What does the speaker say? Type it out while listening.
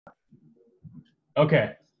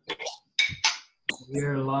Okay.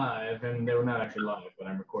 We're live, and we're not actually live, but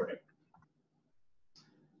I'm recording.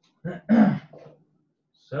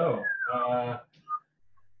 So,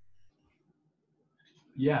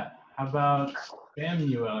 yeah. How about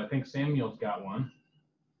Samuel? I think Samuel's got one.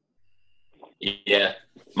 Yeah,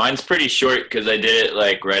 mine's pretty short because I did it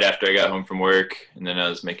like right after I got home from work, and then I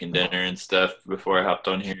was making dinner and stuff before I hopped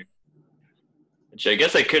on here. Which I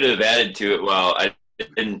guess I could have added to it while I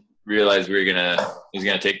didn't realize it was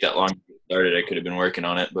gonna take that long to get started. I could have been working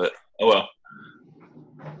on it, but oh well.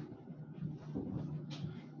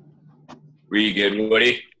 Were you good,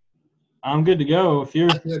 Woody? I'm good to go. If you're,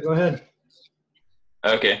 yeah, go ahead.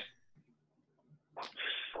 Okay.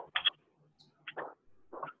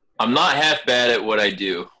 I'm not half bad at what I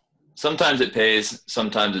do. Sometimes it pays,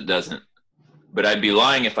 sometimes it doesn't. But I'd be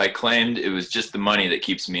lying if I claimed it was just the money that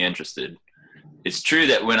keeps me interested. It's true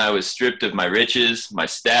that when I was stripped of my riches, my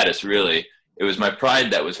status really, it was my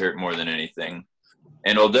pride that was hurt more than anything.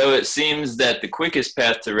 And although it seems that the quickest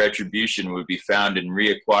path to retribution would be found in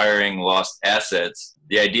reacquiring lost assets,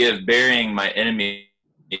 the idea of burying my enemies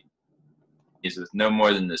with no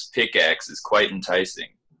more than this pickaxe is quite enticing.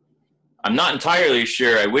 I'm not entirely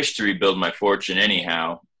sure I wish to rebuild my fortune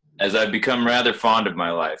anyhow, as I've become rather fond of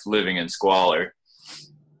my life, living in squalor.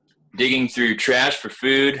 Digging through trash for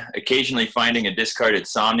food, occasionally finding a discarded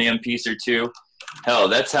somnium piece or two. Hell,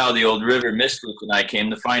 that's how the old river mistress and I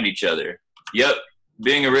came to find each other. Yep,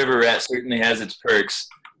 being a river rat certainly has its perks,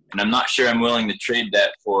 and I'm not sure I'm willing to trade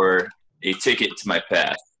that for a ticket to my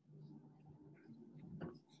past.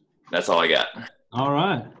 That's all I got. All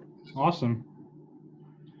right. Awesome.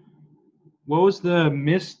 What was the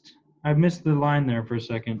missed? I missed the line there for a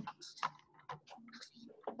second.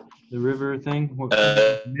 The river thing?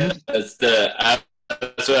 That's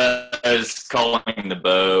what I was calling the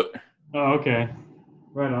boat. Oh, okay.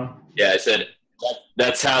 Right on. Yeah, I said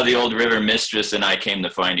that's how the old river mistress and I came to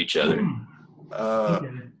find each other.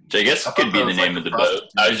 Which I guess could be the name of the boat.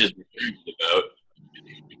 I was just referring to the boat.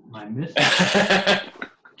 My mistress.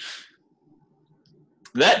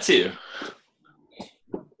 That too.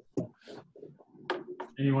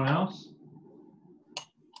 Anyone else?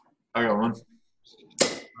 I got one.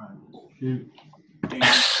 Shoot.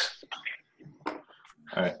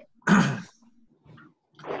 All right.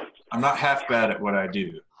 I'm not half bad at what I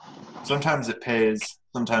do. Sometimes it pays,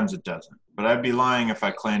 sometimes it doesn't. But I'd be lying if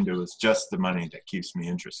I claimed it was just the money that keeps me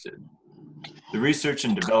interested. The research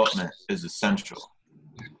and development is essential.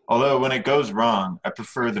 Although when it goes wrong, I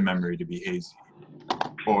prefer the memory to be hazy.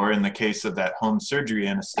 Or in the case of that home surgery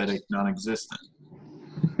anesthetic, non-existent.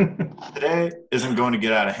 Today isn't going to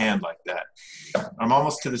get out of hand like that. I'm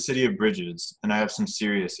almost to the city of Bridges, and I have some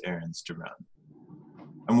serious errands to run.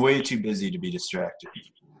 I'm way too busy to be distracted.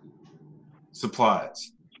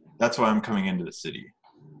 Supplies. That's why I'm coming into the city.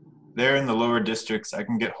 There in the lower districts, I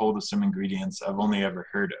can get hold of some ingredients I've only ever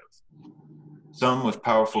heard of. Some with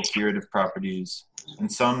powerful curative properties,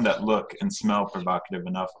 and some that look and smell provocative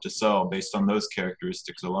enough to sell based on those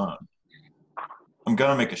characteristics alone. I'm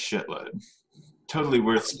gonna make a shitload. Totally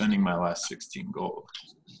worth spending my last 16 gold.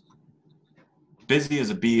 Busy as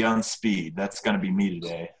a bee on speed, that's gonna be me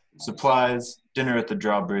today. Supplies, dinner at the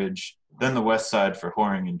drawbridge, then the west side for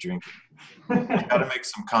whoring and drinking. I gotta make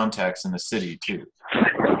some contacts in the city, too.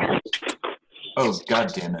 Oh,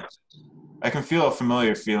 god damn it. I can feel a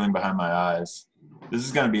familiar feeling behind my eyes. This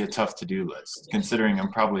is gonna be a tough to-do list, considering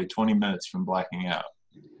I'm probably 20 minutes from blacking out.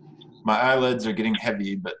 My eyelids are getting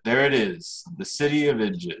heavy, but there it is, the city of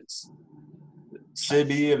Idges.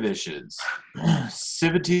 City of Ishes.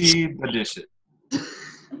 Civity Badishit.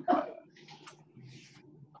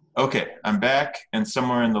 Okay, I'm back and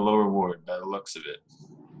somewhere in the lower ward by the looks of it.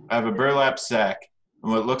 I have a burlap sack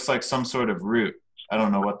and what looks like some sort of root. I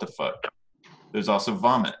don't know what the fuck. There's also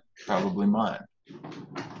vomit, probably mine.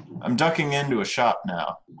 I'm ducking into a shop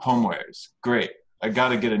now. Homewares. Great. I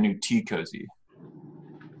gotta get a new tea cozy.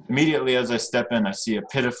 Immediately as I step in, I see a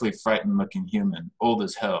pitifully frightened looking human, old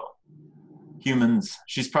as hell. Humans,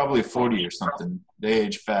 she's probably 40 or something. They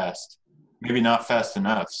age fast. Maybe not fast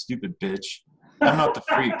enough, stupid bitch. I'm not the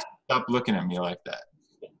freak. Stop looking at me like that.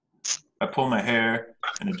 I pull my hair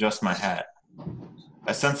and adjust my hat.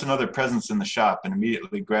 I sense another presence in the shop and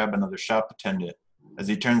immediately grab another shop attendant as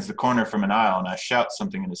he turns the corner from an aisle and I shout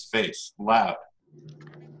something in his face, loud.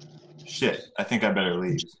 Shit, I think I better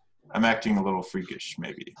leave. I'm acting a little freakish,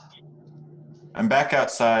 maybe. I'm back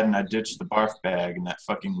outside and I ditch the barf bag and that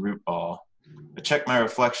fucking root ball. I check my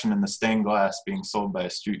reflection in the stained glass being sold by a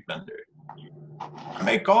street vendor. I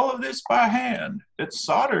make all of this by hand. It's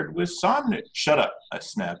soldered with somnit. Shut up, I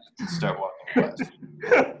snap and start walking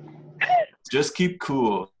past. Just keep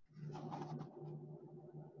cool.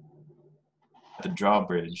 the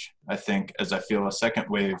drawbridge, I think, as I feel a second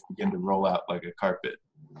wave begin to roll out like a carpet.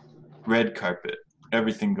 Red carpet,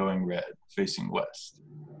 everything going red, facing west.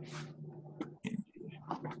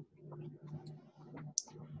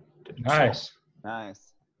 Nice.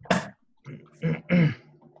 Nice. Do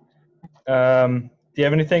you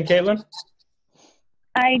have anything, Caitlin?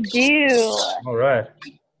 I do. All right.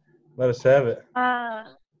 Let us have it. All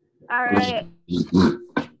right.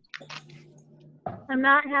 I'm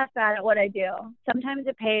not half bad at what I do. Sometimes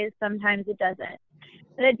it pays, sometimes it doesn't.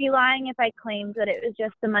 But I'd be lying if I claimed that it was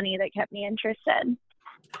just the money that kept me interested.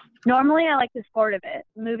 Normally, I like the sport of it,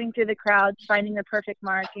 moving through the crowds, finding the perfect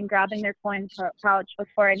mark, and grabbing their coin pouch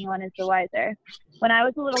before anyone is the wiser. When I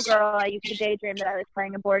was a little girl, I used to daydream that I was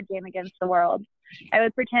playing a board game against the world. I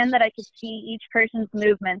would pretend that I could see each person's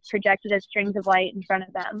movements projected as strings of light in front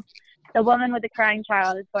of them. The woman with the crying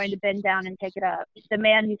child is going to bend down and pick it up. The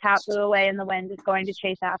man whose hat blew away in the wind is going to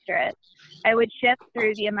chase after it. I would shift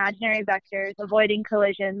through the imaginary vectors, avoiding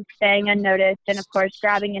collisions, staying unnoticed, and of course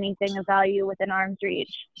grabbing anything of value within arm's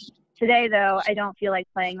reach. Today, though, I don't feel like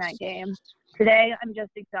playing that game. Today, I'm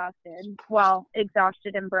just exhausted. Well,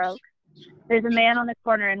 exhausted and broke. There's a man on the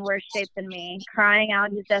corner in worse shape than me, crying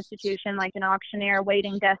out his destitution like an auctioneer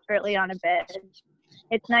waiting desperately on a bid.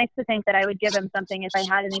 It's nice to think that I would give him something if I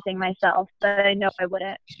had anything myself, but I know I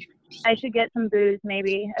wouldn't. I should get some booze,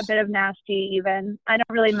 maybe, a bit of nasty even. I don't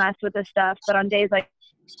really mess with this stuff, but on days like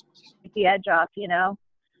the edge off, you know.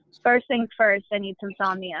 First things first, I need some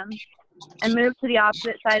somnium. I move to the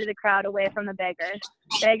opposite side of the crowd away from the beggar.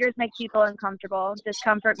 Beggars make people uncomfortable.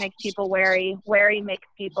 Discomfort makes people wary. Wary makes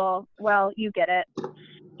people, well, you get it.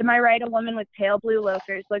 To my right, a woman with pale blue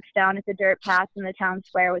loafers looks down at the dirt path in the town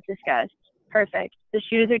square with disgust. Perfect. The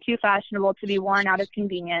shoes are too fashionable to be worn out of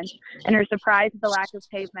convenience, and her surprise at the lack of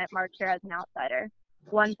pavement marks her as an outsider.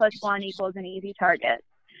 1 + 1 = an easy target.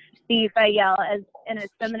 Thief, I yell, in as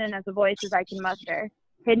feminine as a voice as I can muster.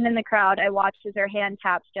 Hidden in the crowd, I watch as her hand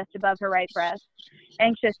taps just above her right breast,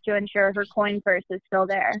 anxious to ensure her coin purse is still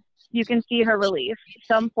there. You can see her relief.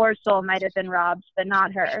 Some poor soul might have been robbed, but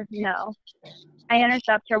not her, no. I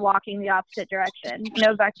intercept her walking the opposite direction.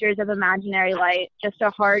 No vectors of imaginary light, just a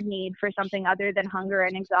hard need for something other than hunger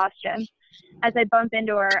and exhaustion. As I bump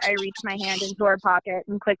into her, I reach my hand into her pocket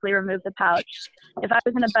and quickly remove the pouch. If I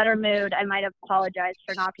was in a better mood, I might have apologized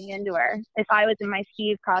for knocking into her. If I was in my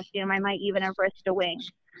Steve costume, I might even have risked a wink.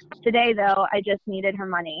 Today, though, I just needed her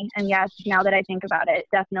money. And yes, now that I think about it,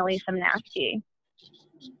 definitely some nasty.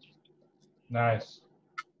 Nice.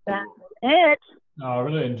 That's it. Oh, I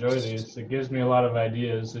really enjoy these. It gives me a lot of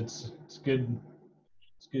ideas. It's good.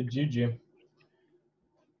 It's good juju.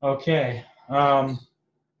 Okay.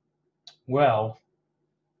 Well,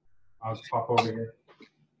 I'll pop over here.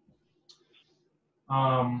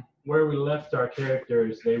 Where we left our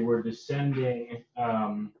characters, they were descending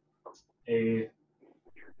a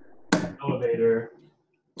elevator,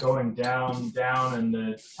 going down, and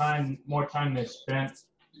the more time they spent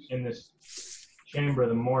in this chamber,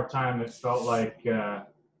 the more time it felt like, the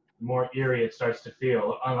more eerie it starts to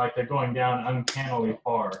feel, like they're going down uncannily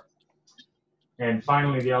far. And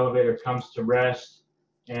finally, the elevator comes to rest,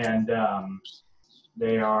 and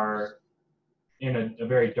they are in a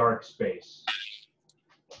very dark space.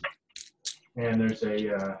 And there's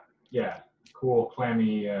a cool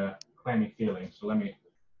clammy feeling. So let me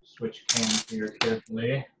switch cams here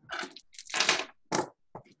carefully.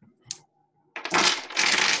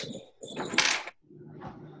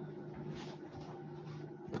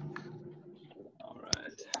 All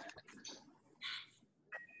right.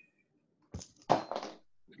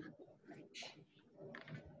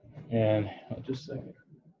 And just a second.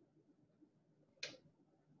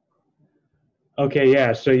 Okay,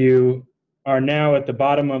 yeah, so you are now at the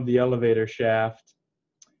bottom of the elevator shaft,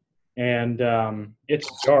 and it's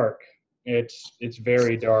dark. It's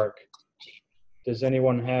very dark. Does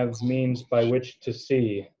anyone have means by which to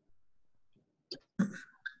see?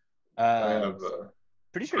 I have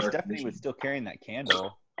Pretty sure Stephanie was still carrying that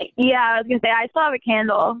candle. Yeah, I was going to say, I still have a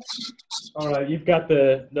candle. All right, you've got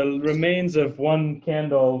the remains of one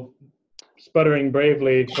candle sputtering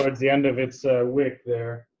bravely towards the end of its wick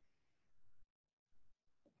there.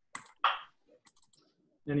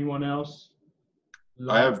 Anyone else?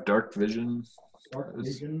 I have dark vision. Dark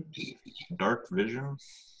vision. Dark vision.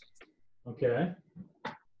 Okay.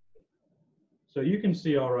 So you can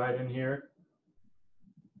see all right in here.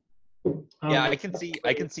 Yeah, I can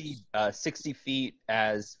see 60 feet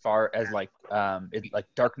as far as like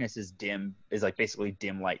darkness is like basically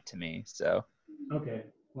dim light to me. So Okay.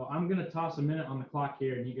 Well, I'm gonna toss a minute on the clock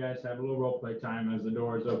here, and you guys have a little role play time as the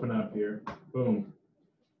doors open up here. Boom.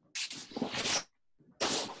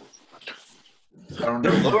 don't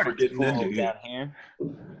know Good what Lord, we're it's getting cool into here. down here.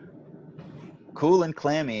 Cool and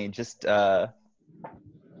clammy, just all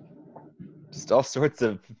sorts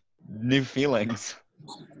of new feelings.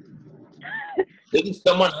 Didn't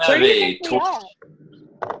someone Where have do you a think we torch?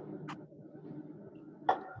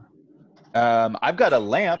 are? I've got a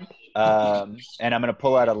lamp, and I'm gonna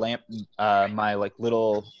pull out a lamp, my like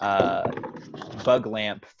little bug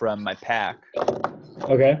lamp from my pack.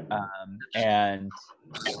 Okay. And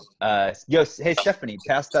hey Stephanie,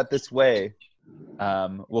 pass that this way.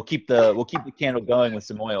 We'll keep the candle going with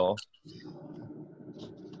some oil.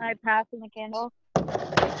 I pass in the candle.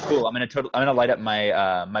 Cool. I'm gonna light up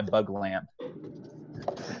my my bug lamp.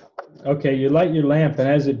 Okay, you light your lamp, and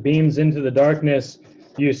as it beams into the darkness,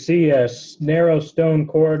 you see a narrow stone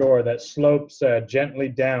corridor that slopes gently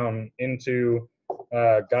down into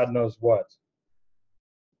God knows what.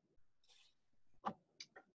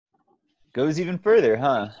 Goes even further,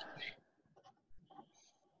 huh?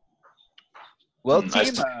 Well,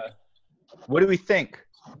 team, what do we think?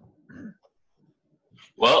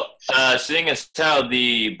 Well, seeing as how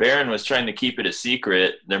the Baron was trying to keep it a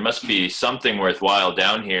secret, there must be something worthwhile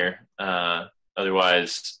down here.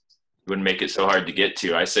 Otherwise, it wouldn't make it so hard to get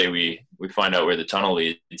to. I say we find out where the tunnel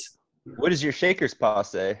leads. What does your shaker's paw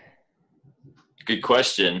say? Good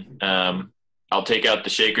question. I'll take out the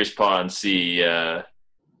shaker's paw and see.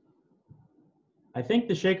 I think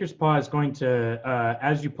the shaker's paw is going to,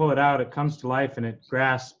 as you pull it out, it comes to life and it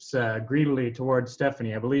grasps greedily towards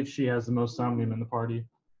Stephanie. I believe she has the most somnium in the party.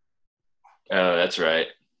 Oh, that's right.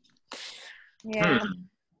 Yeah.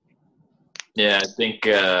 Yeah, I think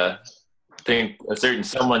a certain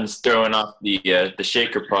someone's throwing off the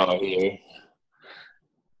shaker paw here.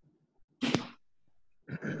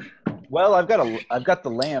 Well, I've got the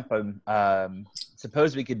lamp.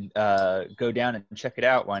 Suppose we could go down and check it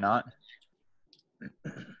out. Why not?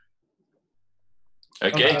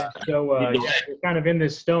 Okay. So yeah, you're kind of in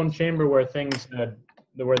this stone chamber where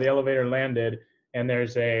where the elevator landed, and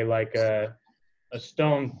there's a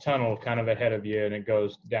stone tunnel kind of ahead of you, and it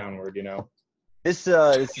goes downward. You know. This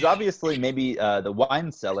is obviously maybe the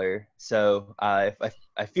wine cellar. So I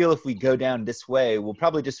feel if we go down this way, we'll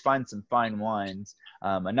probably just find some fine wines.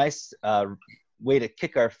 A nice way to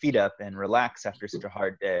kick our feet up and relax after such a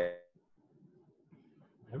hard day.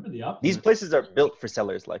 These places are built for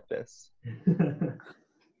cellars like this.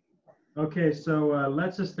 Okay, so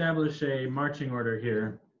let's establish a marching order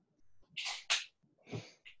here.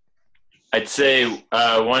 I'd say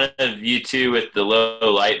one of you two with the low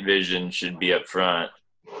light vision should be up front.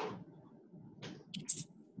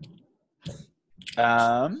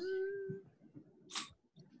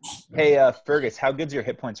 Hey, Fergus, how good's your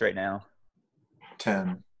hit points right now?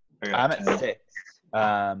 10. I'm at 6.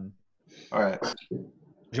 All right.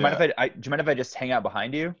 Do you mind if I just hang out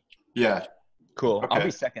behind you? Yeah. Cool. Okay. I'll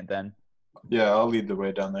be second then. Yeah, I'll lead the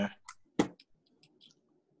way down there.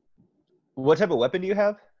 What type of weapon do you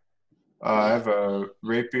have? I have a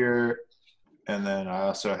rapier, and then I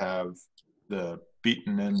also have the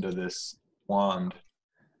beaten end of this wand.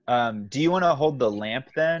 Do you want to hold the lamp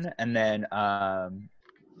then, and then I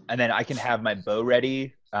can have my bow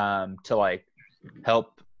ready to like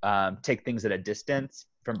help take things at a distance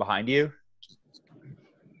from behind you?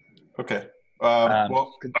 Okay.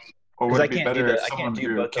 Well, or would I it be can't better do if I someone can't do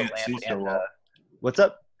who both the can't see lamp so and well? what's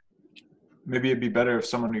up? Maybe it'd be better if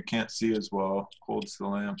someone who can't see as well holds the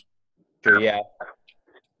lamp. Sure, yeah.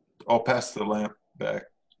 I'll pass the lamp back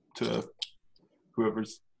to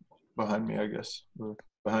whoever's behind me, I guess. Or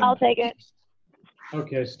behind I'll me. take it.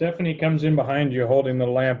 Okay, Stephanie comes in behind you holding the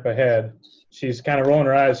lamp ahead. She's kind of rolling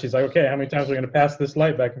her eyes. She's like, okay, how many times are we going to pass this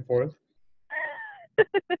light back and forth?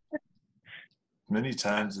 Many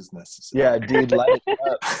times as necessary. Yeah, dude, light it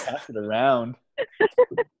up, pass it around.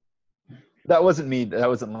 That wasn't me. That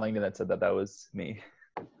wasn't Langdon that said that. That was me.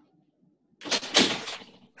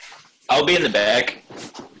 I'll be in the back.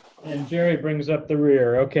 And Jerry brings up the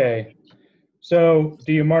rear. Okay. So,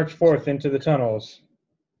 do you march forth into the tunnels?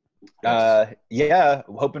 Yeah,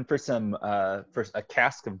 hoping for for a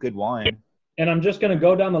cask of good wine. And I'm just going to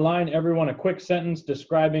go down the line, everyone, a quick sentence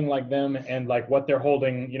describing like them and like what they're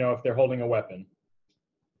holding, you know, if they're holding a weapon.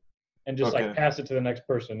 And just like pass it to the next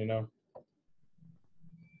person, you know.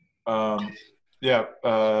 Yeah,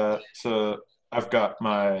 so I've got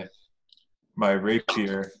my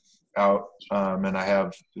rapier out, and I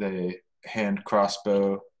have the hand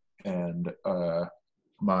crossbow and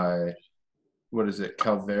my, what is it,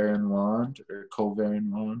 Culverin wand or Culverin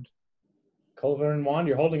wand? Culverin wand?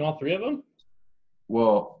 You're holding all three of them?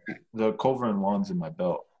 Well, the Culverin wand's in my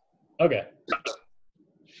belt. Okay.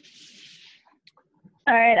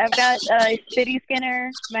 All right, I've got a spitty skinner,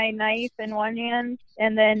 my knife in one hand,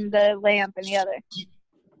 and then the lamp in the other.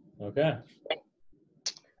 Okay.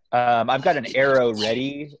 I've got an arrow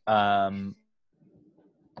ready, and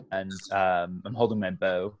I'm holding my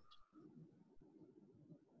bow.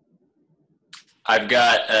 I've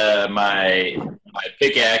got my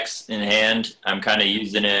pickaxe in hand. I'm kind of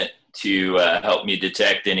using it to help me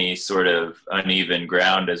detect any sort of uneven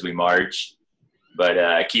ground as we march,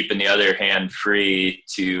 but keeping the other hand free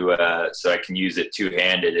to so I can use it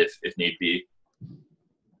two-handed if need be.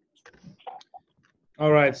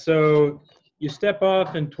 All right, so you step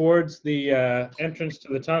off and towards the entrance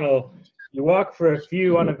to the tunnel. You walk for a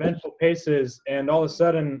few uneventful paces, and all of a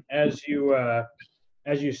sudden, as you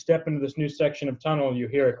step into this new section of tunnel, you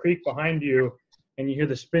hear a creak behind you, and you hear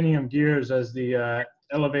the spinning of gears as the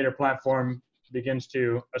elevator platform begins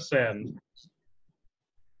to ascend.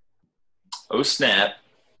 Oh, snap.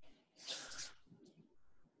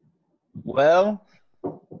 Well,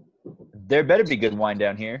 there better be good wine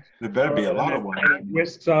down here. There better be a lot of And wine. it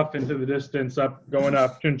whisks off into the distance, going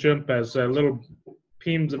up, chun chump, as little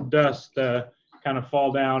peams of dust kind of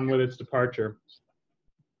fall down with its departure.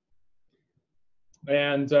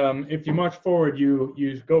 And if you march forward,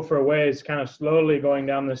 you go for a ways, kind of slowly going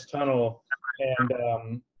down this tunnel,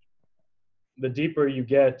 and the deeper you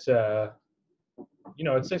get,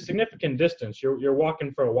 it's a significant distance. You're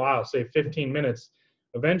walking for a while, say 15 minutes.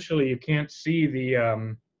 Eventually, you can't see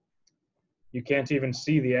you can't even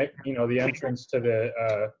see the entrance to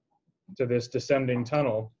this descending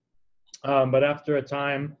tunnel. But after a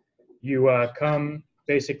time, you come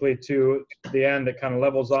basically to the end. It kind of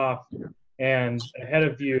levels off, and ahead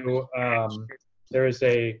of you there is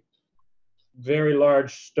a very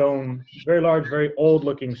large, very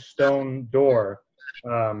old-looking stone door,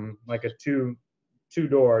 like a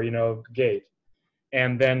two-door, gate.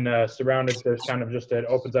 And then surrounded, there's kind of it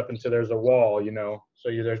opens up into, there's a wall, So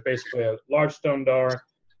there's basically a large stone door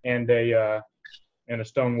and a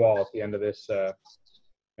stone wall at the end of this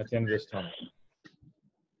tunnel.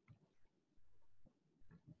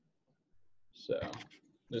 So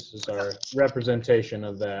this is our representation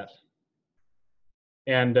of that.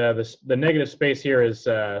 And the negative space here is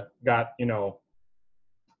got,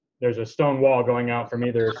 there's a stone wall going out from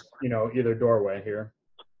either doorway here,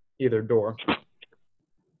 either door.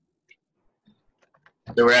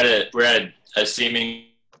 So we're at a seemingly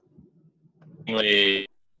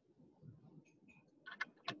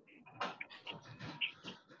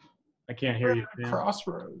I can't hear you. Dan.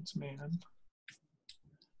 Crossroads, man.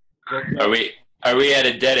 Are we at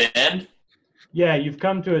a dead end? Yeah, you've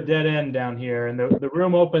come to a dead end down here, and the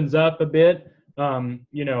room opens up a bit.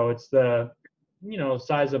 It's the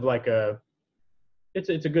size of like it's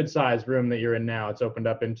a good sized room that you're in now. It's opened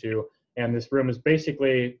up into, and this room is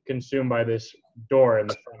basically consumed by this door in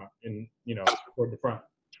the front, toward the front.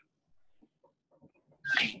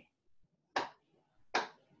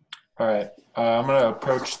 All right. I'm going to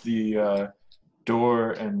approach the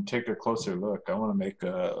door and take a closer look. I want to make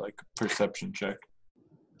a perception check.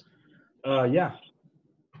 Yeah.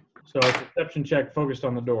 So a perception check focused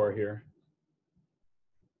on the door here.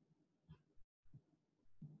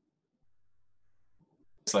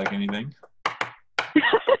 It's like anything.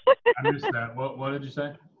 I missed that. What did you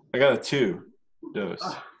say? I got a 2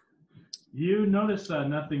 dose. You notice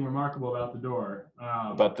nothing remarkable about the door.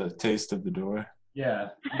 About the taste of the door. Yeah,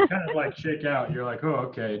 you kind of like shake out. You're like, oh,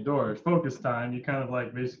 okay, doors, focus time. You kind of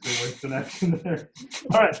like basically waste an action there.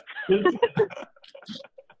 All right.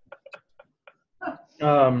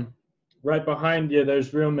 Right behind you,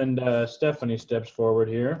 there's room, and Stephanie steps forward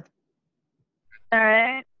here. All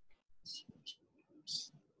right.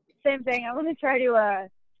 Same thing. I want to try to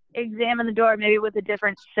examine the door, maybe with a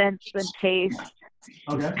different sense than taste.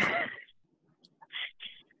 Okay.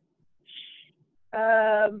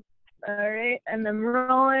 All right, and then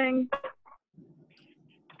rolling.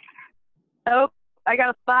 Oh, I got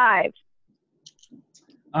a 5.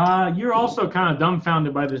 You're also kind of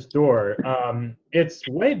dumbfounded by this door. It's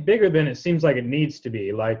way bigger than it seems like it needs to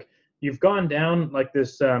be. Like, you've gone down like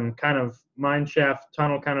this kind of mine shaft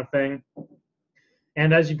tunnel kind of thing.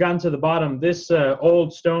 And as you've gotten to the bottom, this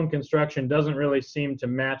old stone construction doesn't really seem to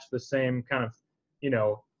match the same kind of,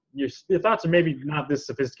 your thoughts are maybe not this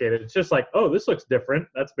sophisticated. It's just like, oh, this looks different.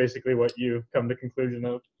 That's basically what you come to conclusion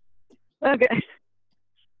of. Okay.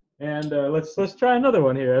 And let's try another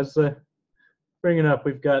one here. Let's bring it up.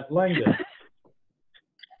 We've got Langdon.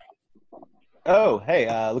 Oh, hey,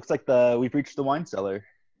 looks like we've reached the wine cellar.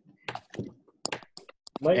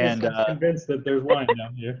 Langdon's convinced that there's wine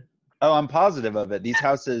down here. Oh, I'm positive of it. These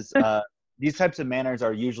houses, these types of manors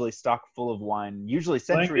are usually stocked full of wine, usually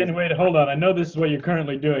centuries. Langdon, wait, hold on. I know this is what you're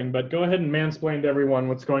currently doing, but go ahead and mansplain to everyone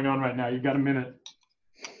what's going on right now. You've got a minute.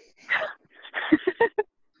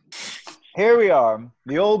 Here we are,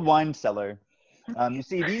 the old wine cellar. You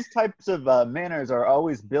see, these types of manors are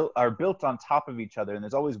always built on top of each other, and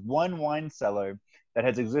there's always one wine cellar that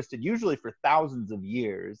has existed usually for thousands of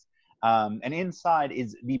years. And inside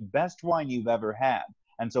is the best wine you've ever had.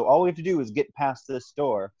 And so all we have to do is get past this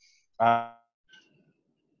door.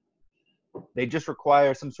 They just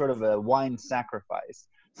require some sort of a wine sacrifice.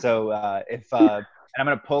 So and I'm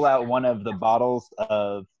going to pull out one of the bottles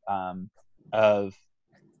of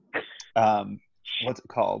what's it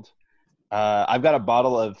called? I've got a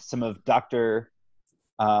bottle of some of Dr.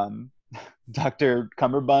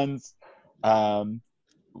 Cumberbund's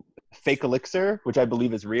fake elixir, which I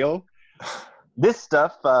believe is real. This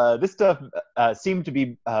stuff seemed to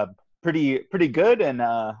be pretty good, and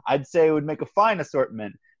I'd say it would make a fine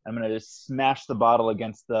assortment. I'm gonna just smash the bottle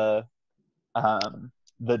against the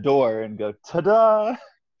door and go, ta-da!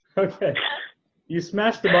 Okay. You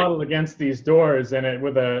smash the bottle against these doors, and it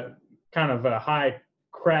with a kind of a high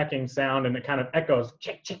cracking sound, and it kind of echoes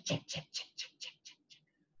chick, chick, chick, chick, chick, chick, chick, chick,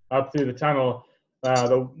 up through the tunnel.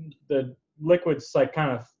 The liquid like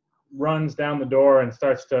kind of runs down the door and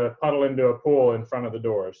starts to puddle into a pool in front of the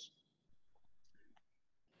doors.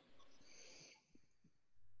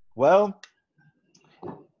 Well,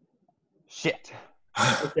 shit.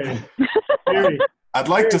 Okay. Jerry, I'd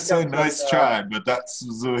like to say comes nice up, try, but that's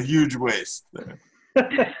a huge waste there.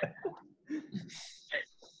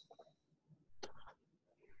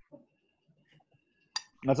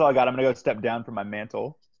 That's all I got. I'm gonna go step down from my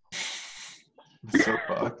mantle.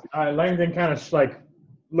 Soapbox. Langdon kind of like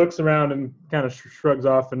looks around and kind of shrugs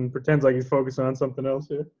off and pretends like he's focusing on something else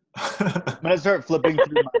here. I'm gonna start flipping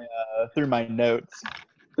through my notes.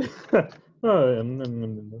 Oh, yeah.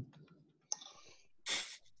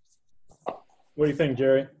 What do you think,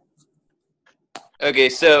 Jerry? Okay,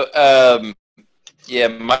 so yeah,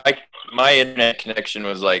 my internet connection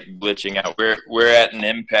was like glitching out. We're at an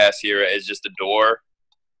impasse here. It's just a door.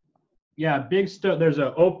 Yeah, there's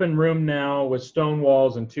an open room now with stone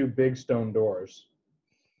walls and two big stone doors.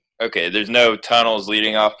 Okay, there's no tunnels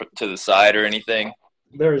leading off to the side or anything.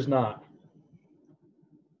 There is not.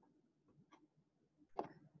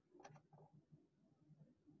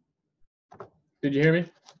 Did you hear me?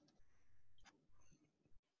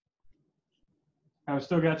 I've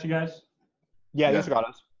still got you guys. Yeah, Yeah. you got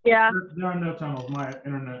us. Yeah. There are no tunnels. My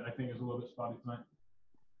internet, I think, is a little bit spotty tonight.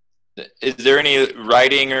 Is there any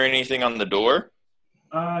writing or anything on the door?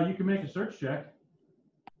 You can make a search check.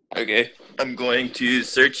 Okay, I'm going to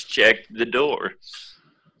search check the door.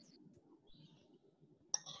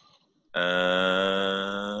 I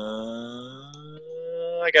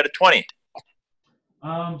got a 20.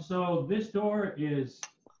 So this door is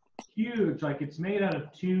huge. Like it's made out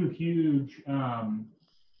of two huge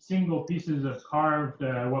single pieces of carved,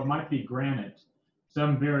 what might be granite.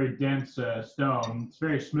 Some very dense stone. It's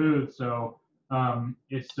very smooth, so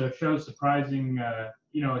it shows surprising.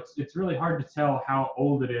 It's really hard to tell how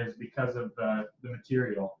old it is because of the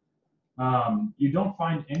material. You don't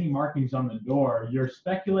find any markings on the door. You're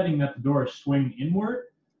speculating that the doors swing inward,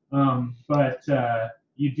 but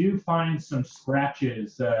you do find some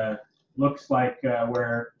scratches. Looks like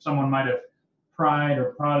where someone might have pried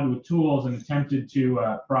or prodded with tools and attempted to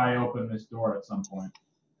pry open this door at some point.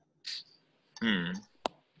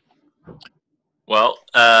 Well,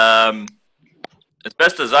 as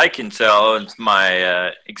best as I can tell, it's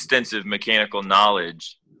my extensive mechanical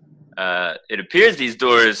knowledge. It appears these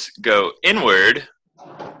doors go inward.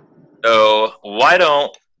 So why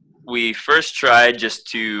don't we first try just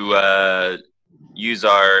to use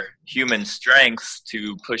our human strengths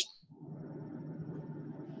to push.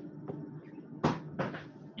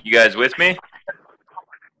 You guys with me?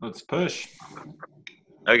 Let's push.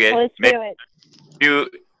 Okay. Let's do it.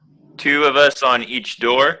 Two of us on each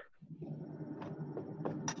door.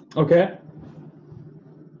 Okay.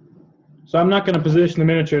 So I'm not going to position the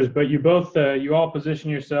miniatures, but you all position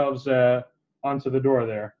yourselves onto the door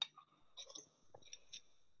there.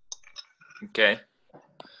 Okay.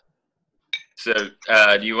 So,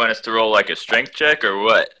 do you want us to roll like a strength check or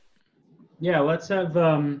what? Yeah, let's have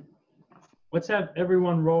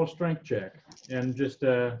everyone roll a strength check and just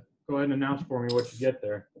go ahead and announce for me what you get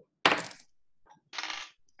there.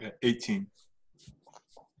 18.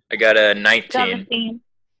 I got a 19. 17.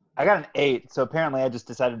 I got an 8, so apparently I just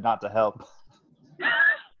decided not to help.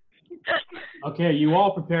 Okay, you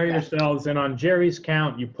all prepare yourselves, and on Jerry's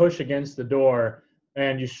count, you push against the door,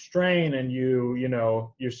 and you strain, and you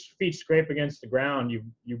know, your feet scrape against the ground.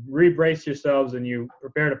 You re-brace yourselves, and you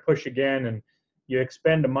prepare to push again, and you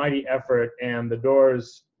expend a mighty effort, and the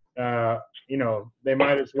doors, you know, they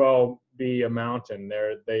might as well be a mountain.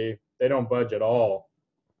 They don't budge at all.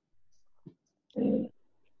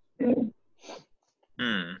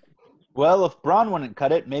 Well, if Braun wouldn't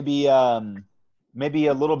cut it, maybe maybe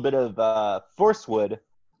a little bit of force would.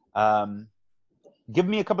 Give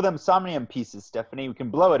me a couple of them somnium pieces, Stephanie. We can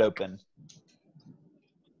blow it open.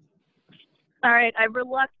 All right, I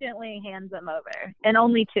reluctantly hand them over, and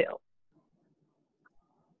only 2.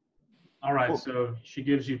 All right, so she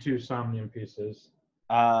gives you 2 somnium pieces.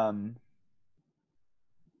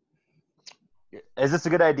 Is this a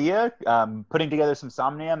good idea? Putting together some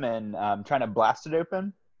somnium and trying to blast it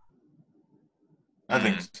open? I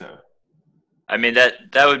think so. I mean, that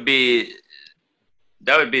would be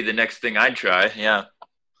the next thing I'd try. Yeah.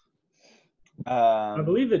 I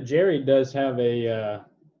believe that Jerry does have a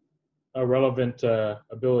relevant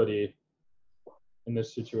ability in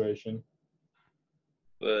this situation.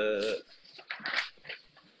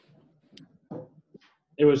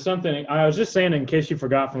 It was something I was just saying in case you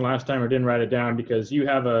forgot from last time or didn't write it down, because you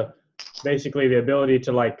have basically the ability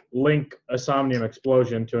to like link a somnium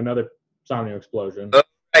explosion to another somnium explosion. Oh,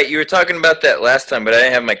 right, you were talking about that last time, but I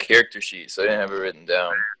didn't have my character sheet, so I didn't have it written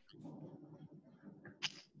down.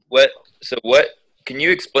 What? Can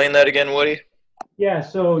you explain that again, Woody? Yeah,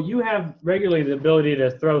 so you have regularly the ability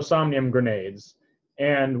to throw somnium grenades.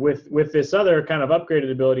 And with this other kind of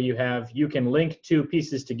upgraded ability you can link 2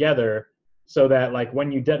 pieces together so that like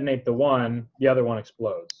when you detonate the one, the other one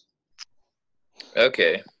explodes.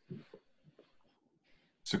 Okay.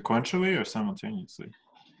 Sequentially or simultaneously?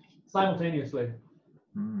 Simultaneously.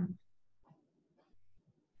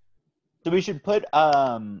 So we should put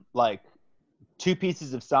like 2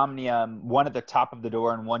 pieces of somnium, one at the top of the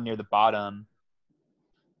door and one near the bottom.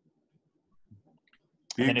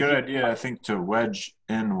 Be a good idea, I think, to wedge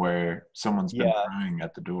in where someone's been crying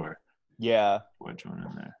at the door. Yeah. Wedge one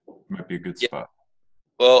in there. Might be a good spot.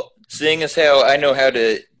 Well, seeing as how I know how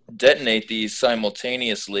to detonate these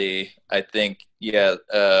simultaneously, I think,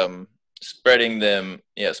 spreading them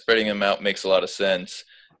out makes a lot of sense.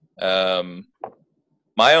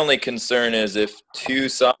 My only concern is if 2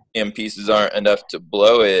 somnium pieces aren't enough to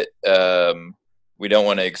blow it, we don't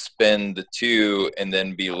want to expend the 2 and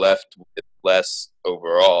then be left with less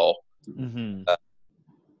overall.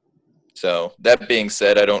 So that being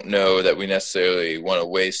said, I don't know that we necessarily want to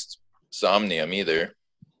waste somnium either.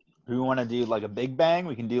 Do we want to do like a big bang?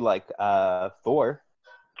 We can do like 4.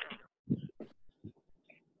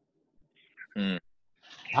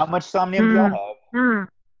 How much somnium do y'all have?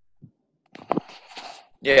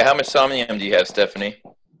 Yeah, how much somnium do you have, Stephanie?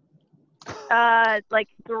 Like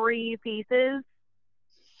 3 pieces.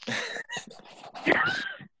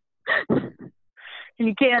 And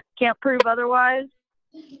you can't prove otherwise.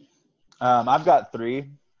 I've got 3.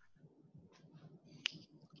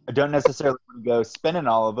 I don't necessarily want to go spinning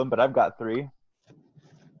all of them, but I've got 3.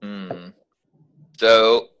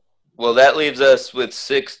 So, well, that leaves us with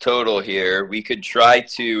 6 total here. We could try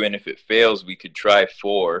 2, and if it fails, we could try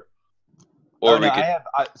 4. Or we could.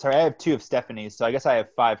 I have 2 of Stephanie's, so I guess I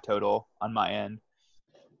have 5 total on my end.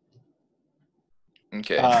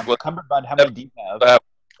 Okay. Well, Cumberbund, how many do you have?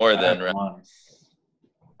 More than right? One.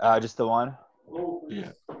 Just the one?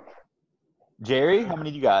 Yeah. Jerry, how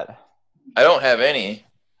many do you got? I don't have any.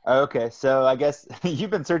 Okay, so I guess you've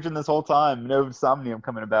been searching this whole time. No somnium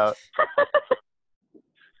coming about.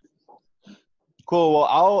 Cool.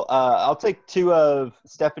 Well, I'll take 2 of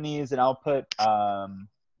Stephanie's, and I'll put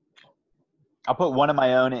one of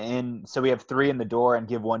my own in, so we have 3 in the door, and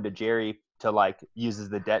give 1 to Jerry to like use as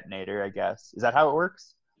the detonator, I guess. Is that how it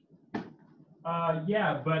works?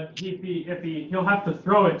 Yeah, but he'll have to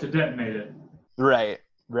throw it to detonate it. Right.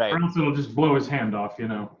 Or else it'll just blow his hand off, you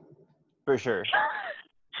know. For sure.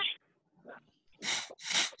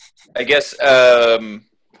 I guess.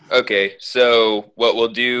 Okay. So what we'll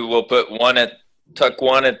do, we'll tuck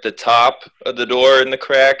 1 at the top of the door in the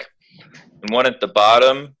crack, and 1 at the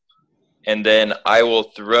bottom, and then I will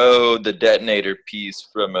throw the detonator piece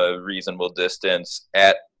from a reasonable distance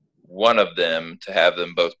at one of them to have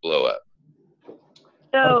them both blow up.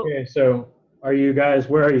 Okay, so are you guys?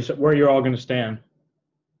 Where are you all going to stand?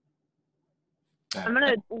 I'm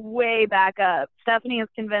going to way back up. Stephanie is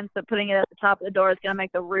convinced that putting it at the top of the door is going to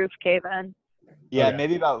make the roof cave in. Yeah, Okay.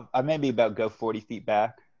 maybe about go 40 feet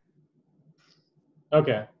back.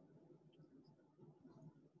 Okay.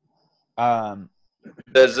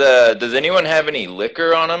 Does anyone have any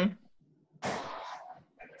liquor on them?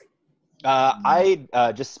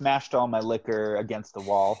 I just smashed all my liquor against the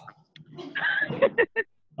wall.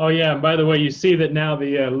 Oh yeah, and by the way, you see that now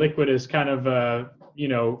the liquid is kind of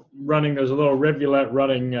running. There's a little rivulet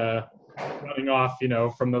running off,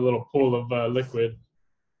 from the little pool of liquid.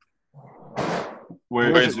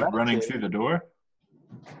 Where Where's is it it running running to? through the door?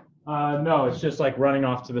 No, it's just like running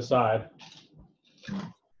off to the side.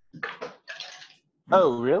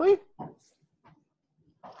 Oh, really?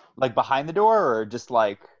 Like behind the door, or just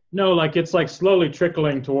like? No, like it's like slowly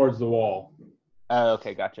trickling towards the wall. Oh,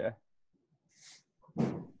 okay, gotcha.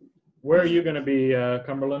 Where are you going to be,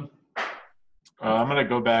 Cumberland? I'm gonna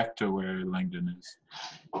go back to where Langdon is.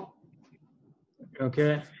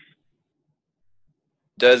 Okay.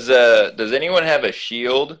 Does anyone have a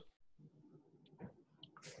shield?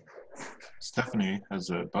 Stephanie has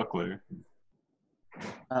a buckler.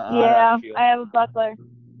 Yeah, I have a buckler.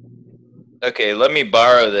 Okay, let me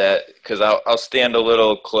borrow that because I'll stand a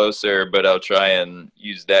little closer, but I'll try and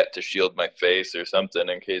use that to shield my face or something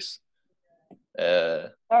in case. All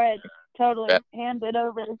right, totally. Hand it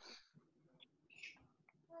over.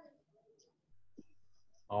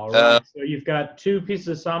 All right. So you've got 2 pieces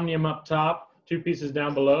of somnium up top, 2 pieces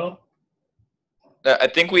down below. I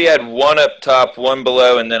think we had 1 up top, 1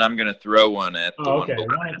 below, and then I'm gonna throw 1 at the Oh, okay. one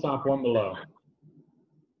below. 1 up top, 1 below.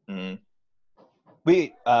 Mhm.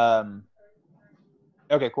 We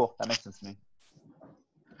Okay, cool. That makes sense to me.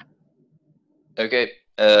 Okay.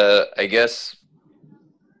 I guess.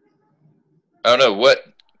 I don't know.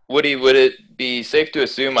 Woody, would it be safe to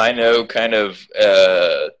assume I know kind of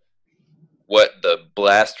what the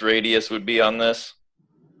blast radius would be on this?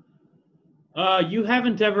 You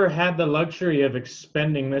haven't ever had the luxury of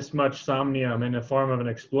expending this much somnium in the form of an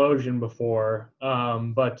explosion before,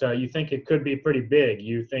 but you think it could be pretty big.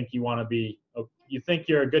 You think you want to be, you think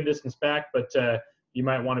you're a good distance back, but you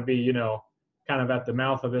might want to be, kind of at the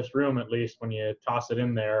mouth of this room at least when you toss it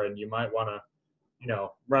in there, and you might want to,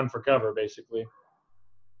 run for cover basically.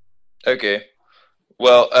 Okay.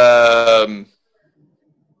 Well,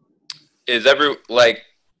 is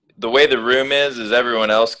the way the room is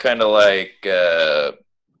everyone else kind of like,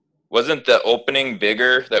 wasn't the opening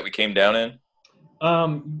bigger that we came down in?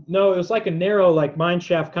 No, it was like a narrow, like mine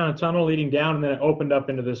shaft kind of tunnel leading down, and then it opened up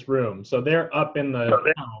into this room. So they're up in the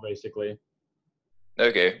tunnel basically.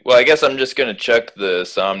 Okay. Well, I guess I'm just gonna chuck the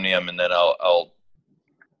somnium and then I'll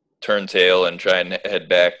turn tail and try and head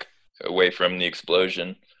back away from the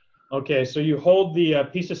explosion. Okay, so you hold the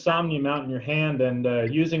piece of somnium out in your hand, and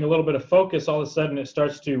using a little bit of focus, all of a sudden it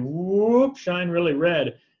starts to whoop, shine really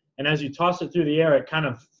red. And as you toss it through the air, it kind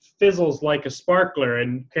of fizzles like a sparkler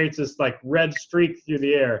and creates this like red streak through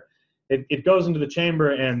the air. It goes into the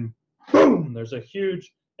chamber, and boom, there's a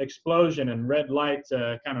huge explosion, and red light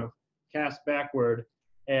kind of cast backward.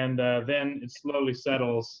 And then it slowly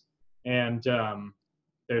settles, and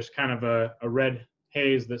there's kind of a red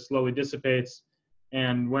haze that slowly dissipates.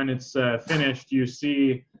 And when it's finished, you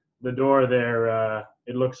see the door there.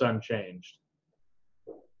 It looks unchanged.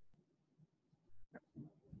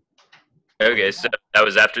 Okay, so that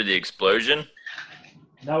was after the explosion?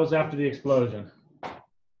 That was after the explosion.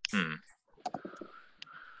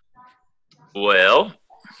 Well,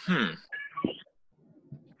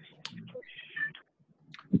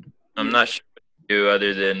 I'm not sure what to do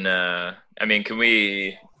other than, can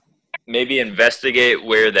we maybe investigate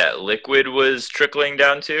where that liquid was trickling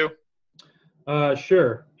down to?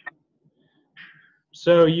 Sure.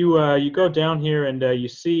 So you go down here, and you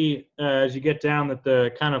see as you get down that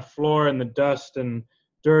the kind of floor and the dust and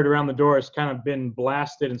dirt around the door has kind of been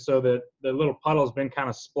blasted, and so the little puddle's been kind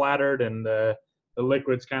of splattered, and the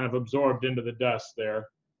liquid's kind of absorbed into the dust there.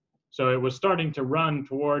 So it was starting to run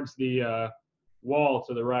towards the wall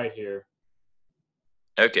to the right here.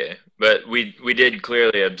 Okay, but we did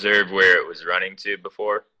clearly observe where it was running to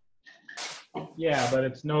before. Yeah, but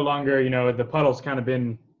it's no longer, the puddle's kind of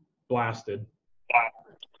been blasted.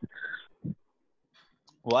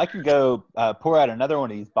 Well, I can go pour out another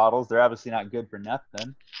one of these bottles. They're obviously not good for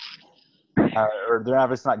nothing. Or they're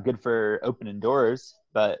obviously not good for opening doors,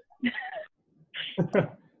 but...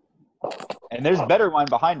 And there's better wine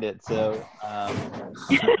behind it, so...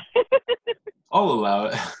 I'll allow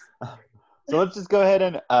it. So let's just go ahead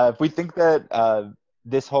and, if we think that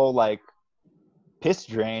this whole, like, piss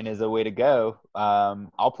drain is a way to go,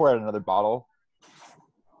 I'll pour out another bottle.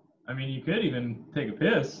 I mean, you could even take a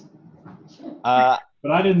piss.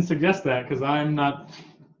 But I didn't suggest that because I'm not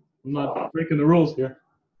breaking the rules here.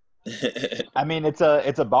 I mean, it's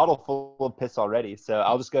a bottle full of piss already, so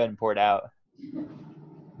I'll just go ahead and pour it out.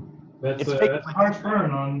 That's a harsh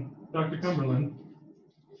burn on Dr. Cumberland.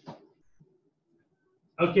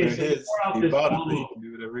 Okay, They're so you his. pour out He this bought them. bottle. He can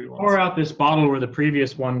do whatever he Pour wants. out this bottle where the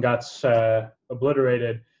previous one got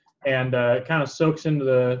obliterated, and it kind of soaks into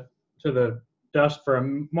the dust for a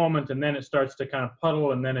moment, and then it starts to kind of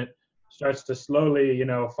puddle, and then it starts to slowly,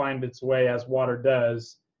 find its way as water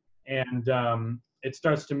does, and it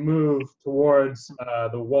starts to move towards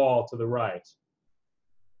the wall to the right.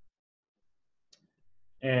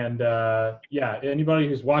 And yeah, anybody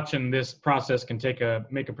who's watching this process can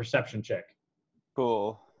make a perception check.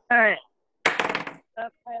 Cool. All right. Oh,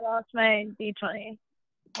 I lost my D20.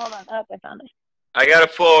 Hold on. Oh, I found it. I got a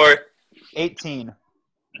 4. 18.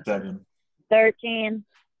 7. 13.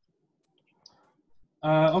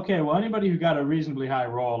 Okay, well, anybody who got a reasonably high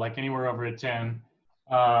roll, like anywhere over a 10,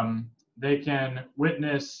 they can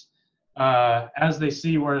witness as they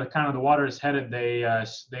see where kind of the water is headed. They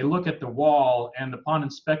look at the wall, and upon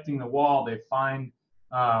inspecting the wall, they find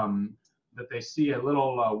that they see a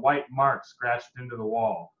little white mark scratched into the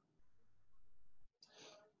wall.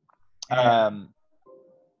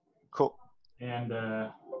 Cool. And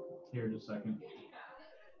here, just a second.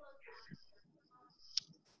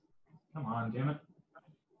 Come on, damn it.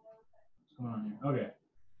 What's going on here? Okay.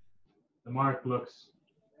 The mark looks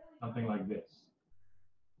something like this.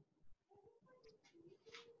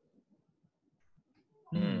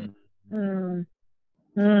 Hmm.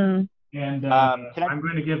 And Can I- I'm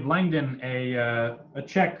going to give Langdon a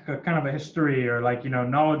check, kind of a history or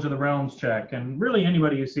knowledge of the realms check. And really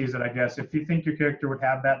anybody who sees it, I guess, if you think your character would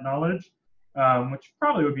have that knowledge, which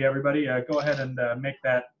probably would be everybody, go ahead and make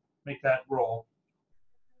that roll.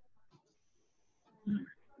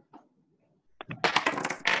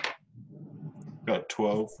 Got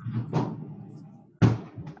 12.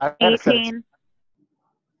 I got a 17. 18.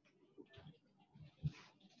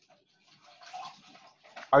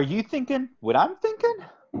 Are you thinking what I'm thinking?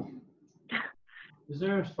 Is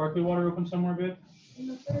there sparkly water open somewhere, babe?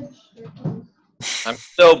 I'm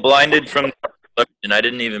so blinded from the reflection, I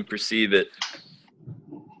didn't even perceive it.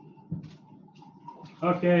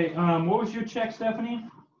 Okay, what was your check, Stephanie?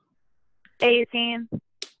 18.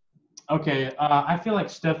 Okay, I feel like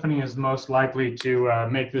Stephanie is most likely to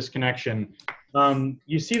make this connection.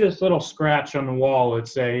 You see this little scratch on the wall.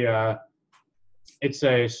 It's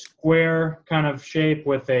a square kind of shape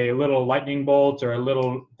with a little lightning bolt or a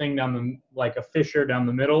little thing like a fissure down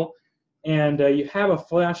the middle. And you have a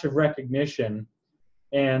flash of recognition.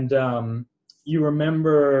 And you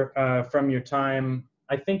remember from your time,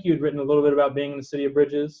 I think you had written a little bit about being in the City of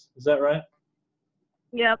Bridges. Is that right?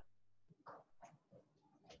 Yep.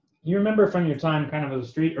 You remember from your time kind of as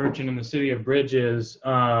a street urchin in the City of Bridges,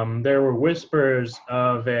 there were whispers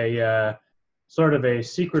of a sort of a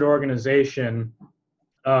secret organization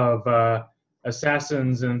of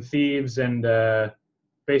assassins and thieves and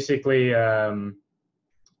basically,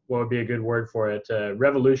 what would be a good word for it?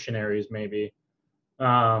 Revolutionaries, maybe.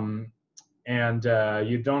 And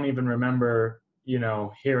you don't even remember,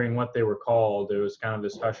 hearing what they were called. It was kind of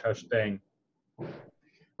this hush-hush thing.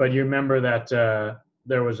 But you remember that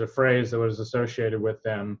there was a phrase that was associated with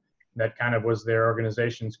them that kind of was their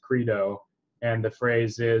organization's credo. And the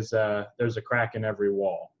phrase is, there's a crack in every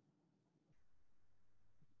wall.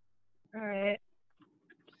 All right.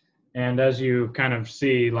 And as you kind of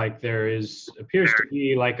see, like appears to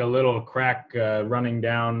be like a little crack running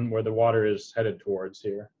down where the water is headed towards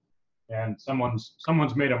here. And someone's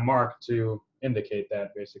made a mark to indicate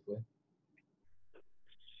that, basically.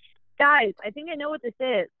 Guys, I think I know what this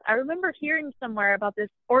is. I remember hearing somewhere about this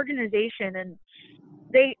organization, and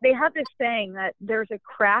they have this saying that there's a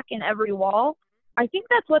crack in every wall. I think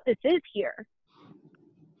that's what this is here.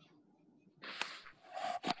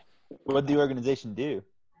 What did the organization do?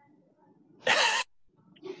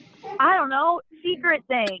 I don't know. Secret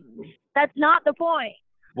things. That's not the point.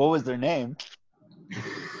 What was their name?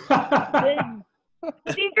 The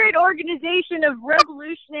secret organization of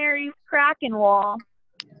revolutionaries Kraken Wall.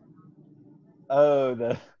 Oh,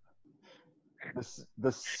 the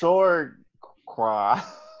sword qua.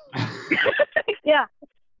 Yeah.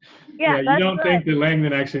 Yeah, you don't think that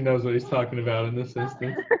Langdon actually knows what he's talking about in this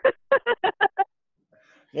instance.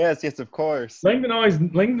 Yes, of course. Langdon always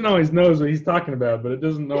knows what he's talking about, but it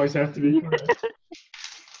doesn't always have to be correct.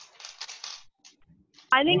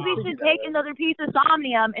 I think we should take another piece of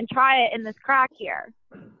somnium and try it in this crack here.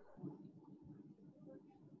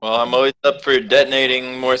 Well, I'm always up for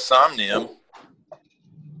detonating more somnium.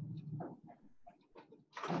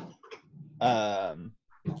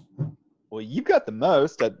 Well, you got the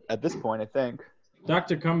most at this point, I think.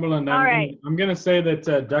 Dr. Cumberland, All right. I'm going to say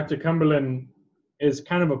that Dr. Cumberland is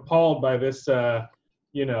kind of appalled by this,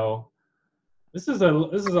 This is a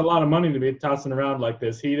lot of money to be tossing around like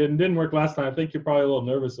this. He didn't work last time. I think you're probably a little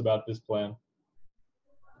nervous about this plan.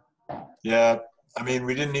 Yeah, I mean,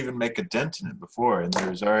 we didn't even make a dent in it before, and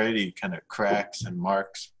there's already kind of cracks and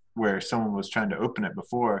marks where someone was trying to open it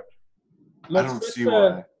before. I don't see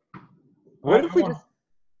why. What if we just?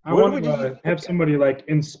 I want to have somebody like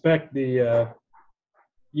inspect the.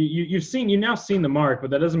 You've now seen the mark, but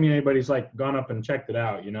that doesn't mean anybody's like gone up and checked it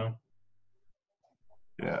out. You know.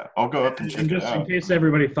 Yeah, I'll go up and check it out. In case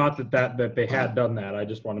everybody thought that they had done that, I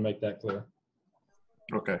just want to make that clear.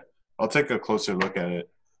 Okay, I'll take a closer look at it.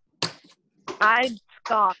 I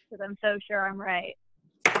scoffed because I'm so sure I'm right.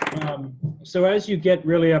 So as you get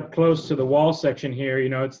really up close to the wall section here,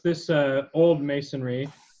 it's this old masonry,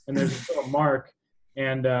 and there's a little mark,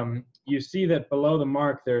 and you see that below the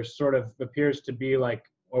mark there sort of appears to be like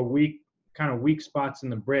a weak spots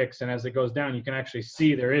in the bricks, and as it goes down, you can actually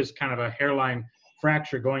see there is kind of a hairline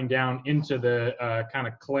fracture going down into the kind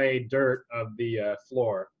of clay dirt of the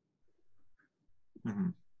floor. Mm-hmm.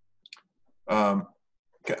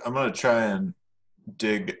 Okay, I'm gonna try and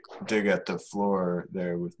dig at the floor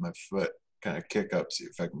there with my foot, kind of kick up, see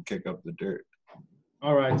if I can kick up the dirt.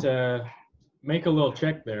 All right, make a little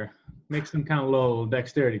check there. Make some kind of little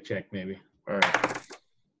dexterity check, maybe. All right.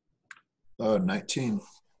 Oh, 19.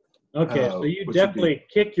 Okay, so you definitely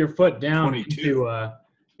kick your foot down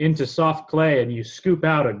into soft clay, and you scoop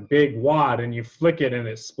out a big wad, and you flick it, and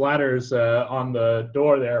it splatters on the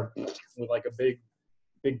door there with like a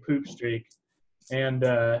big poop streak. And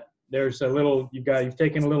there's a little you've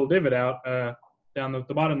taken a little divot out down the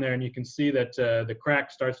bottom there, and you can see that the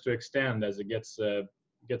crack starts to extend as it gets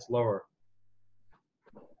lower,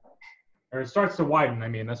 or it starts to widen. I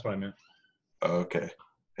mean, that's what I meant. Okay.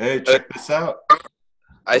 Hey, check this out.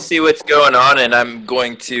 I see what's going on, and I'm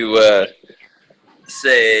going to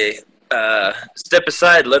say, step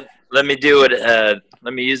aside. Let me do it.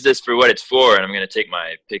 Let me use this for what it's for, and I'm going to take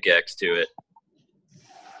my pickaxe to it.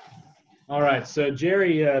 All right, so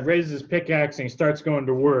Jerry raises his pickaxe and he starts going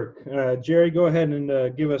to work. Jerry, go ahead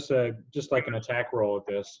and give us just like an attack roll at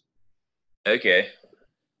this. Okay.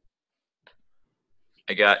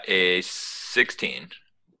 I got a 16.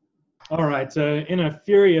 All right, in a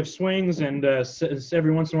fury of swings and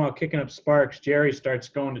every once in a while kicking up sparks, Jerry starts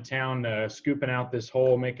going to town, scooping out this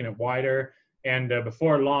hole, making it wider. And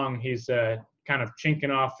before long, he's kind of chinking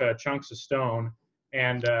off chunks of stone.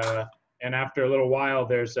 And after a little while,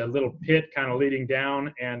 there's a little pit kind of leading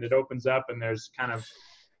down, and it opens up, and there's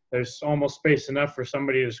almost space enough for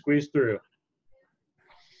somebody to squeeze through.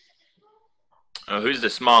 Oh, who's the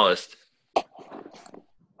smallest?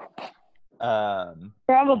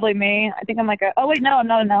 Probably me. I think I'm like oh wait, no, I'm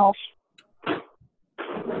not an elf.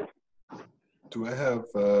 Do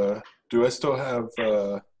I still have,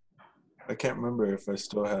 I can't remember if I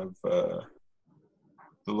still have the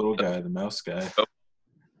little guy, the mouse guy.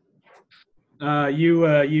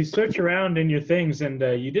 You search around in your things, and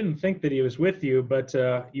you didn't think that he was with you, but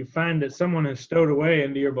you find that someone has stowed away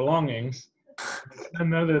into your belongings.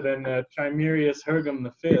 None other than Chimerius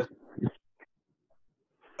Hergum V.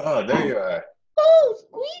 Oh, there you are. Oh,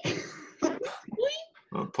 Squeak!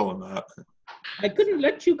 I'll pull him out. I couldn't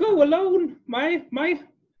let you go alone. My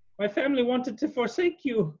family wanted to forsake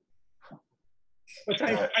you. But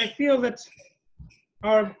I feel that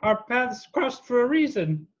our paths crossed for a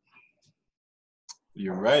reason.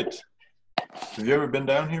 You're right. Have you ever been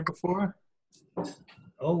down here before?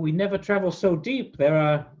 Oh, we never travel so deep.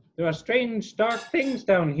 There are strange, dark things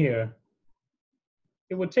down here.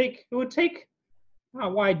 It would take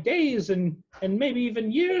days and maybe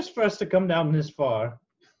even years for us to come down this far.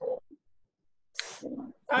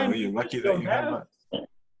 Oh, you're lucky that you have us.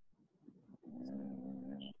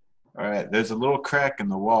 All right, there's a little crack in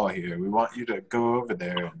the wall here. We want you to go over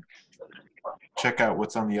there and check out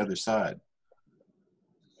what's on the other side.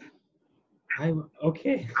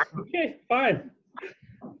 Okay, fine.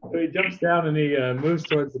 So he jumps down and he moves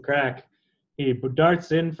towards the crack. He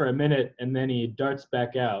darts in for a minute, and then he darts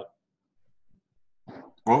back out.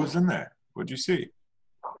 What was in there? What'd you see?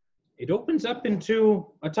 It opens up into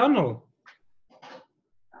a tunnel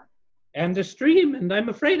and a stream, and I'm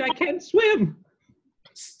afraid I can't swim.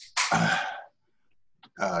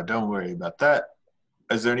 Don't worry about that.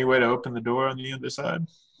 Is there any way to open the door on the other side?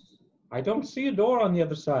 I don't see a door on the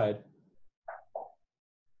other side.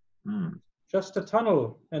 Just a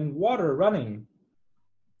tunnel and water running.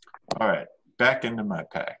 All right, back into my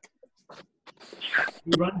pack.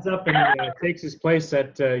 He runs up and takes his place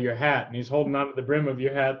at your hat, and he's holding onto the brim of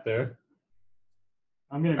your hat there.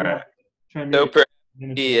 I'm going to try and... So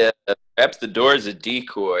perhaps the door is a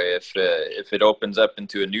decoy if it opens up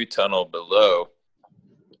into a new tunnel below.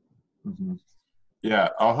 Mm-hmm. Yeah,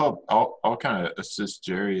 I'll help. I'll kind of assist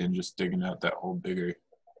Jerry in just digging out that hole bigger.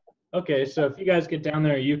 Okay, so if you guys get down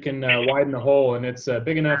there, you can widen the hole, and it's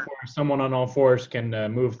big enough where someone on all fours can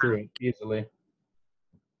move through it easily.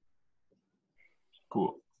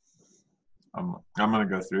 Cool. I'm gonna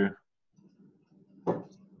go through.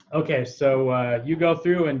 Okay, so you go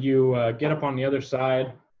through and you get up on the other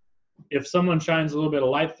side. If someone shines a little bit of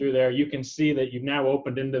light through there, you can see that you've now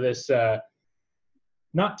opened into this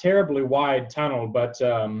not terribly wide tunnel, but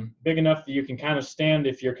big enough that you can kind of stand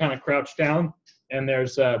if you're kind of crouched down. And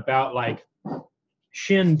there's about like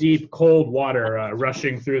shin deep cold water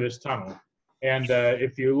rushing through this tunnel. And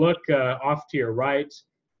if you look off to your right,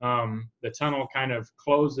 the tunnel kind of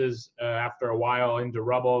closes after a while into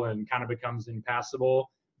rubble and kind of becomes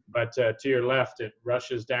impassable. But to your left, it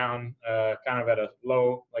rushes down kind of at a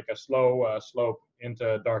low, like a slow slope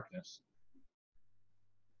into darkness.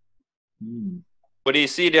 What do you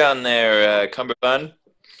see down there, Cumberbund?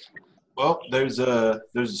 Well, there's a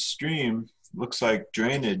stream. Looks like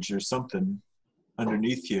drainage or something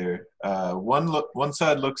underneath here. One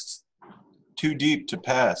side looks too deep to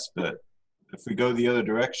pass, but if we go the other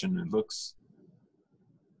direction, it looks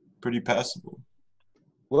pretty passable.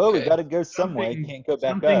 Well, we got to go some way. Can't go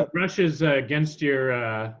back something up. Brushes against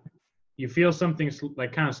your. You feel something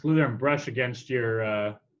like kind of slither and brush against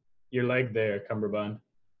your leg there, Cumberbund.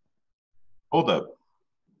 Hold up.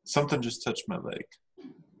 Something just touched my leg.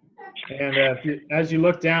 And as you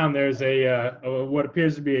look down, there's what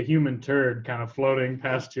appears to be a human turd kind of floating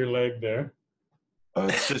past your leg there. Oh,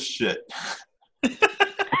 it's just shit.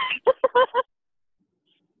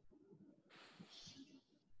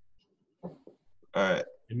 All right.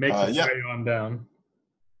 It makes its way on down.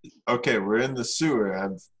 Okay, we're in the sewer.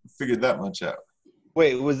 I've figured that much out.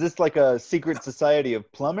 Wait, was this like a secret society of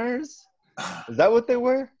plumbers? Is that what they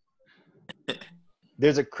were?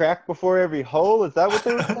 There's a crack before every hole? Is that what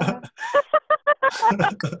they were saying?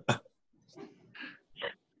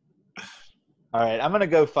 All right, I'm going to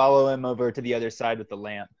go follow him over to the other side with the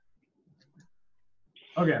lamp.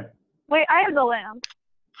 Okay. Wait, I have the lamp.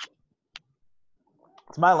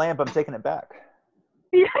 It's my lamp. I'm taking it back.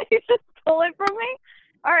 Yeah, you just stole it from me?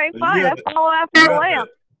 All right, fine. You I had- follow after the lamp.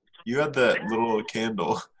 You had that little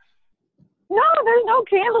candle. No, there's no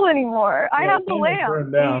candle anymore. I have the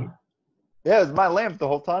Burned lamp. down. Yeah, it was my lamp the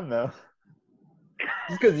whole time, though.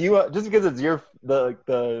 Just because it's your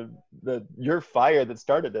your fire that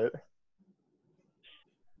started it.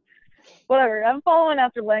 Whatever. I'm following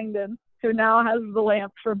after Langdon, who now has the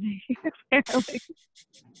lamp for me. Apparently.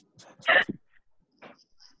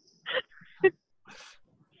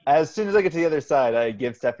 As soon as I get to the other side, I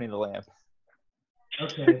give Stephanie the lamp.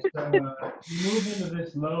 Okay, so you move into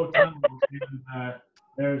this low tunnel, and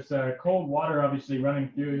there's cold water obviously running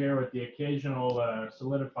through here with the occasional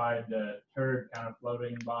solidified turd kind of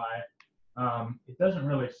floating by. It doesn't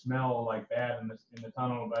really smell like bad in the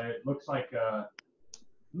tunnel, but it looks like a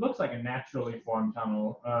naturally formed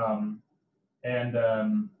tunnel.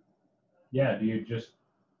 Yeah, do you just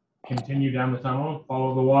continue down the tunnel,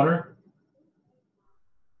 follow the water?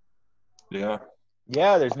 Yeah.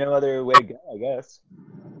 Yeah, there's no other way to go, I guess.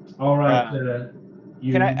 All right.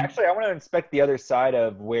 Can I want to inspect the other side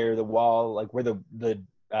of where the wall, like where the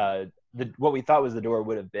what we thought was the door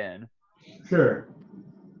would have been. Sure.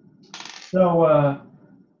 So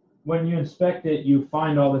when you inspect it, you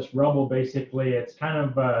find all this rubble. Basically, it's kind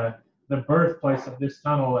of the birthplace of this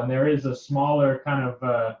tunnel, and there is a smaller kind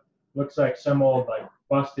of looks like some old like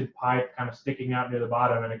busted pipe kind of sticking out near the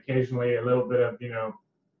bottom, and occasionally a little bit of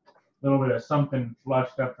something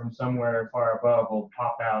flushed up from somewhere far above will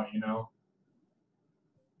pop out, And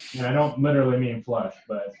I don't literally mean flush,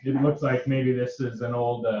 but it looks like maybe this is an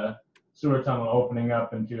old sewer tunnel opening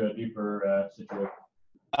up into a deeper situation.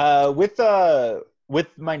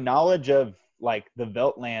 With my knowledge of like the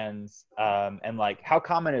Veldt lands and like how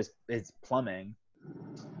common is plumbing?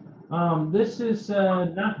 This is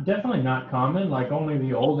definitely not common. Like only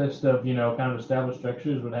the oldest of kind of established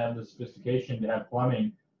structures would have the sophistication to have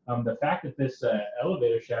plumbing. The fact that this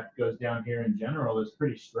elevator shaft goes down here in general is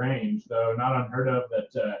pretty strange, though not unheard of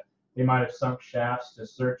that they might have sunk shafts to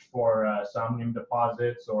search for somnium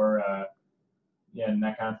deposits or and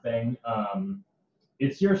that kind of thing.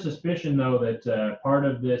 It's your suspicion, though, that part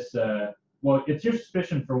of this, it's your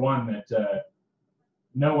suspicion, for one, that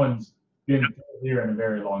no one's been here in a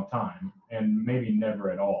very long time, and maybe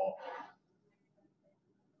never at all.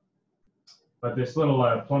 But this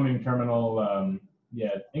little plumbing terminal,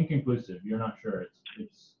 inconclusive. You're not sure.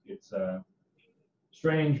 It's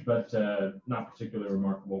strange, but not particularly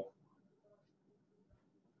remarkable.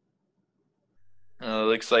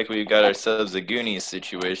 Looks like we've got ourselves a Goonies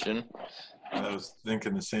situation. I was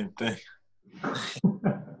thinking the same thing.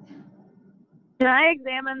 Can I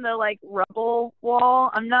examine the like rubble wall?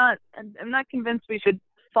 I'm not convinced we should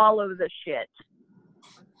follow the shit.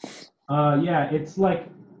 Yeah, it's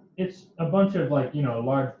a bunch of like,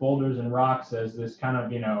 large boulders and rocks as this kind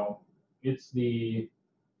of, it's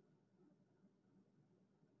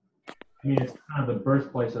it's kind of the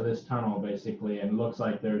birthplace of this tunnel basically, and it looks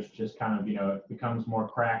like there's just kind of, it becomes more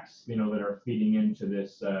cracks, that are feeding into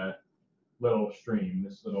this little stream,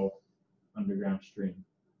 this little underground stream.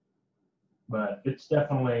 But it's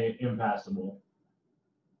definitely impassable.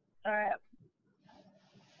 All right.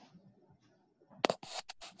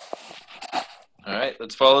 All right,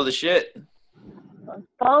 let's follow the shit. Let's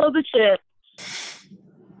follow the shit.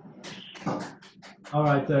 All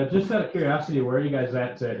right, just out of curiosity, where are you guys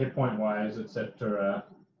at hit point wise, etc.?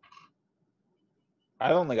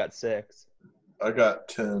 I only got 6. I got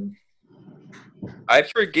 10. I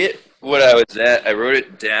forget what I was at. I wrote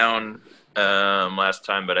it down last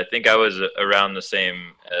time, but I think I was around the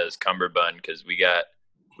same as Cumberbund because we got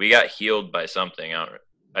healed by something.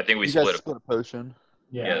 I think we You guys split split a potion.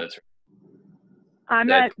 Yeah, that's right. I'm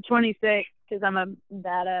at 26 because I'm a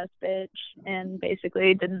badass bitch and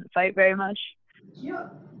basically didn't fight very much. Yeah.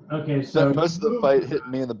 Okay, so Most of the fight hit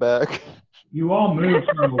me in the back. You all moved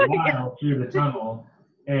for a while through the tunnel,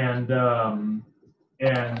 and the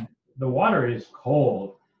water is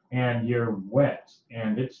cold, and you're wet,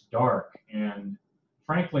 and it's dark, and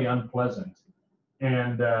frankly unpleasant.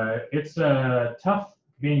 And it's tough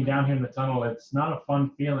being down here in the tunnel. It's not a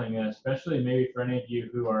fun feeling, especially maybe for any of you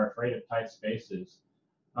who are afraid of tight spaces.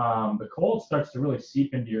 The cold starts to really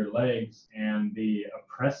seep into your legs, and the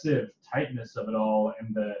oppressive tightness of it all,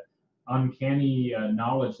 and the uncanny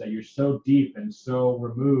knowledge that you're so deep and so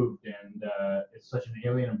removed, and it's such an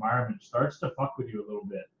alien environment, starts to fuck with you a little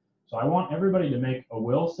bit. So I want everybody to make a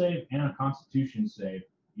will save and a constitution save.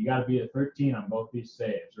 You got to be at 13 on both these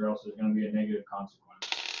saves, or else there's going to be a negative consequence.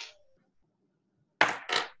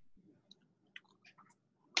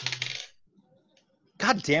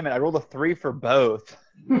 God damn it! I rolled a 3 for both.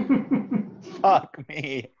 Fuck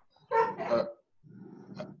me.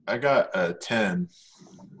 I got a 10.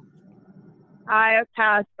 I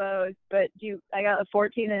passed both, but I got a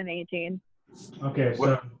 14 and an 18. Okay, so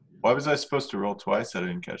What? Why was I supposed to roll twice? I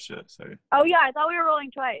didn't catch that. Sorry. Oh yeah, I thought we were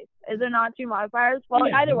rolling twice. Is there not 2 modifiers? Well,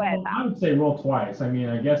 yeah, either way, I I passed. would say roll twice. I mean,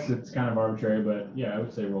 I guess it's kind of arbitrary, but yeah, I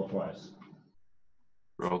would say roll twice.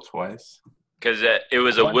 Roll twice? Because it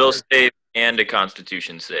was a will save and a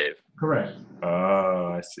constitution save. Correct.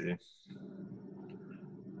 Oh, I see.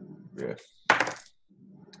 Yeah.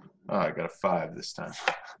 Oh, I got a 5 this time.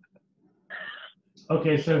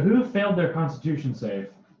 Okay, so who failed their constitution save?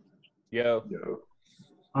 Yo.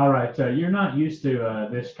 All right, you're not used to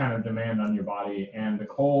this kind of demand on your body, and the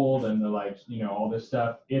cold and the all this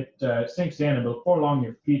stuff. It sinks in, and before long,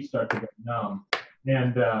 your feet start to get numb,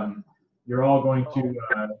 and you're all going to,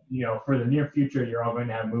 for the near future, you're all going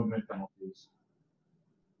to have movement penalties.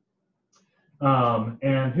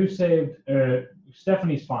 And who saved?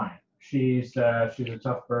 Stephanie's fine. She's a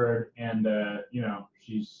tough bird, and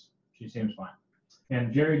she seems fine.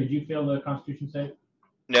 And Jerry, did you fail the Constitution save?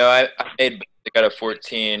 No, I got a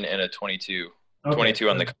 14 and a 22. Okay, 22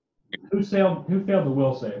 on the. Who failed the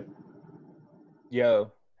will save?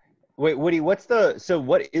 Yo. Wait, Woody, what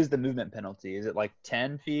is the movement penalty? Is it like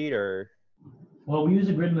 10 feet or? Well, we use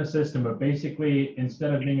a grid in the system, but basically,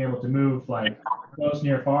 instead of being able to move like close,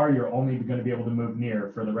 near, far, you're only going to be able to move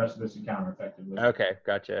near for the rest of this encounter, effectively. Okay,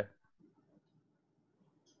 gotcha.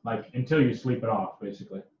 Like until you sleep it off,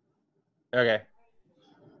 basically. Okay.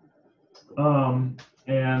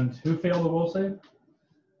 And who failed the will save?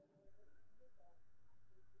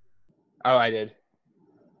 Oh, I did.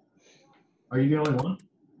 Are you the only one?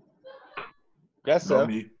 Guess No, so.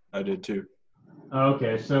 me. I did too.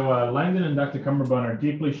 Okay, so Langdon and Dr. Cumberbund are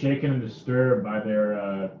deeply shaken and disturbed by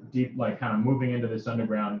their deep, kind of moving into this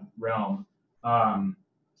underground realm.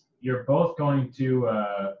 You're both going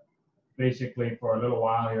to basically, for a little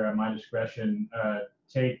while here at my discretion,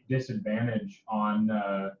 take disadvantage on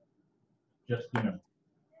just, a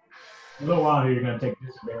little while here, you're going to take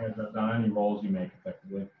disadvantage on any rolls you make,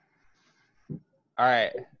 effectively. All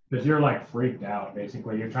right. Because you're, freaked out,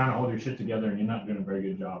 basically. You're trying to hold your shit together, and you're not doing a very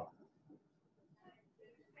good job.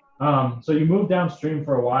 So you move downstream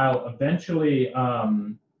for a while. Eventually,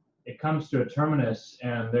 it comes to a terminus,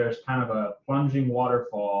 and there's kind of a plunging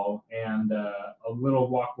waterfall, and a little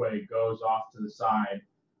walkway goes off to the side.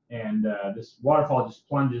 And this waterfall just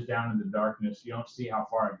plunges down into the darkness. You don't see how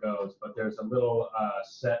far it goes, but there's a little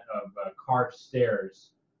set of carved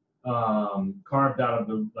stairs carved out of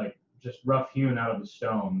the just rough hewn out of the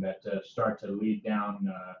stone that start to lead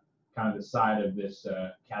down kind of the side of this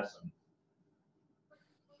chasm.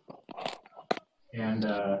 And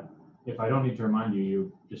if I don't need to remind you, you're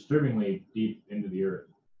disturbingly deep into the earth.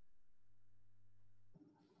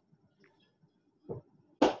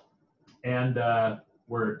 And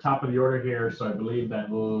we're top of the order here, so I believe that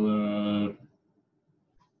will.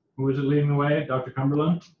 Who is it leading the way? Dr.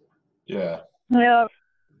 Cumberland? Yeah. Yeah.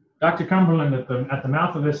 Dr. Cumberland, at the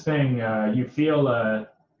mouth of this thing, you feel a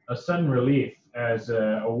sudden relief as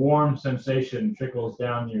a warm sensation trickles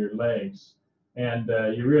down your legs. And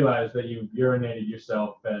you realize that you've urinated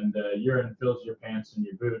yourself, and urine fills your pants and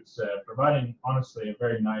your boots, providing, honestly, a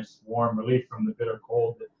very nice warm relief from the bitter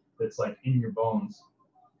cold that's like in your bones.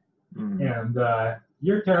 And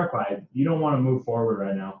you're terrified. You don't want to move forward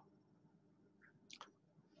right now.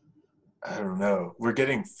 I don't know. We're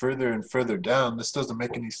getting further and further down. This doesn't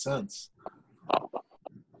make any sense. I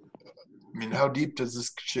mean, how deep does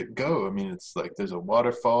this shit go? I mean, it's like there's a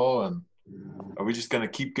waterfall, and are we just going to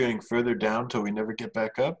keep going further down till we never get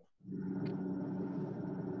back up?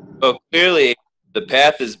 Well, clearly the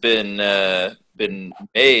path has been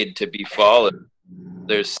made to be followed.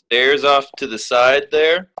 There's stairs off to the side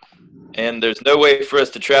there, and there's no way for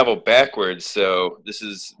us to travel backwards, so this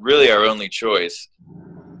is really our only choice.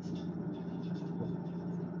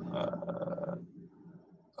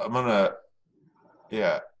 I'm gonna,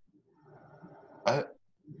 yeah. I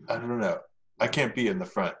don't know. I can't be in the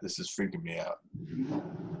front. This is freaking me out.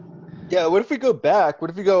 Yeah, what if we go back? What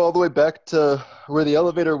if we go all the way back to where the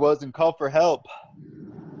elevator was and call for help?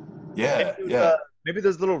 Yeah, maybe, yeah. Maybe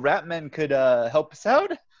those little rat men could help us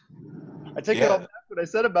out? I take it all back what I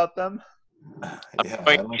said about them. Yeah,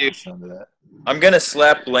 I like the sound of that. I'm going to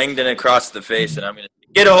slap Langdon across the face, and I'm going to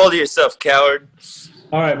get a hold of yourself, coward.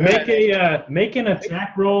 All right, make an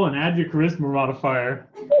attack roll and add your charisma modifier.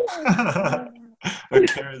 A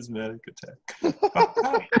charismatic attack.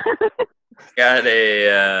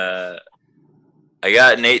 I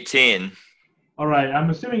got an 18. All right, I'm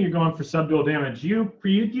assuming you're going for subdual damage. You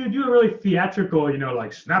do a really theatrical,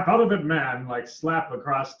 like snap out of it, man, like slap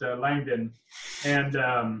across Langdon, and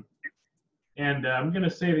I'm gonna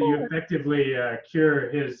say that you effectively cure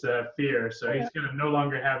his fear, so he's gonna no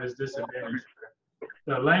longer have his disadvantage.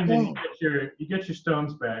 So Langdon, you get your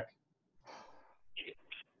stones back.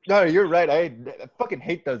 No, you're right. I fucking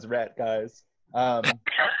hate those rat guys.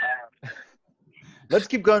 Let's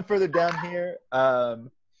keep going further down here.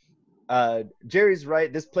 Jerry's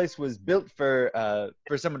right. This place was built for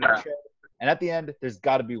someone to tread, and at the end, there's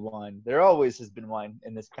got to be wine. There always has been wine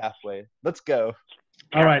in this pathway. Let's go.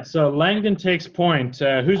 All right. So Langdon takes point.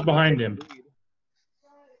 Who's behind him?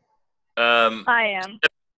 I am.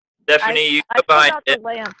 Stephanie, you go behind it.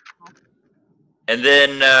 And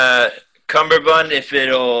then Cumberbund, if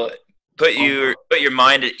it'll put your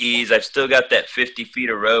mind at ease, I've still got that 50 feet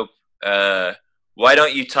of rope. Why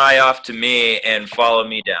don't you tie off to me and follow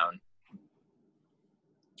me down?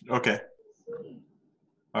 Okay.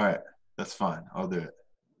 All right. That's fine. I'll do it.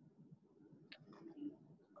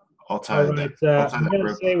 I'll tie that. I'm going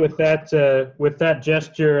to say with that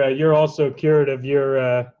gesture, you're also cured of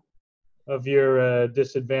your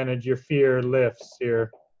disadvantage. Your fear lifts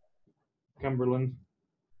here, Cumberland.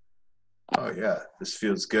 Oh yeah, this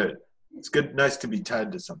feels good. It's good, nice to be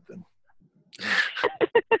tied to something.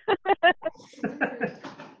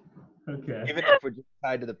 Okay. Even if we're just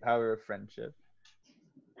tied to the power of friendship.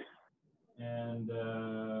 And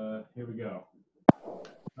here we go.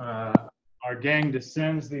 Our gang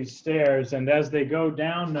descends these stairs, and as they go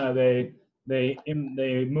down, they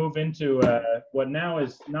move into what now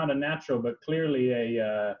is not a natural, but clearly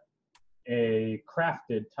a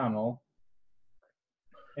crafted tunnel.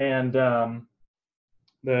 And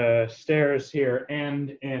the stairs here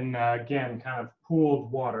end in again kind of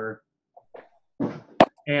pooled water,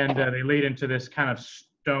 and they lead into this kind of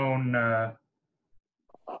stone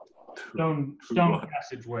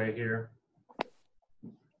passageway here.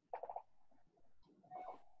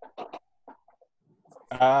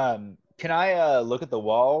 Can I look at the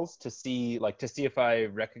walls to see if I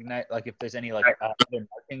recognize, like, if there's any other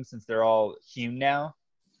markings, since they're all hewn now?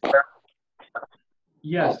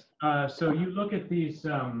 Yes. So you look at these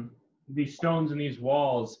stones and these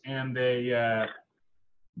walls, and they,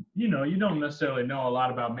 you don't necessarily know a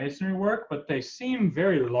lot about masonry work, but they seem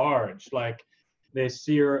very large. Like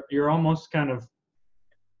you're almost kind of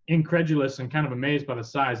incredulous and kind of amazed by the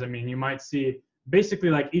size. I mean, you might see basically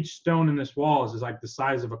like each stone in this wall is like the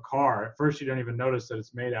size of a car. At first, you don't even notice that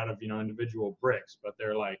it's made out of individual bricks, but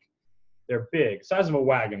they're big, size of a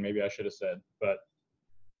wagon, maybe I should have said. But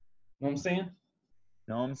you know what I'm saying?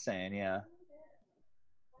 No, I'm saying, yeah.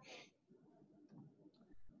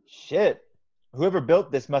 Shit. Whoever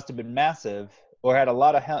built this must have been massive or had a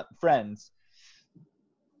lot of friends.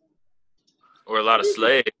 Or a lot of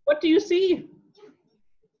slaves. What do you see?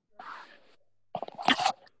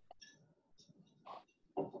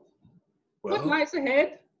 What Well, lies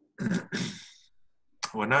ahead?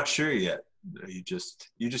 we're not sure yet. You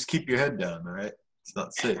just keep your head down, all right? It's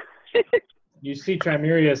not safe. You see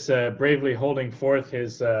Trimerius bravely holding forth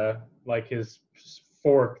his his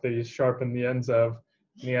fork that he's sharpened the ends of,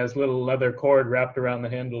 and he has little leather cord wrapped around the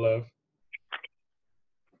handle of.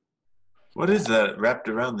 What is that wrapped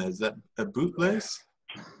around there? Is that a bootlace?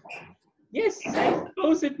 Yes, I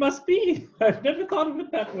suppose it must be. I've never thought of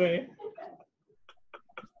it that way.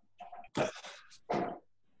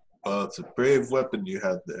 Well, it's a brave weapon you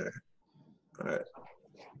had there. All right.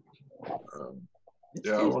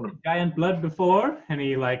 Yeah, I want to. Giant blood before, and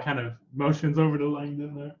he like kind of motions over to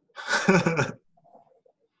Langdon there.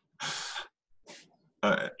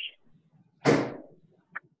 All right.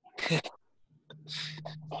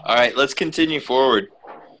 All right, let's continue forward.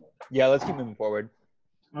 Yeah, let's keep moving forward.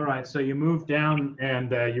 All right, so you move down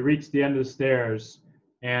and you reach the end of the stairs,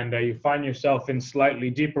 and you find yourself in slightly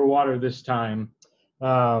deeper water this time,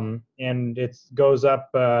 and it goes up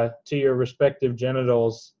to your respective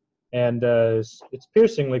genitals, and it's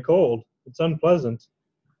piercingly cold. It's unpleasant.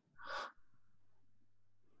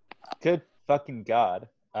 Good fucking God.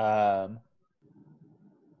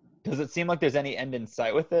 Does it seem like there's any end in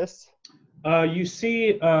sight with this? You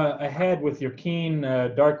see ahead with your keen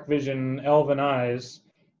dark vision elven eyes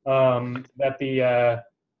that the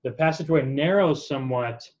passageway narrows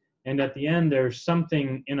somewhat, and at the end there's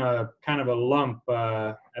something in a kind of a lump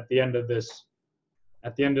at the end of this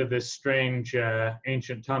strange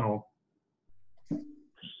ancient tunnel.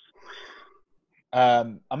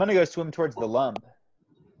 I'm gonna go swim towards the lump.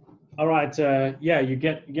 All right, yeah, you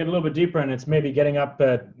get a little bit deeper, and it's maybe getting up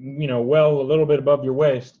at well a little bit above your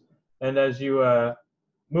waist. And as you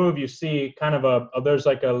move, you see kind of there's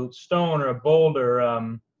like a stone or a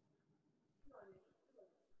boulder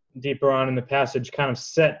deeper on in the passage, kind of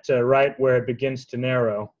set right where it begins to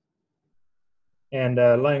narrow. And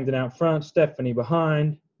Langdon out front, Stephanie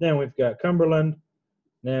behind. Then we've got Cumberland.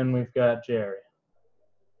 Then we've got Jerry.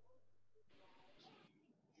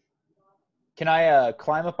 Can I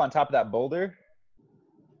climb up on top of that boulder?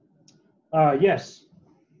 Yes.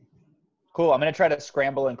 Cool. I'm gonna try to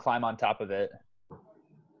scramble and climb on top of it.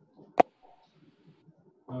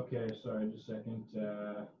 Okay, sorry, just a second.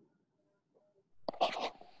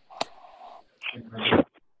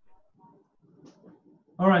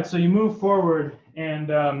 All right, so you move forward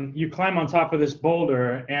and you climb on top of this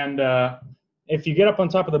boulder, and if you get up on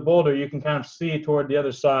top of the boulder, you can kind of see toward the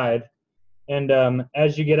other side. And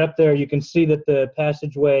as you get up there, you can see that the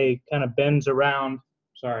passageway kind of bends around.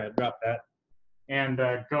 Sorry, I dropped that. And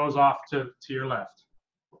goes off to your left.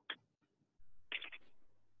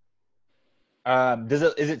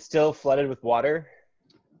 Is it still flooded with water?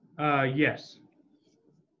 Yes.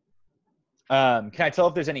 Can I tell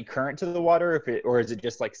if there's any current to the water, or is it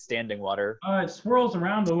just like standing water? It swirls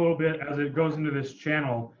around a little bit as it goes into this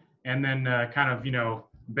channel, and then kind of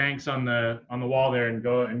banks on the wall there and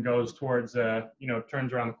goes towards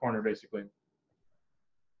turns around the corner basically.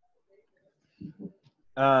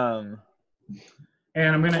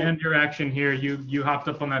 And I'm going to end your action here. You hopped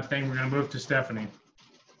up on that thing. We're going to move to Stephanie.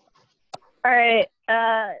 All right.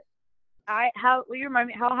 Will you remind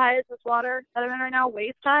me, how high is this water that I'm in right now?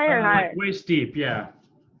 Waist high or high? Like waist deep, yeah.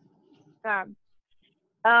 I'm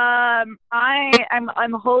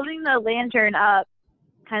holding the lantern up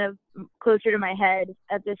kind of closer to my head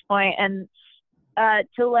at this point, and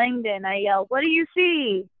to Langdon I yell, "What do you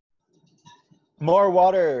see?" More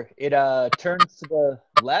water. It turns to the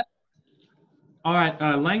left. All right,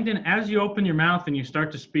 Langdon, as you open your mouth and you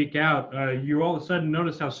start to speak out, you all of a sudden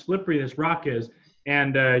notice how slippery this rock is.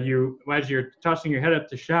 And as you're tossing your head up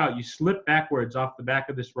to shout, you slip backwards off the back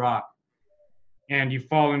of this rock. And you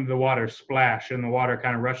fall into the water, splash, and the water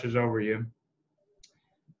kind of rushes over you.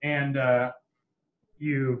 And as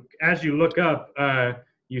you look up,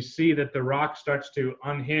 you see that the rock starts to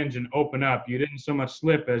unhinge and open up. You didn't so much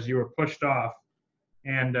slip as you were pushed off.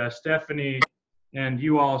 And Stephanie and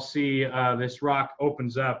you all see this rock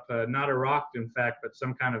opens up, not a rock, in fact, but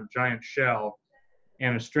some kind of giant shell.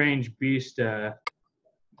 And a strange beast kind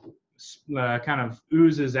of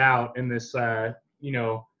oozes out in this,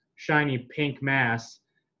 shiny pink mass,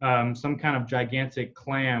 some kind of gigantic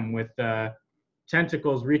clam with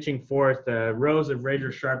tentacles reaching forth, rows of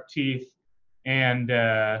razor-sharp teeth, and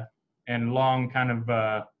long kind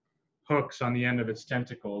of hooks on the end of its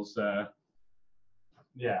tentacles.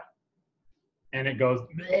 Yeah. And it goes,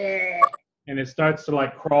 bleh, and it starts to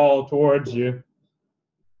like crawl towards you.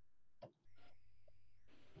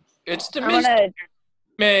 It's the I'm gonna.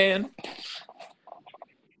 man.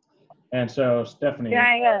 And so Stephanie,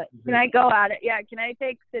 Can I go at it? Yeah. Can I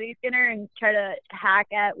take City Skinner and try to hack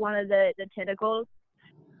at one of the tentacles?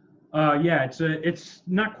 yeah, it's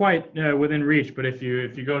not quite within reach, but if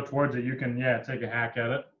you go towards it, you can take a hack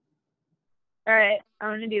at it. All right.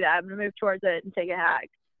 I'm gonna do that. I'm gonna move towards it and take a hack.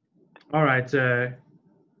 All right.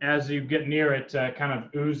 As you get near it, kind of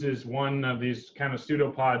oozes one of these kind of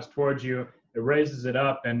pseudopods towards you. It raises it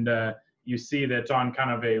up, and you see that on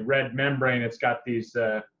kind of a red membrane, it's got these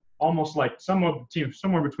almost like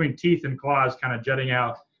somewhere between teeth and claws kind of jutting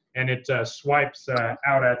out, and it swipes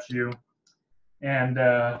out at you. And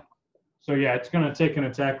so, yeah, it's going to take an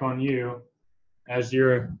attack on you as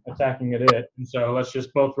you're attacking at it. And so let's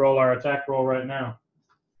just both roll our attack roll right now.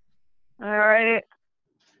 All right.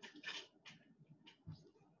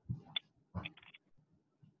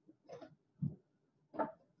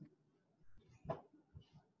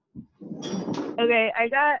 Okay, I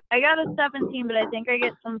got a 17, but I think I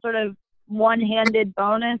get some sort of one-handed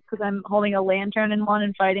bonus because I'm holding a lantern in one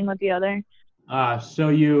and fighting with the other.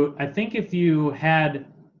 So I think if you had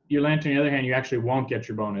your lantern in the other hand, you actually won't get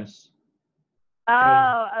your bonus.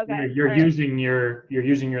 Oh, okay. You're using your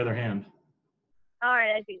other hand. All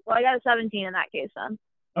right, I see. Well, I got a 17 in that case then.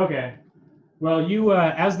 Okay. Well, you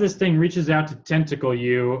as this thing reaches out to tentacle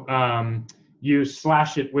you, you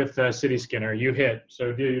slash it with City Skinner. You hit,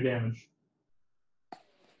 so do your damage.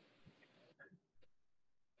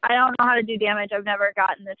 I don't know how to do damage. I've never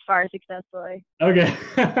gotten this far successfully. Okay.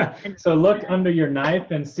 So look under your knife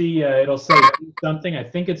and see it'll say something. I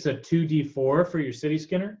think it's a 2d4 for your City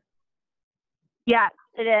Skinner. Yes,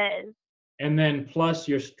 it is. And then plus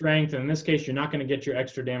your strength. And in this case, you're not going to get your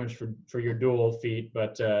extra damage for your dual feat,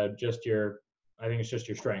 but I think it's just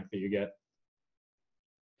your strength that you get.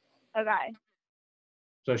 Okay.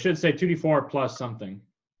 So it should say 2d4 plus something.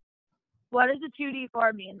 What does a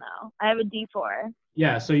 2d4 mean, though? I have a d4.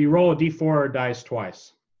 Yeah, so you roll a d4 dice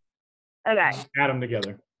twice. Okay. Add them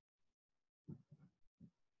together.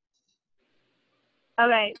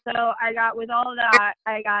 Okay, so with all of that,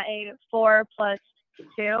 I got a 4 plus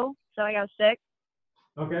 2, so I got a 6.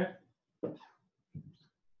 Okay.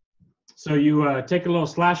 So you take a little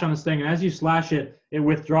slash on this thing, and as you slash it, it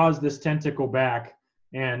withdraws this tentacle back,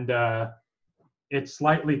 and it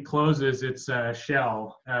slightly closes its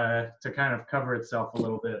shell to kind of cover itself a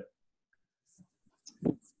little bit.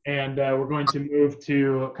 And we're going to move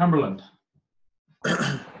to Cumberland.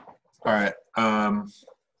 All right.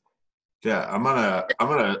 Yeah, I'm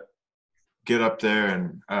gonna get up there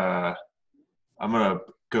and I'm gonna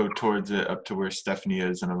go towards it up to where Stephanie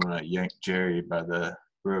is, and I'm gonna yank Jerry by the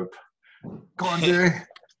rope. Go on, Jerry.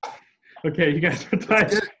 Okay, you guys are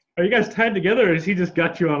tied. Are you guys tied together, or has he just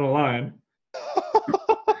got you on a line?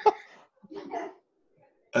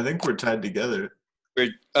 I think we're tied together.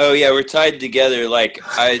 We're tied together. Like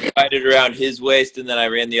I tied it around his waist, and then I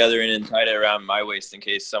ran the other end and tied it around my waist in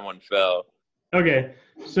case someone fell. Okay,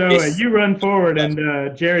 so you run forward,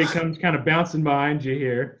 and Jerry comes kind of bouncing behind you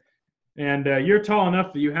here. And you're tall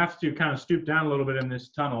enough that you have to kind of stoop down a little bit in this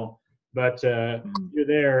tunnel. But you're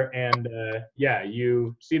there, and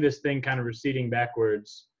you see this thing kind of receding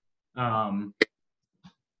backwards.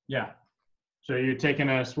 Yeah. So you're taking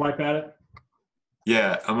a swipe at it?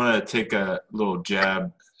 Yeah, I'm gonna take a little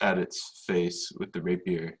jab at its face with the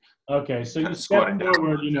rapier. Okay, so you step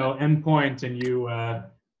forward, end point, and you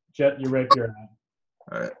jet your rapier out.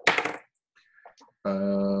 All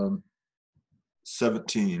right.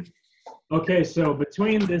 17. Okay, so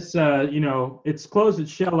between this, it's closed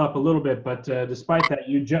its shell up a little bit, but despite that,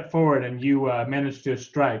 you jet forward and you manage to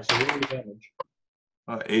strike. So what the damage?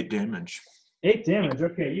 8 damage. 8 damage.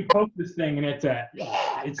 Okay, you poke this thing, and it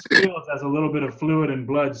squeals as a little bit of fluid and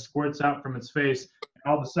blood squirts out from its face.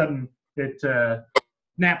 And all of a sudden, it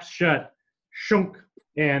snaps shut, shunk,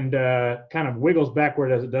 and kind of wiggles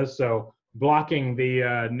backward as it does so, blocking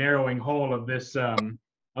the narrowing hole of this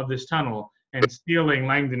tunnel and stealing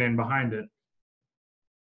Langdon in behind it.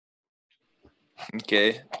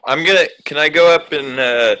 Okay, can I go up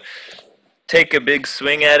and take a big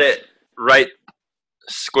swing at it right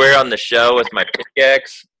square on the shell with my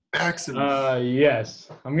pickaxe? Yes.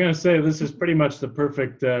 I'm going to say this is pretty much the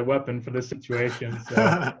perfect weapon for this situation.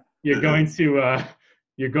 So you're going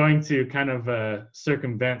to kind of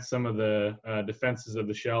circumvent some of the defenses of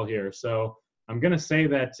the shell here. So I'm going to say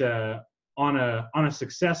that on a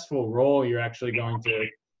successful roll, you're actually going to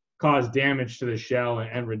cause damage to the shell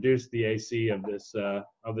and reduce the AC of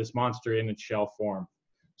this monster in its shell form.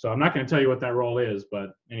 So I'm not going to tell you what that roll is, but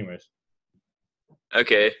anyways.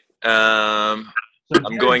 Okay. So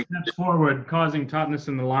I'm Jerry going. steps forward, causing tautness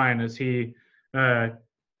in the line as he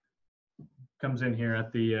comes in here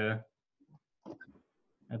at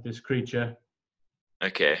this creature.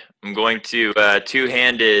 Okay, I'm going to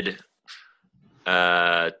two-handed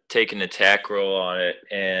take an attack roll on it,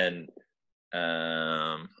 and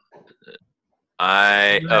crap!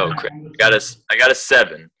 I got a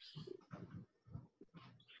 7.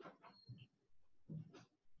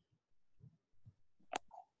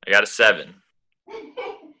 I got a 7.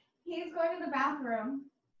 He's going to the bathroom.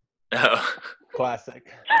 Oh.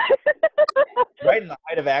 Classic. Right in the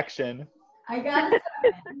height of action. I got a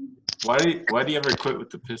 7. Why do you ever quit with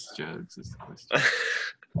the piss jugs? Is the question.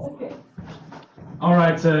 Okay. All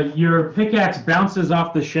right, your pickaxe bounces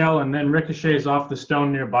off the shell and then ricochets off the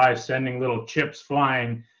stone nearby, sending little chips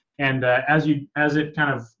flying. And as it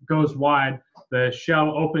kind of goes wide, the shell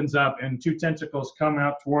opens up and 2 tentacles come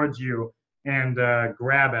out towards you and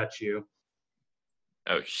grab at you.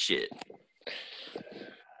 Oh shit!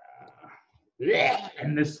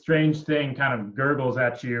 And this strange thing kind of gurgles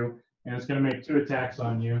at you, and it's going to make 2 attacks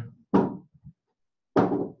on you.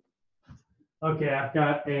 Okay, I've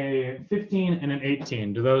got a 15 and an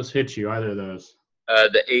 18. Do those hit you, either of those?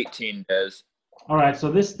 The 18 does. All right,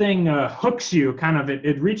 so this thing hooks you, kind of.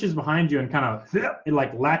 It reaches behind you and kind of it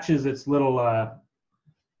like latches its little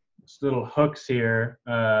hooks here.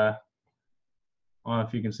 I don't know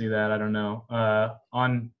if you can see that. I don't know.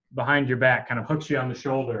 On behind your back, kind of hooks you on the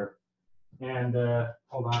shoulder. And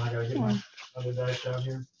hold on, I gotta get my other dice out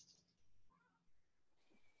here.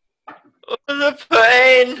 Oh, the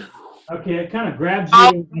pain! Okay, it kind of grabs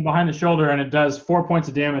you behind the shoulder, and it does 4 points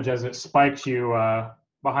of damage as it spikes you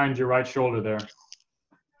behind your right shoulder there.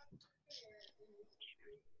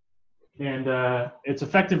 And it's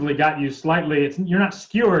effectively got you slightly. You're not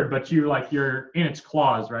skewered, but you're in its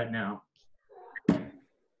claws right now.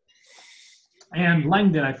 And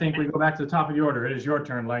Langdon, I think we go back to the top of the order. It is your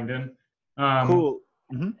turn, Langdon. Cool.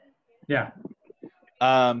 Mm-hmm. Yeah.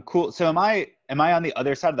 Cool. So am I on the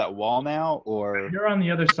other side of that wall now, or? You're on the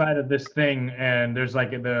other side of this thing, and there's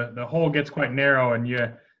like the hole gets quite narrow, and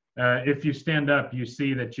if you stand up, you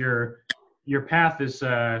see that your path is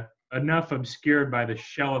enough obscured by the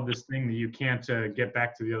shell of this thing that you can't get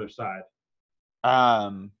back to the other side.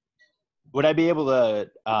 Would I be able to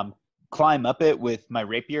climb up it with my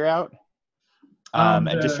rapier out,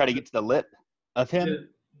 and just try to get to the lip of him?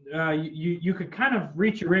 You could kind of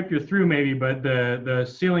reach your rapier through maybe, but the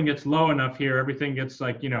ceiling gets low enough here. Everything gets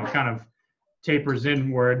kind of tapers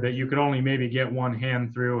inward that you could only maybe get one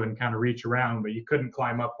hand through and kind of reach around, but you couldn't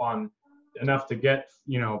climb up on enough to get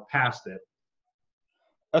past it.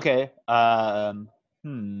 Okay. I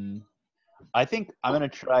think I'm gonna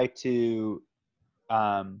try to.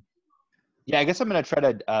 I guess I'm gonna try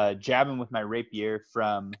to jab him with my rapier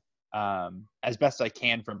from as best I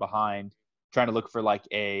can from behind. Trying to look for like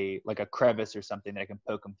a crevice or something that I can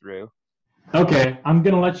poke him through. Okay, I'm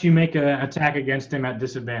gonna let you make an attack against him at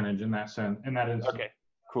disadvantage in that sense. In that instance. Okay,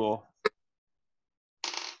 cool.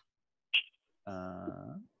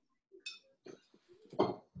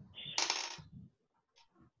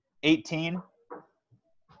 18.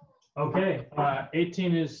 Okay,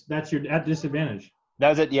 18 that's your at disadvantage. That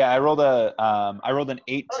was it. Yeah, I rolled an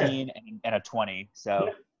 18 and a 20. So.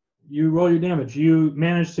 You roll your damage. You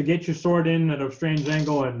manage to get your sword in at a strange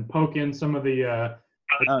angle and poke in some of the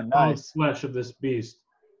nice flesh of this beast.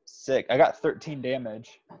 Sick. I got 13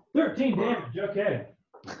 damage. 13 damage. Okay.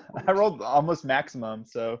 I rolled almost maximum.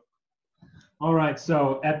 So. All right.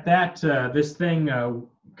 So at that, this thing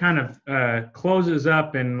kind of closes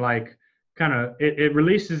up and it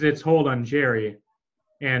releases its hold on Jerry,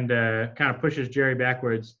 and kind of pushes Jerry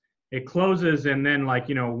backwards. It closes, and then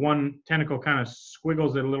one tentacle kind of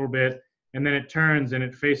squiggles it a little bit, and then it turns and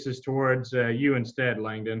it faces towards you instead,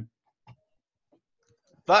 Langdon.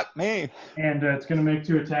 Fuck me. And it's going to make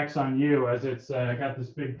 2 attacks on you as it's got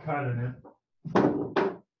this big cut in it.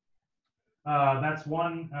 That's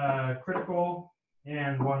 1 critical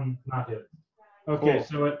and 1 not hit. Okay, cool.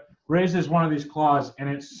 So it raises one of these claws and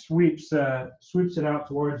it sweeps it out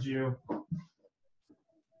towards you.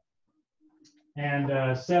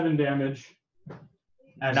 And 7 damage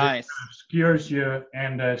as nice. It obscures you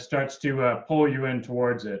and starts to pull you in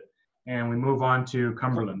towards it. And we move on to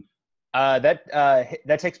Cumberland.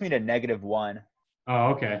 That takes me to -1. Oh,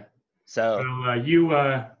 okay. So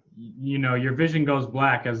your vision goes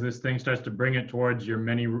black as this thing starts to bring it towards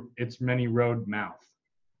its many-road mouth.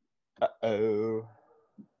 Uh-oh.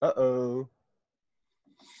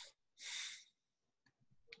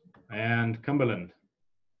 And Cumberland.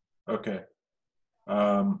 Okay.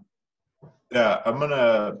 I'm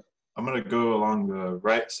gonna gonna go along the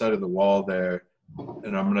right side of the wall there,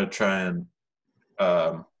 and I'm gonna try and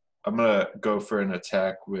I'm gonna go for an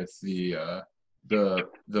attack with the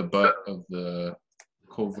butt of the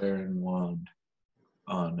Colvarian wand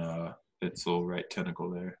on its little right tentacle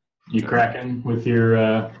there. You cracking with your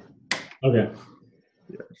okay.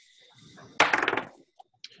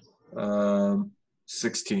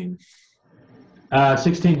 16.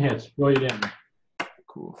 16 hits. Roll your damage.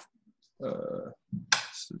 Cool.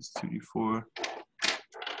 This is 2d4.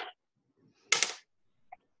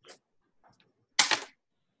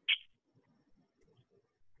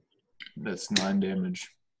 That's 9 damage.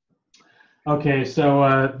 Okay,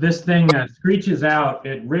 so this thing screeches out.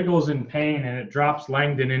 It wriggles in pain, and it drops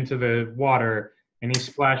Langdon into the water, and he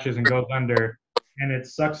splashes and goes under, and it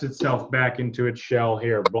sucks itself back into its shell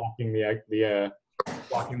here, blocking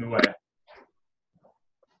blocking the way.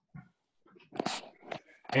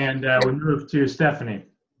 And we move to Stephanie.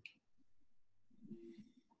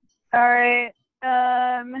 All right.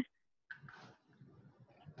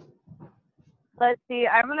 Let's see.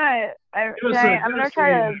 I'm gonna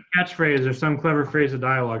try to catchphrase or some clever phrase of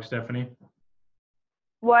dialogue, Stephanie.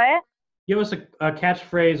 what? Give us a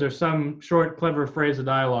catchphrase or some short, clever phrase of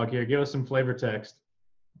dialogue here. Give us some flavor text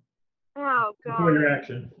Oh before god. your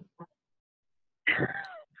action.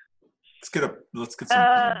 Let's get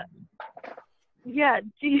some. Yeah.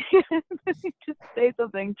 Gee, let me just say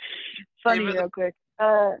something funny real quick.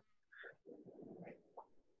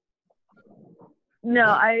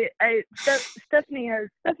 No, Stephanie has.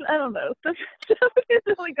 I don't know. Stephanie's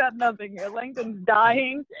really got nothing here. Langdon's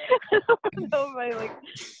dying. I don't know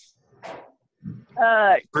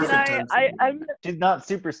if I'm. She's not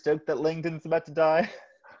super stoked that Langdon's about to die.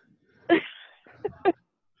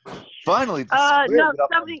 Finally. No,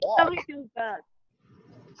 somebody feels bad.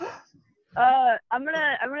 I'm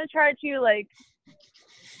gonna try to like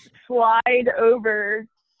slide over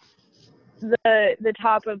the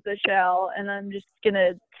top of the shell, and I'm just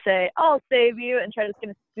gonna say, "I'll save you," and try to just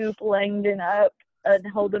gonna scoop Langdon up and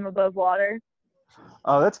hold him above water.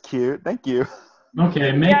 Oh, that's cute. Thank you.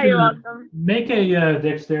 Okay, You're welcome. make a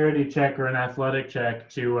dexterity check or an athletic check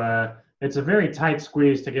to. It's a very tight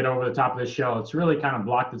squeeze to get over the top of the shell. It's really kind of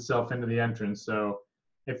blocked itself into the entrance. So,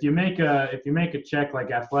 if you make a check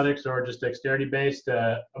like athletics or just dexterity based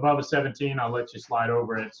above a 17, I'll let you slide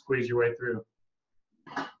over it, squeeze your way through.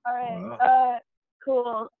 All right.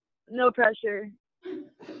 Cool. No pressure.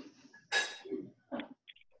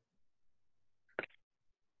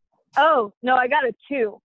 Oh no, I got a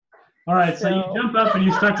 2. All right, so you jump up and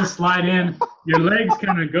you start to slide in. Your legs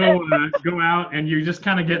kind of go out, and you just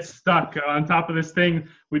kind of get stuck on top of this thing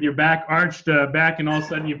with your back arched back, and all of a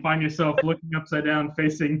sudden you find yourself looking upside down,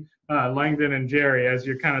 facing Langdon and Jerry as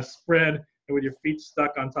you're kind of spread with your feet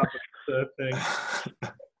stuck on top of the thing.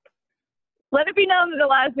 Let it be known that the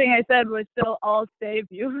last thing I said was still, "I'll save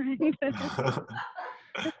you."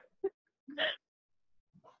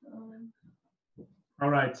 All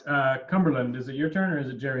right, Cumberland, is it your turn or is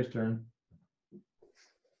it Jerry's turn?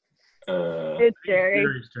 It's Jerry.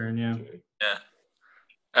 Jerry's turn, yeah.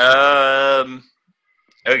 Yeah.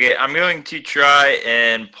 Okay, I'm going to try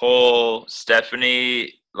and pull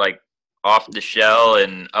Stephanie like off the shell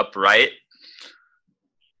and upright.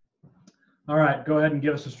 All right, go ahead and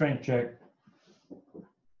give us a strength check.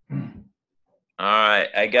 All right,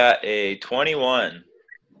 I got a 21.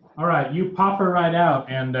 All right, you pop her right out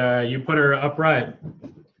and you put her upright.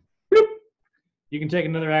 Bloop. You can take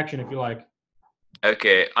another action if you like.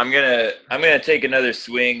 Okay, I'm gonna take another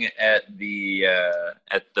swing at the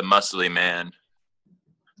muscly man.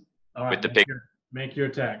 All right, with the pick. Make your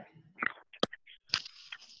attack.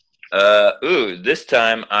 This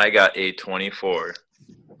time I got a 24.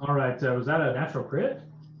 All right, was that a natural crit?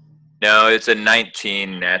 No, it's a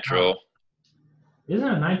 19 natural. Isn't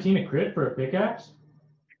a 19 a crit for a pickaxe?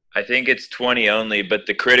 I think it's 20 only, but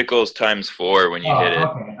the critical's ×4 when you hit it.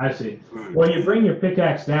 Okay, I see. Well, you bring your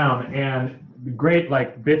pickaxe down, and great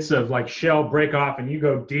like bits of like shell break off, and you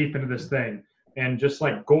go deep into this thing, and just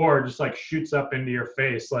like gore just like shoots up into your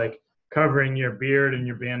face, like covering your beard and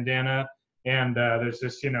your bandana, and there's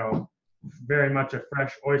this very much a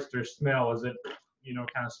fresh oyster smell as it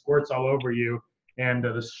kind of squirts all over you, and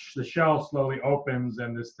the shell slowly opens,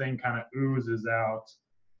 and this thing kind of oozes out.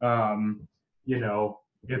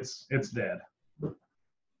 It's dead.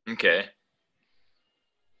 Okay.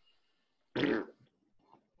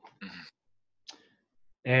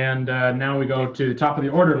 And now we go to the top of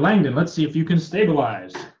the order. Langdon, let's see if you can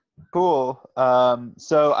stabilize. Cool.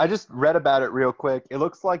 So I just read about it real quick. It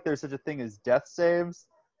looks like there's such a thing as death saves,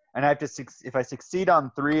 and I have to if I succeed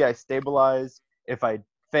on 3, I stabilize. If I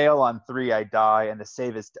fail on 3, I die, and the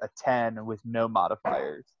save is a 10 with no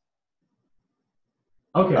modifiers.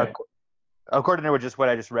 Okay. According to what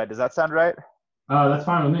I just read. Does that sound right? That's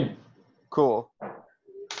fine with me. Cool.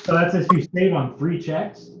 So that says you save on 3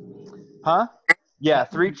 checks? Huh? Yeah,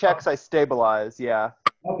 3 checks I stabilize, yeah.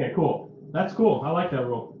 Okay, cool. That's cool. I like that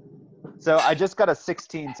rule. So I just got a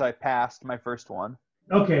 16, so I passed my first one.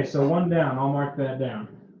 Okay, so 1 down. I'll mark that down.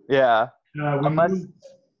 Yeah. Unless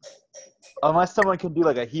Unless someone can do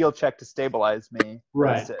like a heal check to stabilize me.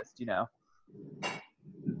 Right. Assist, you know.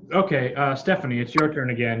 Okay, Stephanie, it's your turn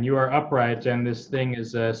again. You are upright, and this thing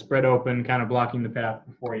is spread open, kind of blocking the path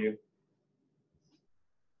before you.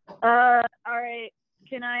 All right.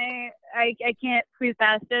 Can I can't squeeze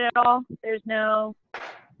past it at all? There's no.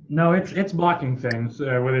 No, it's blocking things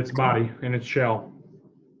with its body and its shell.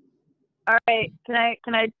 All right. Can I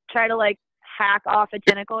try to like hack off a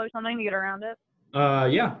tentacle or something to get around it?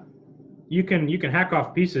 Yeah. You can hack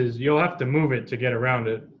off pieces. You'll have to move it to get around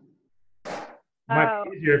it. Might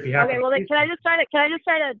be easier if you hack Okay. off Well, then, pieces. I just want to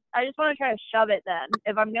try to shove it then.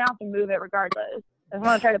 If I'm gonna have to move it regardless, I just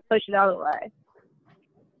want to try to push it out of the way.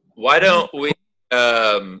 Why don't we?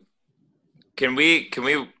 Can we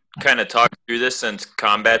kind of talk through this since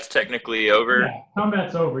combat's technically over? Yeah,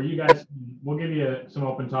 combat's over. You guys, we'll give you some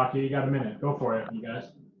open talk here. You got a minute. Go for it, you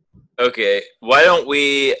guys. Okay. Why don't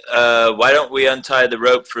we untie the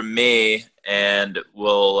rope from me and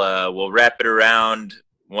we'll wrap it around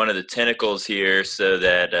one of the tentacles here so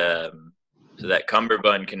that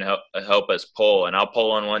Cumberbund can help us pull, and I'll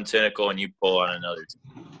pull on one tentacle and you pull on another.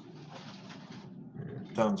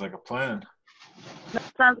 Sounds like a plan. That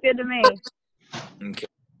sounds good to me. Okay.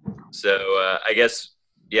 So I guess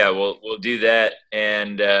we'll do that,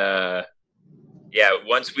 and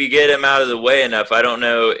once we get him out of the way enough, I don't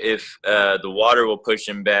know if the water will push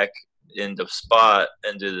him back into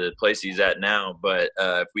the place he's at now, but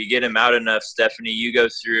if we get him out enough, Stephanie, you go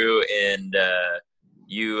through and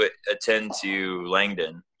you attend to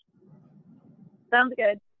Langdon. Sounds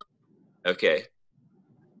good. Okay.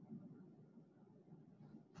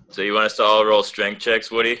 So you want us to all roll strength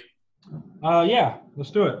checks, Woody? Yeah,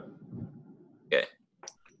 let's do it. Okay.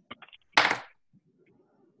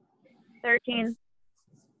 13.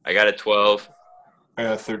 I got a 12. I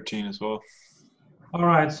got 13 as well. All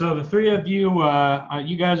right, so the 3 of you,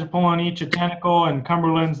 you guys are pulling each a tentacle, and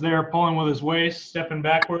Cumberland's there pulling with his waist, stepping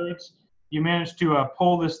backwards. You manage to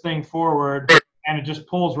pull this thing forward, and it just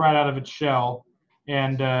pulls right out of its shell,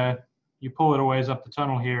 and you pull it a ways up the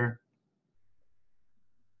tunnel here.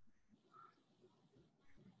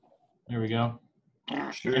 There we go.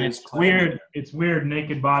 Sure And is it's climbing. weird.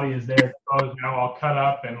 Naked body is there, exposed now, all cut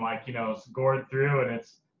up and it's gored through, and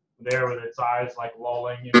it's there with its eyes like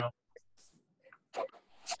lolling,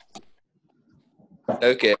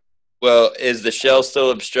 Okay. Well, is the shell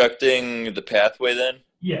still obstructing the pathway then?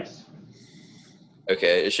 Yes.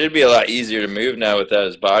 Okay. It should be a lot easier to move now without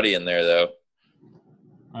his body in there, though.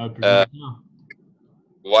 I would presume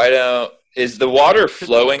so. Is the water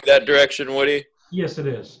flowing that direction, Woody? Yes, it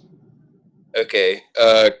is. Okay.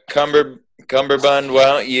 Cumberbund, why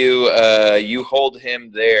don't you hold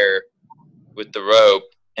him there with the rope,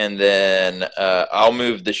 and then I'll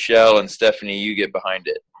move the shell, and Stephanie, you get behind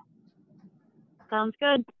it. Sounds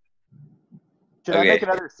good. Should I Okay. make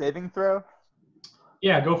another saving throw?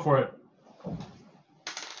 Yeah, go for it.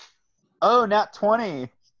 Oh, nat 20.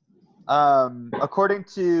 According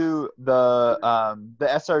to the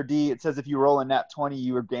SRD, it says if you roll a nat 20,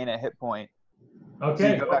 you regain a hit point. So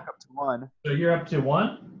Okay. you go back up to 1. So you're up to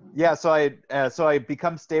 1? Yeah, so I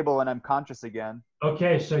become stable and I'm conscious again.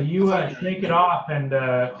 Okay, so you shake it off, and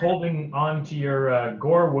holding on to your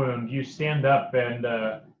gore wound, you stand up and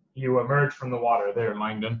you emerge from the water there,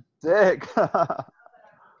 Langdon. Sick.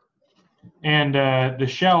 And the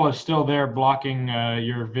shell is still there blocking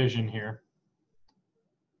your vision here.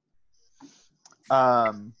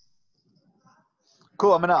 Cool.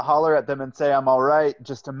 I'm gonna holler at them and say I'm all right.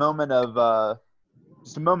 Just a moment of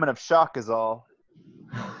shock is all.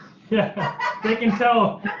 Yeah, they can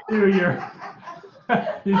tell through your.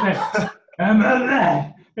 You say, "I'm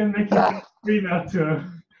alive," and they can scream out to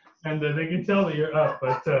him, and they can tell that you're up,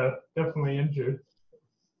 but definitely injured.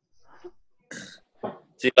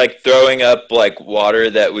 Is he throwing up water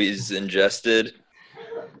that was ingested?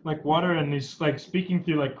 Like water, and he's speaking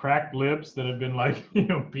through cracked lips that have been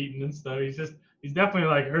beaten and stuff. He's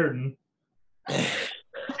definitely hurting.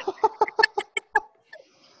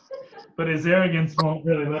 But his arrogance won't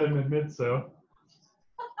really let him admit so.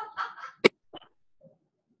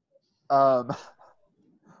 I'm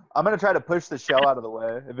gonna try to push the shell out of the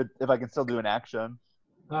way if I can still do an action.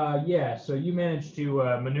 Yeah, so you managed to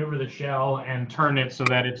maneuver the shell and turn it so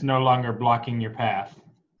that it's no longer blocking your path.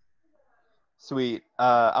 Sweet.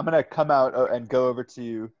 I'm gonna come out and go over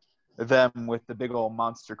to them with the big old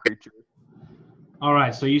monster creature. All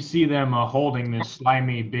right, so you see them holding this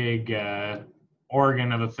slimy big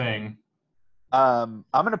organ of a thing. I'm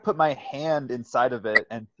gonna put my hand inside of it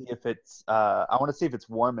and see if it's. I want to see if it's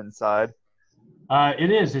warm inside. It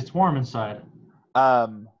is. It's warm inside.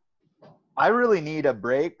 I really need a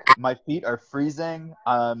break. My feet are freezing.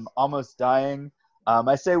 I'm almost dying.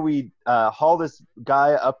 I say we haul this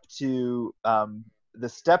guy up to the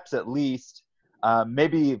steps at least,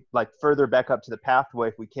 maybe like further back up to the pathway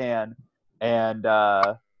if we can, and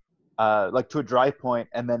like to a dry point.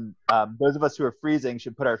 And then those of us who are freezing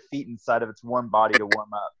should put our feet inside of its warm body to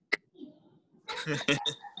warm up.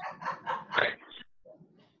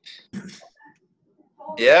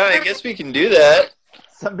 Yeah, I guess we can do that.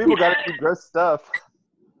 Some people got to do gross stuff.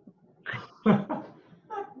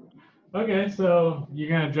 Okay, so you're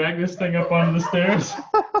gonna drag this thing up onto the stairs?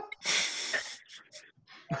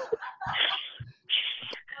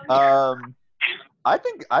 I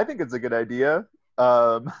think it's a good idea.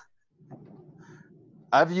 I've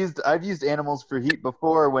used animals for heat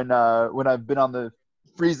before when I've been on the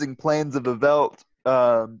freezing plains of the Veldt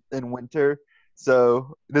in winter.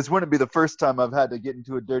 So this wouldn't be the first time I've had to get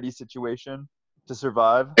into a dirty situation to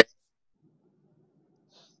survive.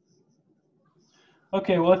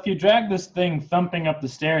 Okay, well, if you drag this thing thumping up the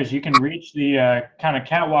stairs, you can reach the kind of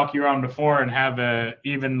catwalk you were on before and have a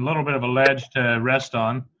even little bit of a ledge to rest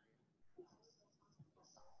on.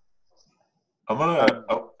 I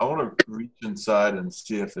want to reach inside and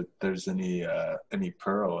see if there's any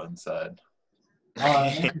pearl inside.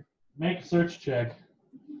 Make a search check.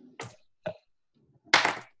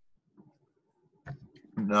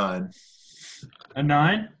 9. A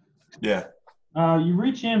 9? Yeah. You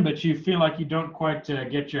reach in, but you feel like you don't quite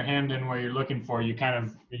get your hand in where you're looking for. You kind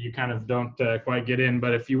of don't quite get in.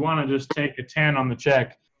 But if you want to just take a 10 on the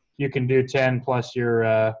check, you can do 10 plus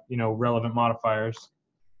your relevant modifiers.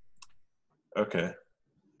 Okay.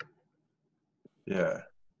 Yeah.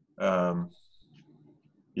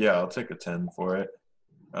 Yeah, I'll take a 10 for it.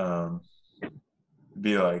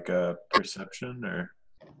 Be like a perception or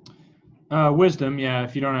Wisdom, yeah,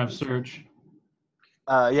 if you don't have search.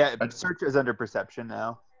 Yeah, search is under perception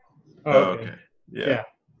now. Oh, okay. Yeah.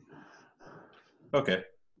 Okay.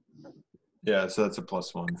 Yeah, so that's a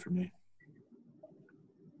 +1 for me.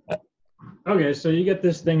 Okay, so you get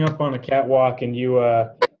this thing up on a catwalk and you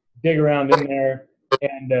dig around in there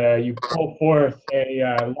and you pull forth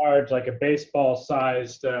a large, like a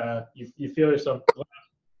baseball-sized, you feel yourself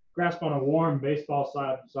grasp on a warm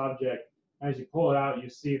baseball-sized object. As you pull it out, you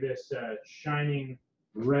see this shining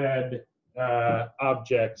red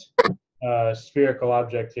object, spherical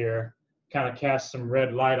object here, kind of casts some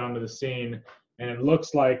red light onto the scene, and it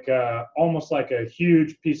looks like almost like a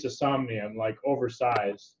huge piece of somnium, like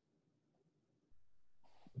oversized.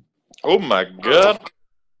 Oh my god.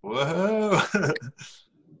 Whoa.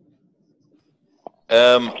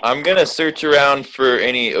 I'm gonna search around for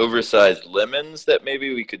any oversized lemons that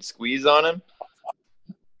maybe we could squeeze on him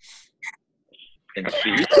and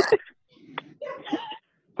feed.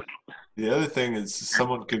 The other thing is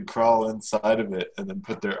someone could crawl inside of it and then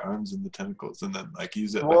put their arms in the tentacles and then like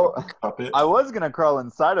use it like a puppet. I was gonna crawl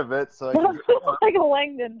inside of it, so like a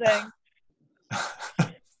Langdon thing.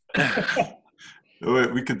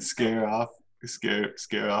 Wait, we could scare off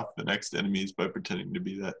the next enemies by pretending to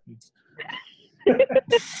be that.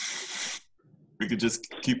 We could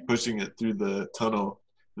just keep pushing it through the tunnel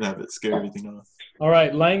and have it scare everything off. All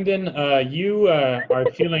right, Langdon, you are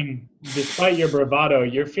feeling, despite your bravado,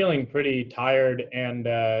 you're feeling pretty tired and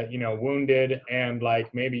wounded, and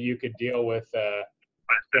like maybe you could deal with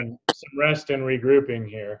some rest and regrouping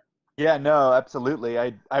here. Yeah, no, absolutely.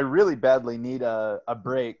 I really badly need a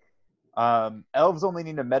break. Elves only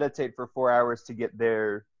need to meditate for 4 hours to get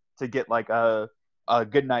like a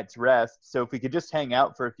good night's rest. So if we could just hang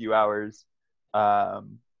out for a few hours,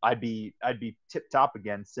 I'd be tip top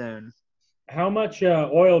again soon. How much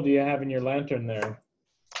oil do you have in your lantern there?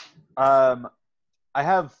 I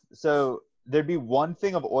have, so there'd be one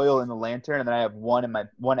thing of oil in the lantern, and then I have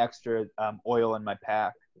one extra oil in my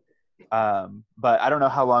pack. But I don't know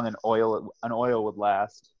how long an oil would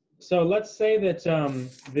last. So let's say that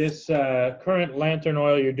this current lantern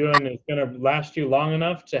oil you're doing is going to last you long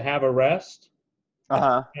enough to have a rest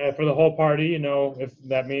for the whole party, if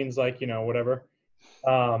that means like, whatever.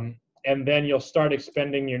 And then you'll start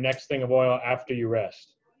expending your next thing of oil after you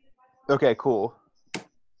rest. Okay, cool.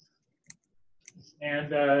 And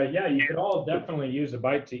yeah, you could all definitely use a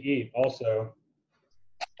bite to eat also.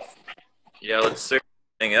 Yeah, let's start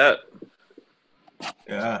thing up.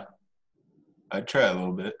 Yeah. I'd try a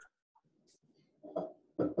little bit.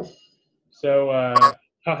 So,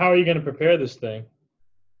 how are you going to prepare this thing?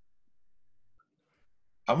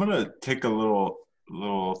 I'm gonna take a little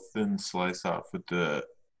thin slice off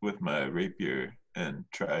with my rapier and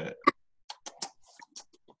try it.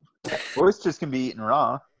 Oysters can be eaten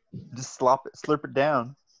raw. Just slurp it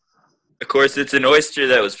down. Of course, it's an oyster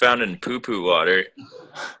that was found in poo-poo water.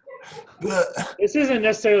 This isn't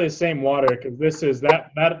necessarily the same water because this is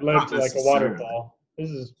that led Not to like a necessarily. waterfall.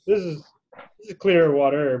 This is clear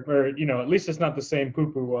water, or at least it's not the same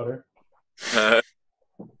poo-poo water.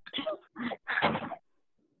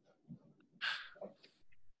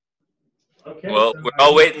 Okay. Well, so we're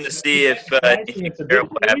all waiting to see if it's a bit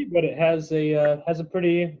gooey, but it has a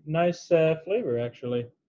pretty nice flavor actually.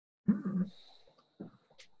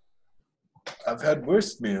 I've had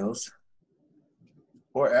worse meals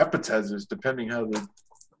or appetizers, depending how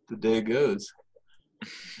the day goes.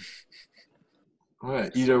 All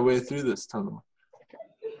right, eat our way through this tunnel.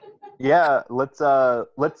 Yeah, let's I'll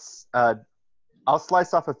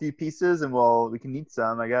slice off a few pieces and we can eat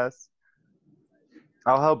some, I guess.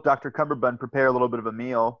 I'll help Dr. Cumberbund prepare a little bit of a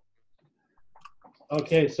meal.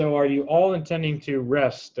 Okay, so are you all intending to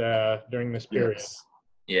rest during this period? Yes.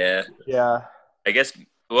 Yeah. Yeah. I guess.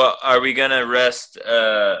 Well, are we gonna rest?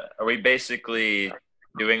 Are we basically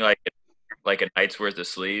doing like a night's worth of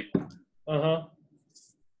sleep? Uh-huh.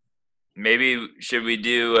 Maybe should we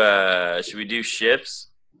do shifts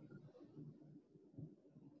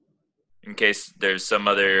in case there's some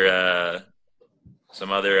other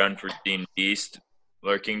unforeseen beast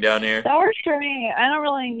lurking down here? That works for me. I don't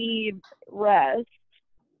really need rest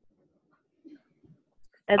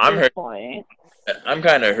at I'm this hurt. point. I'm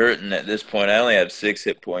kind of hurting at this point. I only have 6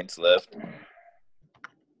 hit points left.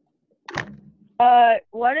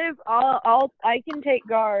 What if I can take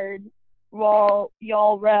guard while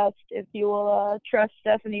y'all rest if you will trust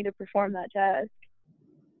Stephanie to perform that task.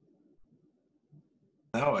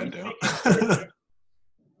 No, I don't.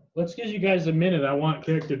 Let's give you guys a minute. I want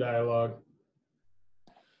character dialogue.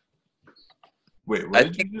 Wait, what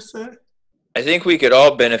did you just say? I think we could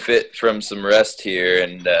all benefit from some rest here,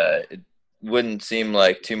 and it wouldn't seem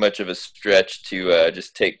like too much of a stretch to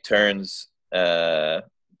just take turns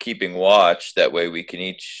keeping watch. That way we can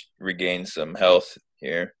each regain some health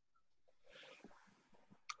here.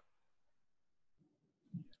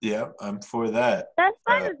 Yeah, I'm for that. That's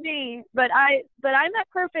fine with me, but I'm not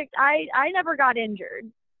perfect. I never got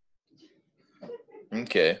injured.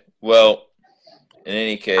 Okay. Well, in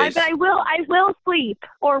any case, But I will sleep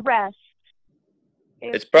or rest.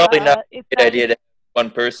 It's probably not a good idea to have one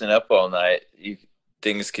person up all night.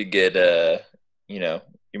 Things could get,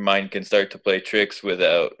 your mind can start to play tricks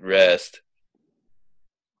without rest.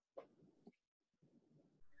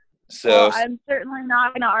 So, well, I'm certainly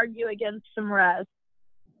not going to argue against some rest.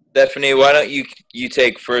 Stephanie, why don't you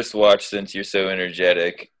take first watch since you're so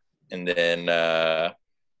energetic, and then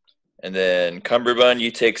Cumberbund,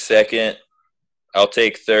 you take second. I'll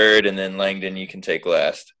take third, and then Langdon, you can take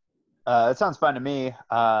last. That sounds fine to me.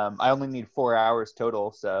 I only need 4 hours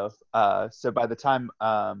total, so by the time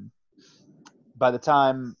I'm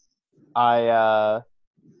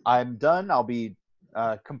done, I'll be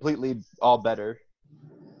completely all better,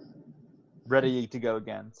 ready to go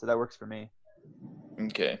again. So that works for me.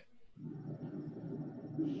 Okay.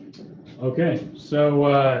 Okay,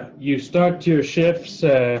 so you start your shifts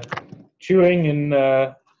chewing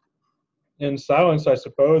in silence, I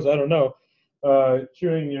suppose. I don't know.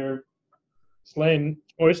 Chewing your slain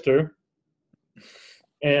oyster,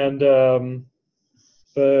 and the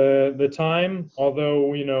time,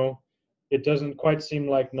 although it doesn't quite seem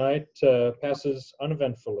like night, passes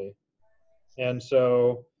uneventfully. And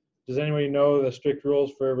so, does anybody know the strict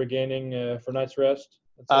rules for regaining for night's rest?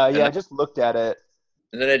 Yeah, I just looked at it.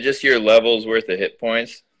 Isn't it just your level's worth of hit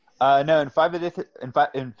points? No, in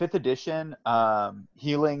fifth edition,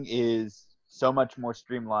 healing is so much more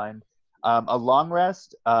streamlined. A long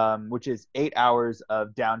rest, which is 8 hours of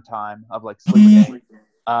downtime of like sleeping,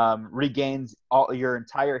 regains all your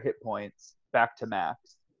entire hit points back to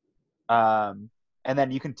max. And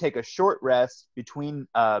then you can take a short rest between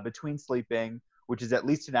sleeping, which is at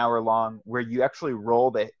least an hour long, where you actually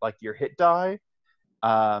roll your hit die,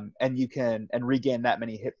 and you can regain that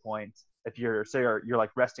many hit points if you're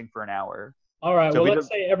like resting for an hour. All right. So well, let's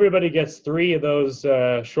say everybody gets 3 of those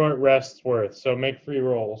short rests worth. So make 3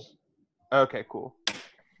 rolls. Okay, cool.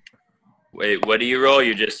 Wait, what do you roll?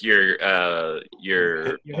 You're just your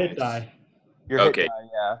hit die. Your okay. hit die,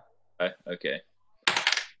 yeah. Okay.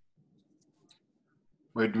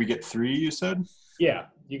 Where did we get 3? You said. Yeah.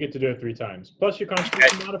 You get to do it 3 times. Plus your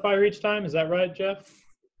Constitution modifier each time. Is that right, Jeff?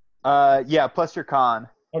 Yeah, plus your con.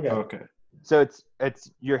 Okay. Okay. So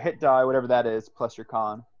it's your hit die, whatever that is, plus your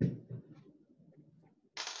con.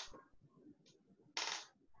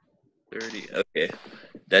 30. Okay.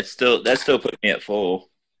 That still puts me at full.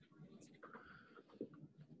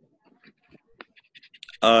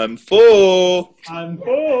 I'm full. I'm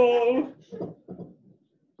full.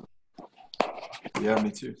 Yeah,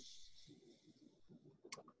 me too.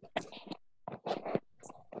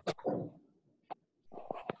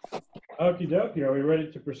 Okie dokie. Are we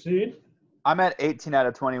ready to proceed? I'm at 18 out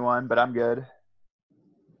of 21, but I'm good.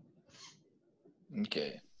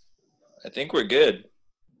 Okay. I think we're good.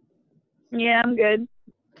 Yeah, I'm good.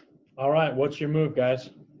 All right. What's your move,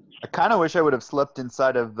 guys? I kind of wish I would have slept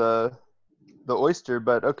inside of the oyster,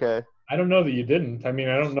 but okay. I don't know that you didn't. I mean,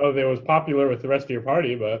 I don't know that it was popular with the rest of your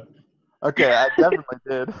party, but Okay, I definitely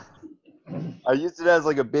did. I used it as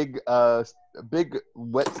like a big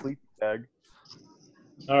wet sleeping bag.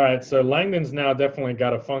 all right. So Langdon's now definitely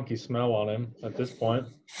got a funky smell on him at this point.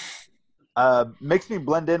 Makes me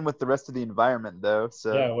blend in with the rest of the environment, though.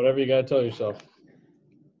 So Yeah, whatever you gotta tell yourself.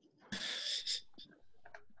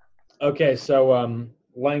 Okay, so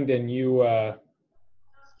Langdon, you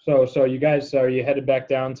so you guys, are you headed back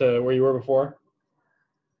down to where you were before?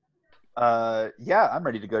 yeah, I'm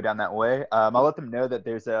ready to go down that way. I'll let them know that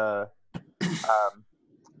there's a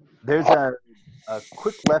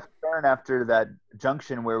quick left turn after that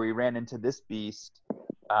junction where we ran into this beast,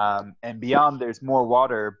 and beyond there's more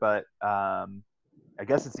water, but I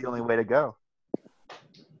guess it's the only way to go.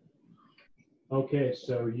 Okay,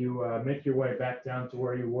 so you make your way back down to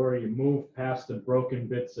where you were. You move past the broken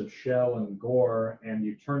bits of shell and gore, and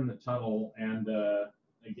you turn the tunnel, and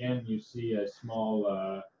again you see a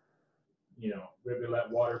small, rivulet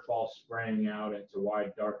waterfall spraying out into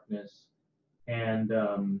wide darkness, and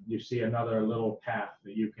you see another little path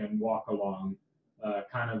that you can walk along,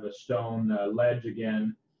 kind of a stone ledge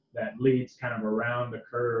again that leads kind of around a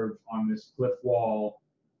curve on this cliff wall.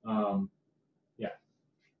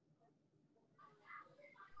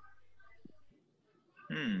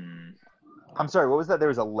 I'm sorry, what was that? There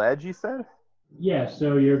was a ledge, you said? Yeah,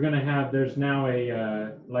 so you're going to have, there's now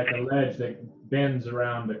a like a ledge that bends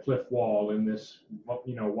around the cliff wall in this,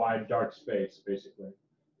 wide dark space, basically.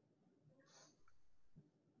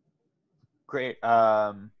 Great.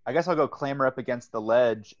 I guess I'll go clamber up against the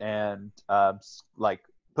ledge and like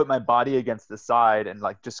put my body against the side and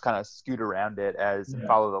like just kind of scoot around it and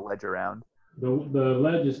follow the ledge around. The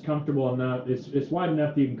ledge is comfortable enough. It's wide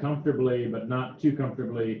enough that you can comfortably, but not too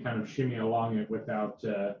comfortably, kind of shimmy along it without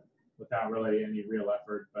really any real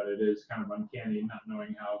effort. But it is kind of uncanny not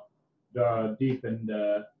knowing how deep and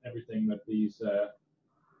everything that these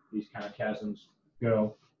kind of chasms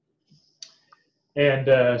go.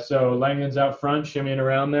 And so Langdon's out front, shimmying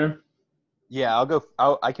around there. Yeah,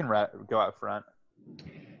 I can go out front.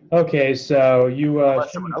 Okay, so you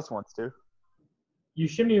unless someone else wants to. You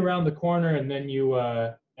shimmy around the corner, and then you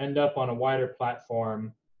end up on a wider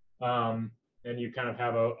platform, and you kind of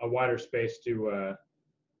have a wider space to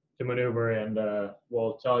maneuver. And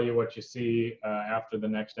we'll tell you what you see after the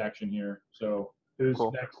next action here. So, who's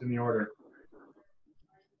next in the order?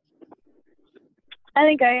 I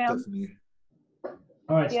think I am. Stephanie.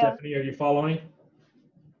 All right, yeah. Stephanie, are you following?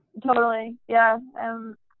 Totally. Yeah.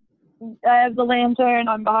 I have the lantern.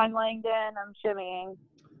 I'm behind Langdon. I'm shimmying.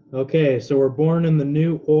 Okay, so we're born in the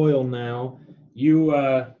new oil now. You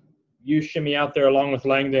shimmy out there along with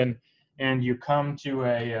Langdon, and you come to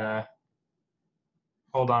a.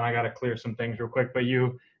 Hold on, I got to clear some things real quick. But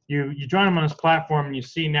you join him on this platform, and you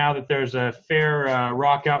see now that there's a fair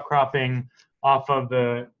rock outcropping off of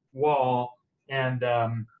the wall, and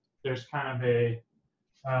there's kind of a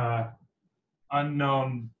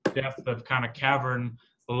unknown depth of kind of cavern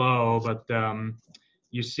below, but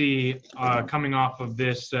you see coming off of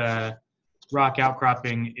this rock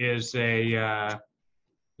outcropping is there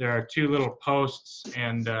are 2 little posts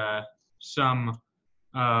and some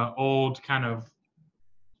old kind of,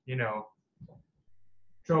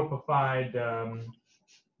 tropified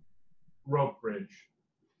rope bridge.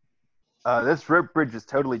 This rope bridge is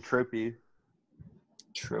totally tropey.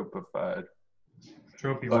 Tropified.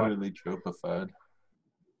 Tropey. Utterly tropified.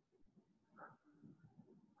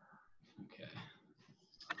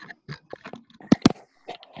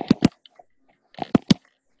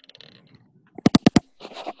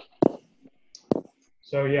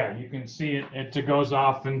 So yeah, you can see it. It goes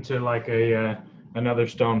off into like another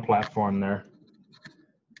stone platform there.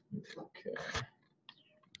 Okay.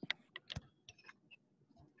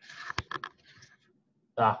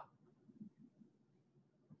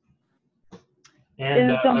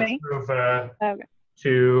 And Is it still let's me? move Okay.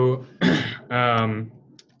 to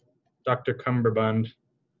Dr. Cumberbund.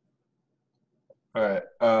 All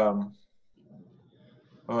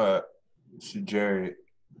right. See, Jerry.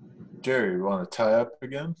 Jerry, you want to tie up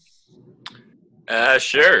again?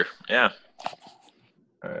 Sure. Yeah.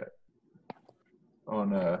 All right. I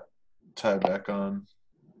want to tie back on,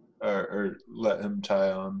 or let him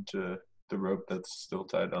tie on to the rope that's still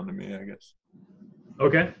tied onto me, I guess.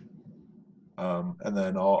 Okay. And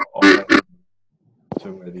then I'll head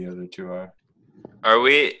to where the other two are. Are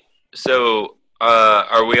we all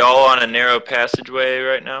on a narrow passageway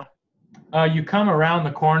right now? You come around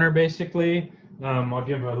the corner, basically. I'll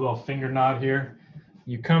give a little finger nod here.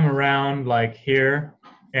 You come around like here,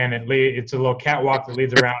 and it's a little catwalk that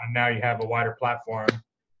leads around, and now you have a wider platform.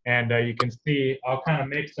 And you can see, I'll kind of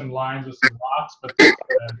make some lines with some rocks, but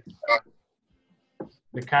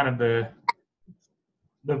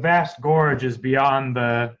the vast gorge is beyond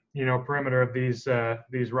the perimeter of these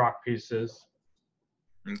rock pieces.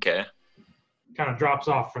 Okay. Kind of drops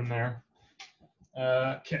off from there.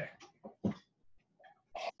 Okay.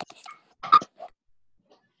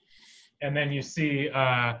 And then you see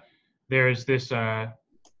there's this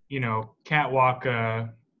catwalk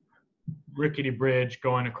rickety bridge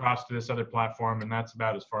going across to this other platform, and that's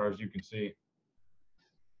about as far as you can see.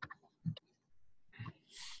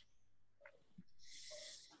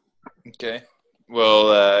 Okay.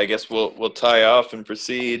 Well, I guess we'll tie off and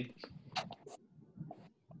proceed.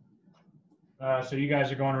 So you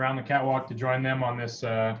guys are going around the catwalk to join them on this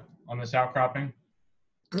outcropping?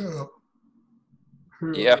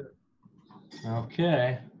 Yeah.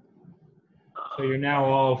 Okay. So you're now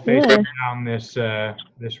all facing down this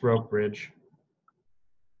rope bridge,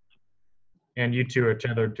 and you two are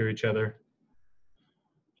tethered to each other.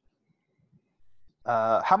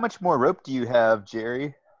 How much more rope do you have,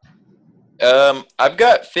 Jerry? I've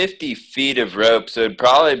got 50 feet of rope, so it'd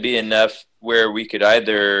probably be enough where we could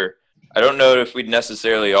either, I don't know if we'd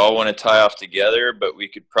necessarily all want to tie off together, but we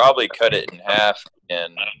could probably cut it in half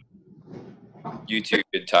and you two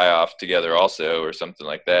could tie off together also or something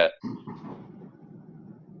like that.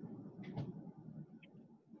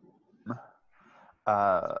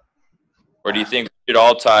 Or do you think we should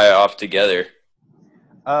all tie off together?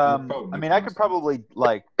 I mean, I could probably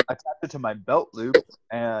like attach it to my belt loop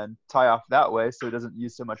and tie off that way so it doesn't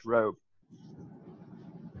use so much rope.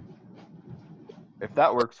 If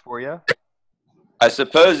that works for you. I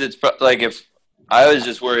suppose it's like if I was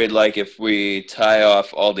just worried like if we tie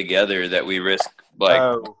off all together that we risk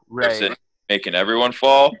like making everyone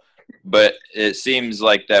fall, but it seems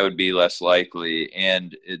like that would be less likely,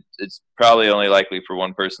 and it's probably only likely for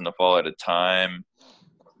one person to fall at a time.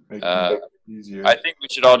 Easier. I think we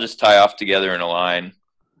should all just tie off together in a line.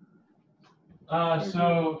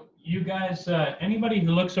 So you guys, anybody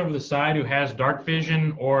who looks over the side who has dark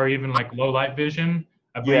vision or even like low light vision,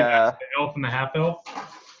 I believe that's the elf and the half elf.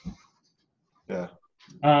 Yeah.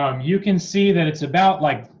 You can see that it's about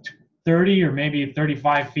like 30 or maybe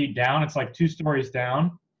 35 feet down. It's like 2 stories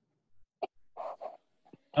down.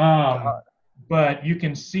 But you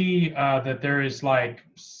can see that there is like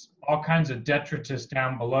all kinds of detritus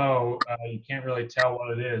down below. You can't really tell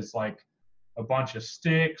what it is, like a bunch of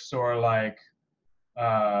sticks or like,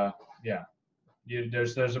 there's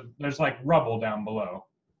like rubble down below.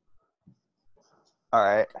 All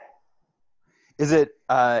right. Is it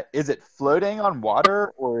floating on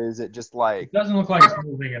water or is it just like? It doesn't look like it's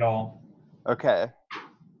moving at all. Okay.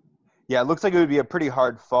 Yeah, it looks like it would be a pretty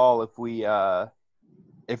hard fall if we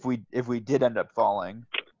did end up falling.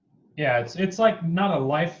 Yeah, it's like not a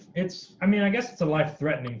life. I mean, I guess it's a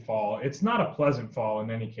life-threatening fall. It's not a pleasant fall in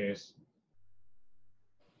any case.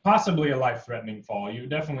 Possibly a life-threatening fall. It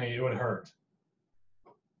would hurt.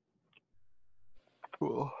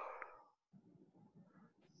 Cool.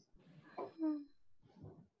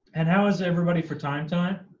 And how is everybody for time,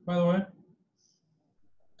 by the way?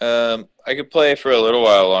 I could play for a little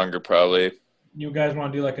while longer, probably. You guys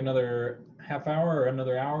want to do like another half hour or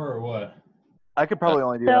another hour or what? I could probably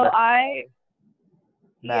only do So another. I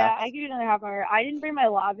could do another half hour. I didn't bring my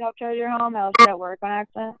laptop charger home. I left it at work on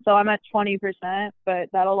accident. So I'm at 20%, but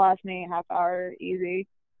that'll last me a half hour easy.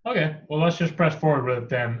 Okay. Well, let's just press forward with it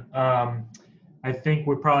then. I think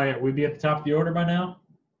we'd be at the top of the order by now.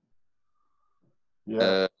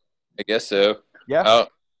 Yeah. I guess so. Yeah.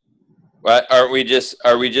 Are we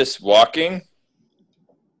just walking?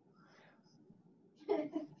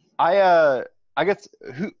 I guess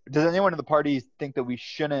does anyone in the party think that we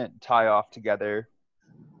shouldn't tie off together,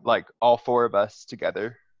 like all 4 of us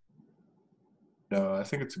together? No, I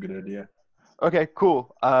think it's a good idea. Okay,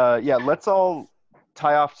 cool. Yeah, let's all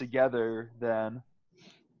tie off together then.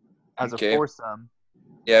 as Okay. a foursome.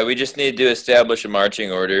 Yeah, we just need to establish a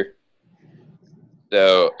marching order.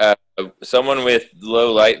 So someone with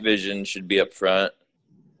low light vision should be up front.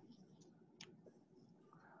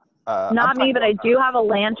 Not me, but I do have a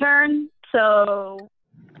lantern, so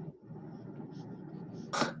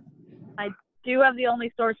I do have the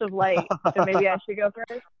only source of light. So maybe I should go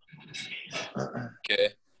first.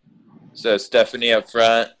 Okay. So Stephanie up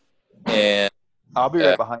front, and I'll be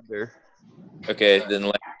right behind her. okay,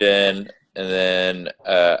 then Landon, and then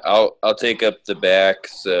I'll take up the back.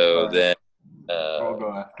 So then I'll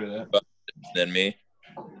go after that. then me.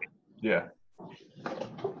 Yeah.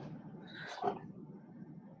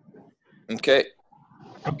 Okay.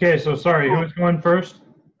 Okay, so sorry, who's going first?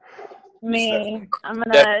 Me. I'm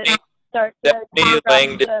gonna Stephanie, start to Stephanie, drop the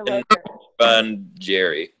Langdon, liquor. Fun,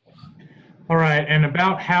 Jerry. All right, and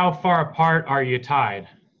about how far apart are you tied?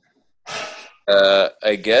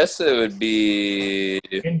 I guess it would be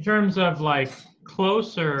In terms of like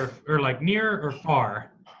closer or like near or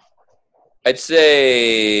far? I'd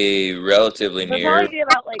say relatively It'll near, probably be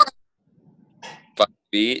about like 5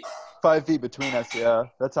 feet. 5 feet between us. Yeah,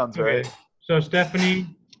 that sounds Okay, right. so Stephanie,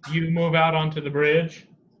 you move out onto the bridge.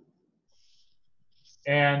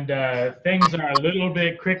 And things are a little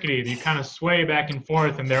bit crickety. You kind of sway back and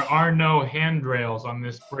forth, and there are no handrails on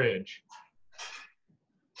this bridge.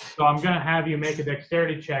 So I'm going to have you make a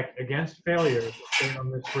dexterity check against failure to stay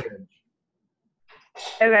on this bridge.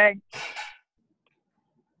 okay.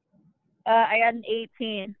 I got an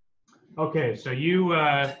 18. Okay, so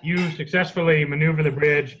you successfully maneuver the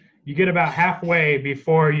bridge. You get about halfway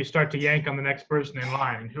before you start to yank on the next person in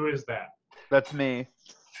line. And who is that? That's me.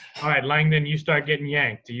 All right, Langdon, you start getting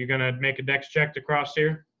yanked. Are you going to make a dex check to cross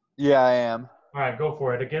here? Yeah, I am. All right, go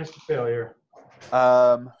for it. Against failure.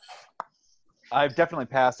 I've definitely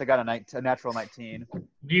passed. I got a natural 19. Do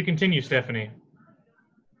you continue, Stephanie?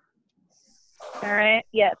 All right.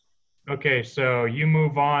 Yes. Okay, so you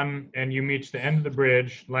move on and you reach the end of the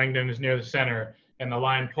bridge. Langdon is near the center, and the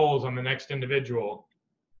line pulls on the next individual.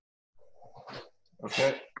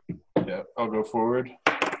 Okay. Yeah, I'll go forward.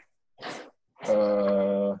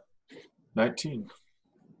 19.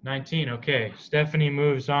 19, okay. Stephanie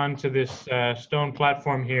moves on to this stone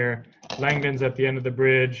platform here. Langdon's at the end of the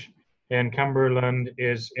bridge, and Cumberland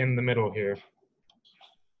is in the middle here.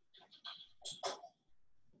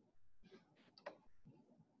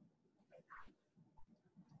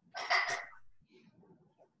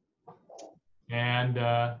 And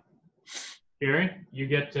Gary, you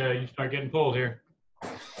start getting pulled here.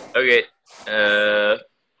 Okay.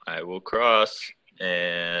 I will cross,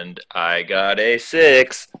 and I got a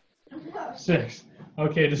 6. 6.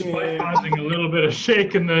 Okay, despite causing a little bit of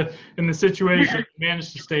shake in the situation, you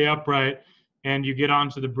manage to stay upright, and you get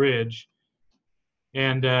onto the bridge.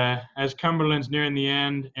 And as Cumberland's nearing the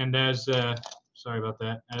end, and as sorry about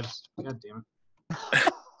that, as God damn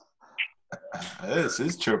it. This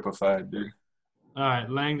is tropified, dude. All right,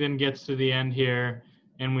 Langdon gets to the end here,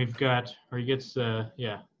 and we've got, or he gets,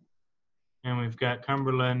 and we've got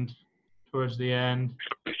Cumberland towards the end,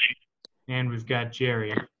 and we've got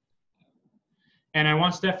Jerry. And I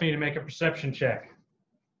want Stephanie to make a perception check.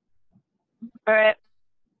 All right.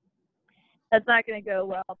 That's not going to go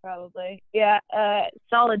well, probably. Yeah,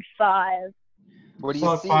 solid 5. What do you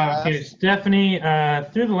Solid see, 5. Ash? Okay, Stephanie,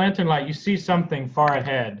 through the lantern light, you see something far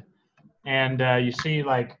ahead. And you see,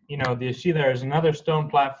 like, you see there's another stone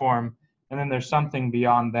platform, and then there's something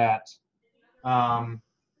beyond that.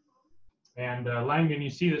 And Langdon, you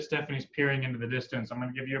see that Stephanie's peering into the distance. I'm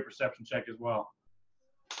going to give you a perception check as well.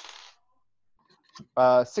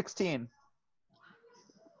 16.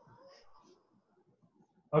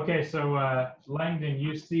 Okay, so Langdon,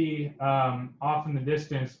 you see off in the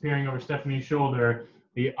distance, peering over Stephanie's shoulder,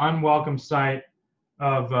 the unwelcome sight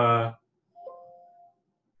of a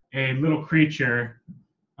little creature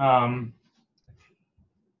off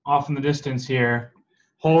in the distance here,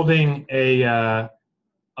 holding a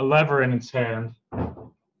lever in its hand.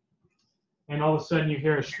 And all of a sudden you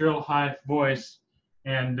hear a shrill, high voice,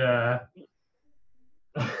 and the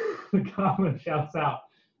goblin shouts out,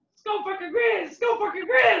 "Go fucking Grizz! Go fucking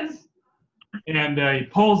Grizz!" And he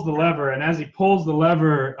pulls the lever, and as he pulls the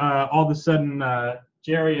lever, all of a sudden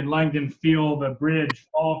Jerry and Langdon feel the bridge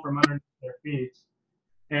fall from underneath their feet,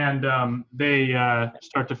 and they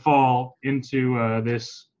start to fall into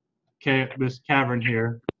this cavern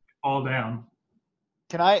here, fall down.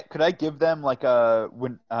 Could I give them like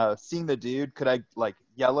when seeing the dude, could I like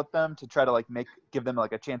yell at them to try to like give them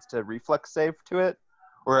like a chance to reflex save to it,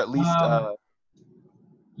 or at least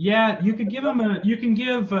yeah, you could give you can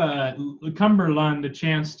give Cumberland a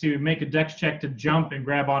chance to make a dex check to jump and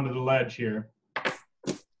grab onto the ledge here.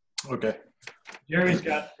 Okay. Jerry's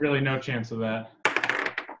got really no chance of that.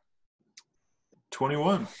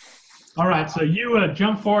 21. All right, so you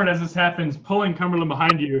jump forward as this happens, pulling Cumberland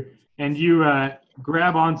behind you, and you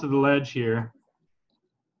grab onto the ledge here.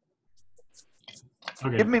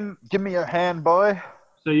 Okay. Give me your hand, boy.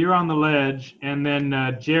 So you're on the ledge, and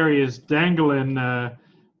then Jerry is dangling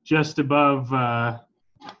just above.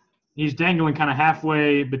 He's dangling kind of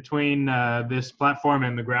halfway between this platform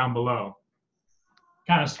and the ground below.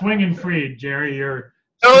 Kind of swinging free, Jerry. You're.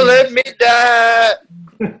 Don't let me die.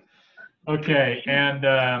 Okay,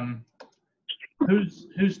 and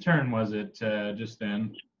whose turn was it just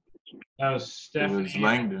then? That was It Stephanie. was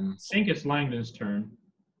Langdon's. I think it's Langdon's turn.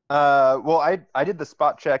 Well, I did the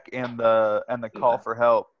spot check and the call for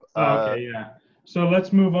help. Okay, yeah. So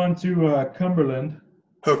let's move on to Cumberland.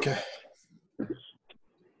 Okay.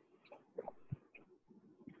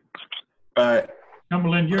 All right.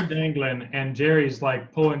 Cumberland, you're dangling, and Jerry's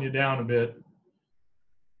like pulling you down a bit.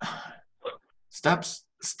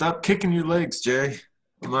 Stop kicking your legs, Jerry.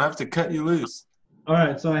 I'm gonna have to cut you loose. All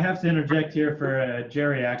right, so I have to interject here for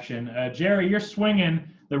Jerry action. Jerry, you're swinging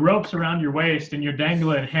the ropes around your waist, and you're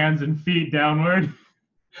dangling hands and feet downward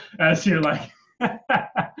as you're like,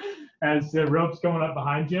 as the rope's going up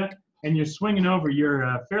behind you, and you're swinging over.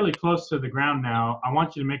 You're fairly close to the ground now. I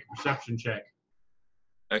want you to make a perception check.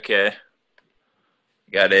 Okay.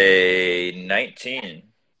 Got a 19.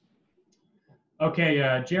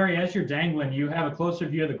 Okay, Jerry, as you're dangling, you have a closer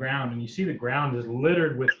view of the ground, and you see the ground is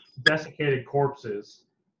littered with desiccated corpses.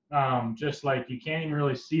 Just like you can't even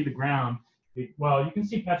really see the ground. Well, you can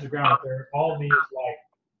see patches of ground, but there are all these, like,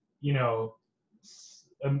 you know,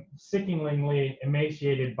 sickeningly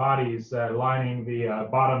emaciated bodies lining the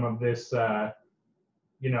bottom of this,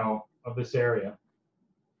 you know, of this area.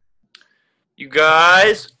 You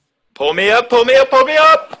guys, pull me up, pull me up, pull me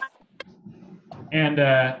up! And do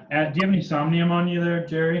you have any somnium on you there,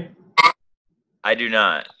 Jerry? I do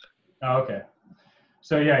not. Oh, okay.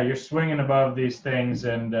 So yeah, you're swinging above these things,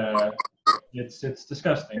 and it's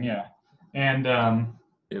disgusting, yeah. And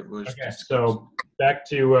It was. okay, so back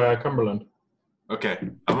to Cumberland. Okay,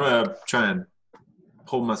 I'm gonna try and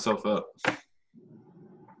pull myself up.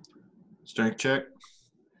 Strength check.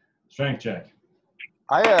 Strength check.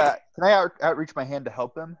 Can I outreach my hand to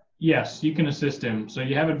help him? Yes, you can assist him. So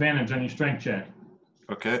you have advantage on your strength check.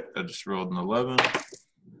 Okay, I just rolled an 11.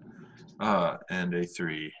 And a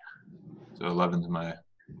 3. So 11's my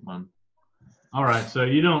one. All right, so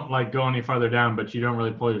you don't like go any farther down, but you don't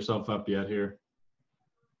really pull yourself up yet here.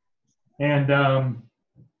 And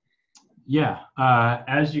yeah,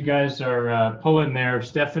 as you guys are pulling there,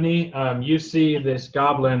 Stephanie, you see this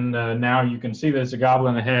goblin now. You can see there's a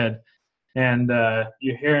goblin ahead, and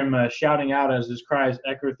you hear him shouting out as his cries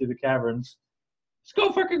echo through the caverns.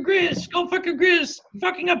 Skull fucking Grizz,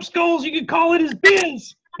 fucking up skulls, you could call it his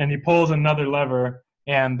biz. And he pulls another lever,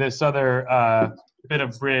 and this other bit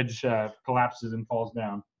of bridge collapses and falls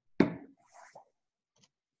down.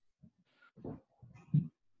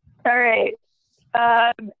 All right.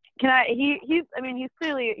 Can I? He's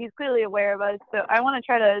clearly aware of us. So I want to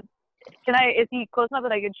try to. Can I? Is he close enough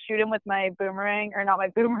that I could shoot him with my boomerang, or not my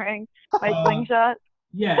boomerang, my slingshot?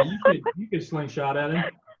 Yeah, you could slingshot at him.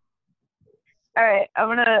 All right.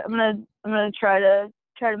 I'm gonna try to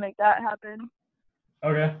make that happen.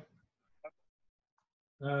 Okay.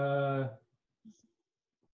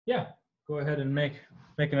 Yeah. Go ahead and make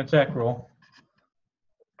an attack roll.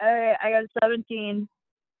 All right. I got 17.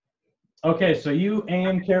 Okay, so you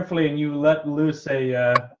aim carefully and you let loose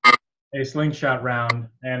a slingshot round,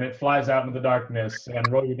 and it flies out into the darkness. And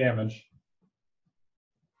roll your damage.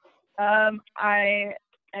 I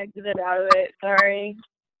exited out of it. Sorry.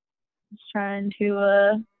 Just trying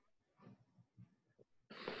to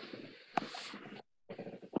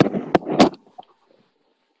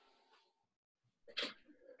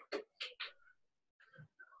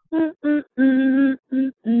What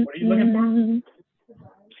are you looking for?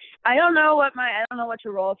 I don't know what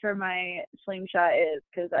to roll for my slingshot is,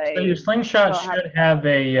 because So your slingshot should have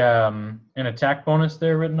a an attack bonus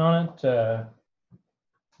there written on it.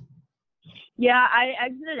 Yeah, I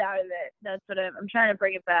exited out of it. That's what I'm trying to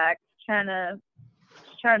bring it back. Trying to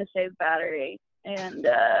save battery. And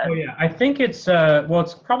Oh yeah, I think it's well,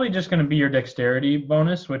 it's probably just going to be your dexterity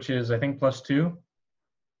bonus, which is I think +2.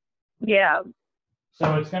 yeah.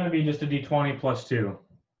 So it's going to be just a d20 +2.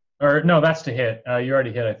 Or no, that's to hit. You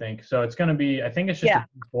already hit, I think. So it's going to be, I think it's just a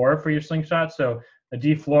d4 for your slingshot. So a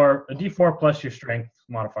d4 plus your strength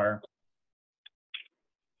modifier.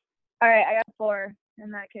 All right, I got 4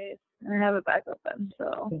 in that case, and I have it back open.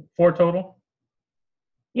 So 4 total.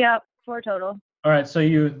 yeah, 4 total. All right, so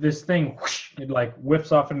this thing whoosh, it like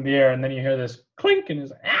whiffs off into the air, and then you hear this clink, and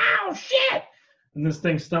it's ow shit, and this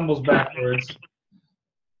thing stumbles backwards,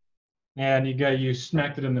 and you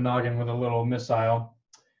smacked it in the noggin with a little missile,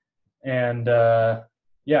 and let's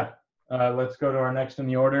go to our next in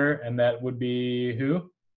the order, and that would be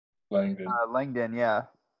who? Langdon. Langdon, yeah.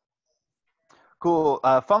 Cool.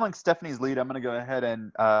 Following Stephanie's lead, I'm going to go ahead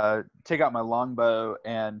and take out my longbow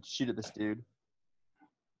and shoot at this dude.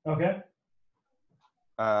 Okay.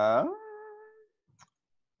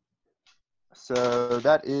 So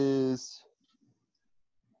that is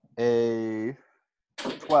a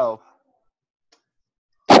 12.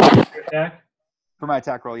 Attack. For my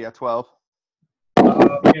attack roll, yeah, 12.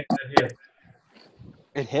 Okay, that hits.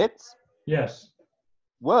 It hits? Yes.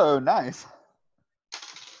 Whoa, nice.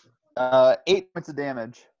 8 points of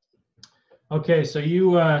damage. Okay, so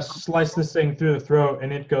you slice this thing through the throat,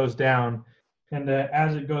 and it goes down. And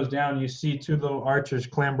as it goes down, you see two little archers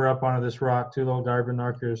clamber up onto this rock, two little Garvin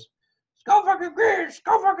archers. Go fucking Grizz!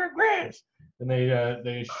 Go fucking Grizz! And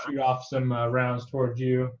they shoot off some rounds towards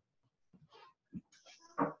you.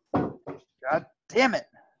 God damn it.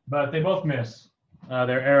 But they both miss.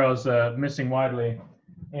 Their arrows missing widely.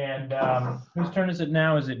 And whose turn is it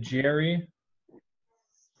now? Is it Jerry?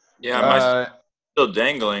 Yeah, am still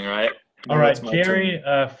dangling, right? All right, Jerry,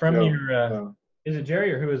 from No, your... no. Is it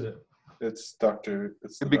Jerry or who is it? It's the doctor's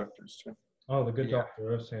turn. Oh, the good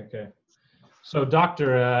doctor. Okay. So,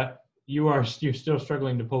 Doctor, you're still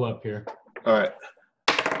struggling to pull up here. All right.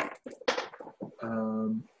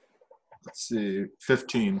 Let's see,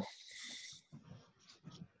 15.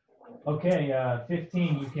 Okay,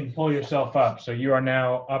 15, you can pull yourself up. So you are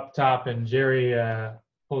now up top, and Jerry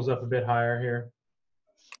pulls up a bit higher here.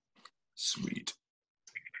 Sweet.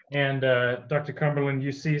 And Dr. Cumberland,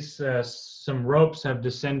 you see some ropes have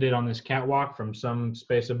descended on this catwalk from some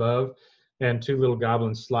space above, and two little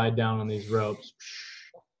goblins slide down on these ropes.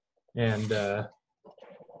 And they're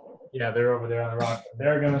over there on the rock.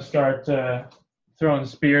 They're going to start throwing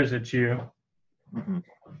spears at you. Mm-hmm.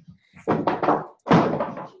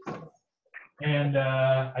 And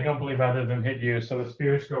I don't believe either of them hit you, so the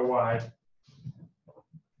spears go wide.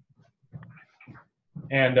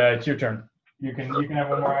 And it's your turn. You can have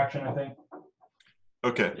one more action, I think.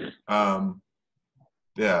 Okay.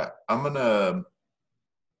 Yeah, I'm gonna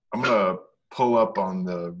pull up on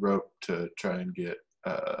the rope to try and get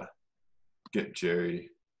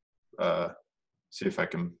Jerry. See if I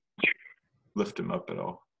can lift him up at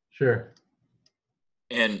all. Sure.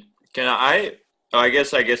 And can I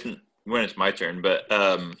guess when it's my turn, but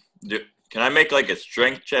can I make like a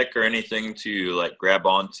strength check or anything to like grab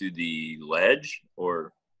onto the ledge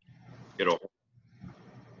or get a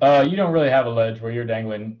You don't really have a ledge where you're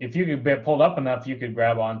dangling. If you could get pulled up enough, you could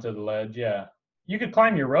grab onto the ledge, yeah. You could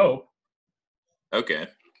climb your rope. Okay.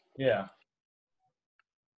 Yeah.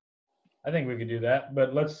 I think we could do that,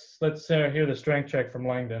 but let's hear the strength check from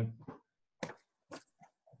Langdon.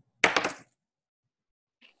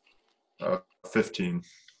 15.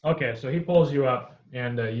 Okay, so he pulls you up,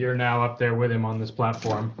 and you're now up there with him on this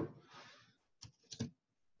platform.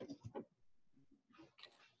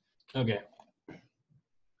 Okay.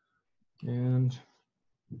 And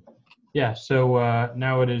yeah, so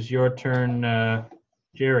now it is your turn,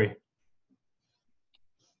 Jerry.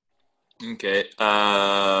 Okay.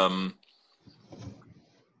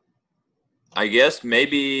 I guess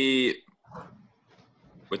maybe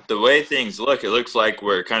with the way things look, it looks like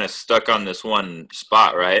we're kind of stuck on this one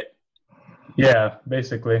spot, right? Yeah,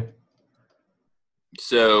 basically.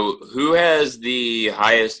 So who has the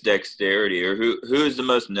highest dexterity, or who's the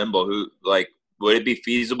most nimble? Would it be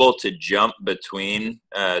feasible to jump between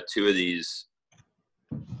two of these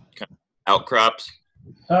kind of outcrops?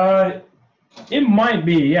 It might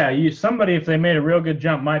be, yeah. Somebody, if they made a real good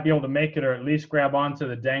jump, might be able to make it, or at least grab onto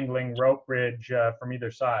the dangling rope bridge from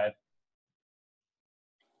either side.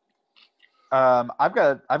 I've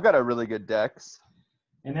got a really good dex.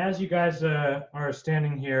 And as you guys are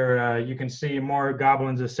standing here, you can see more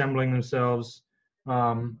goblins assembling themselves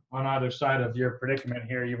on either side of your predicament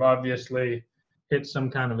here. You've obviously hit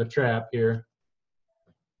some kind of a trap here.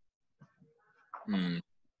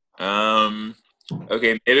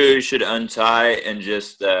 Okay, maybe we should untie and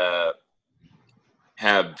just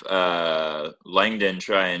have Langdon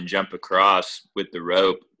try and jump across with the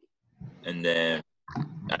rope, and then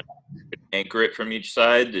anchor it from each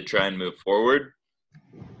side to try and move forward.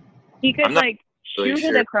 You could really shoot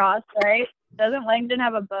sure. it across, right? Doesn't Langdon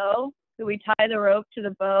have a bow? Could we tie the rope to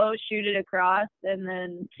the bow, shoot it across, and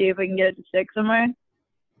then see if we can get it to stick somewhere?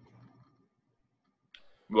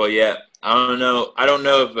 Well, yeah. I don't know. I don't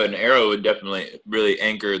know if an arrow would definitely really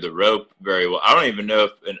anchor the rope very well. I don't even know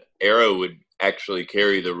if an arrow would actually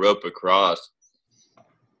carry the rope across.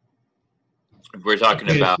 If we're talking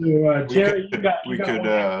Okay, about, so, Jerry, we you got could one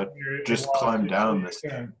action here just while climb it's down your this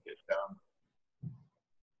turn. thing. Get down.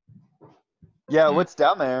 Yeah, what's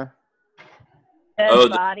down there? Dead Oh,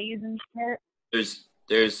 bodies and shit.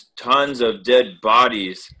 there's tons of dead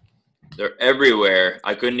bodies. They're everywhere.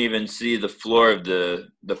 I couldn't even see the floor of the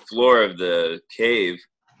cave.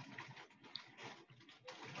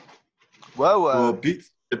 Whoa, Well,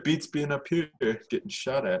 it beats being up here getting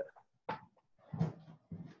shot at.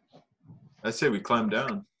 I say we climb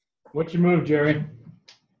down. What's your move, Jerry?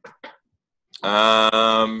 I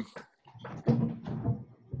don't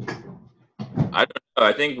know.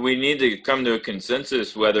 I think we need to come to a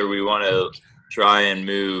consensus whether we want to try and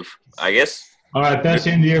move. I guess. All right, that's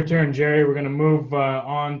the end of your turn, Jerry. We're going to move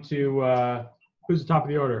on to who's the top of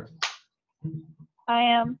the order? I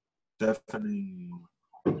am.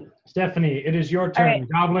 Stephanie, it is your turn. right.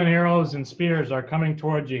 Goblin arrows and spears are coming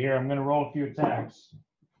towards you here. I'm going to roll a few attacks.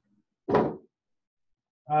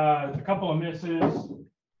 A couple of misses.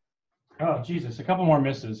 Oh, Jesus, a couple more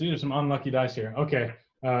misses. These are some unlucky dice here. Okay,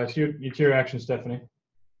 it's your action, Stephanie.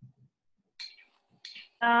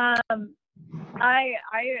 I'm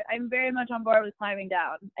very much on board with climbing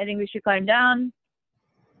down. I think we should climb down.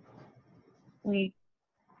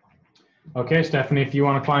 Okay, Stephanie, if you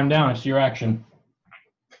want to climb down, it's your action.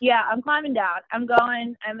 Yeah, I'm climbing down.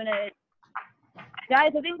 Guys, I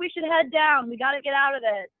think we should head down. We got to get out of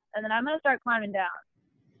this. And then I'm going to start climbing down.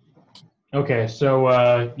 Okay,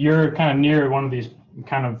 so you're kind of near one of these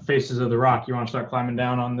kind of faces of the rock. You want to start climbing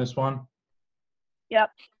down on this one? Yep.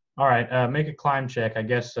 All right, make a climb check. I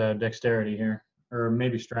guess dexterity here, or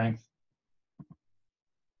maybe strength.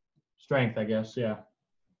 Strength, I guess, yeah.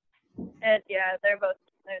 Yeah, they're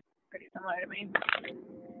pretty similar to me.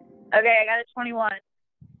 Okay, I got a 21.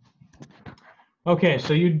 Okay,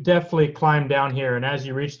 so you definitely climb down here, and as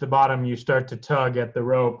you reach the bottom, you start to tug at the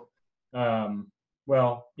rope.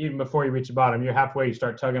 Well, even before you reach the bottom, you're halfway, you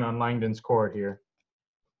start tugging on Langdon's cord here.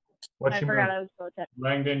 What's I your forgot move? I was supposed to.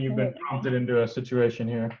 Langdon, you've been prompted into a situation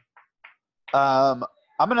here. I'm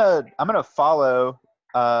gonna follow,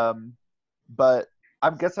 but I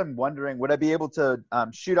guess I'm wondering, would I be able to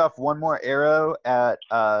shoot off one more arrow at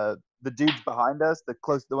the dudes behind us, the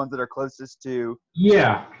ones that are closest to?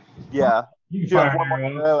 Yeah. Yeah. You can Shoot off fire one more an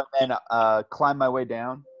arrow. arrow and then climb my way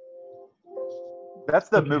down. That's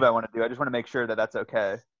the move I want to do. I just want to make sure that that's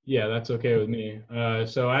okay. Yeah, that's okay with me.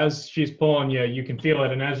 So as she's pulling you, you can feel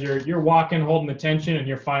it, and as you're walking, holding the tension, and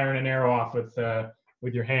you're firing an arrow off with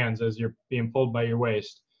your hands as you're being pulled by your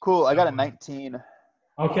waist. Cool. I got a 19.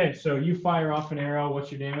 Okay, so you fire off an arrow.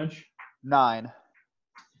 What's your damage? 9.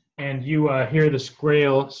 And you hear the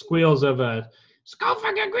squeals of a skull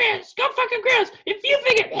fucking grills, if you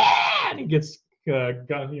figure, yeah! And he gets squished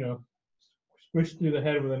through the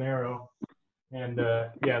head with an arrow. And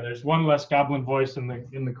there's one less goblin voice in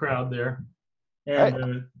the crowd there.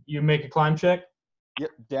 And you make a climb check.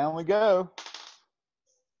 Yep, down we go.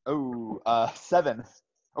 Oh, 7.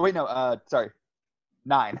 Oh wait, no, sorry,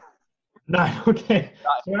 9. 9. Okay.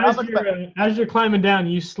 So as you're climbing down,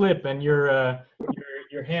 you slip, and your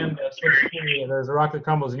hand slips through. There's a rock that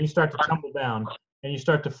crumbles, and you start to tumble down, and you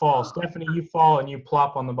start to fall. Stephanie, you fall, and you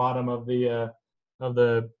plop on the bottom of the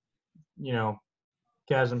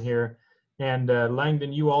chasm here. And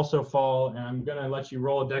Langdon, you also fall, and I'm gonna let you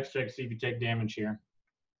roll a dex check, see if you take damage here.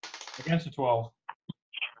 Against a 12.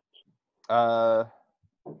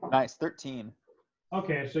 Nice, 13.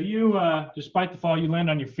 Okay, so you, despite the fall, you land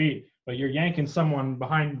on your feet, but you're yanking someone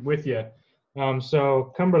behind with you.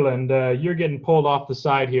 So Cumberland, you're getting pulled off the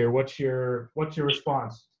side here. What's your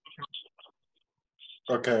response?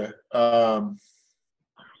 Okay.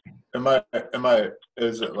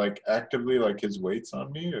 Is it like actively like his weight's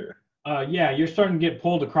on me or? Yeah, you're starting to get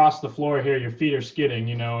pulled across the floor here. Your feet are skidding,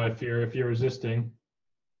 if you're resisting.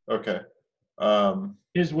 Okay.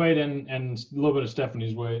 His weight and a little bit of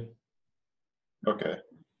Stephanie's weight. Okay.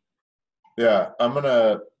 Yeah, I'm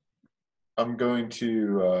going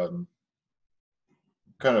to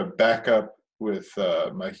kind of back up with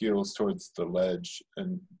my heels towards the ledge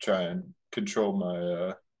and try and control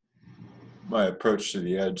my approach to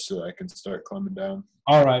the edge so that I can start climbing down.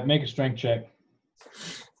 All right, make a strength check.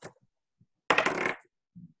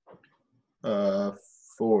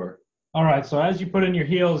 4. All right, so as you put in your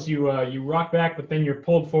heels, you rock back, but then you're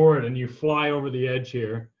pulled forward and you fly over the edge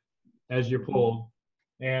here as you're pulled.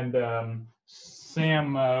 And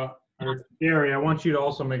Sam or Gary, I want you to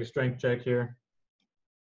also make a strength check here.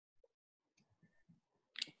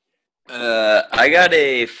 I got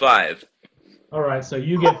a 5. All right, so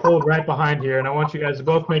you get pulled right behind here, and I want you guys to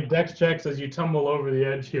both make dex checks as you tumble over the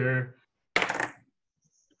edge here.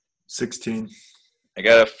 16. I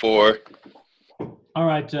got a 4. All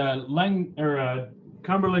right,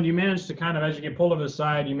 Cumberland, you managed to kind of, as you get pulled over the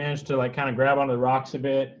side, you managed to like kind of grab onto the rocks a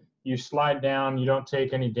bit. You slide down, you don't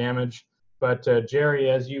take any damage. But Jerry,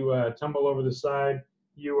 as you tumble over the side,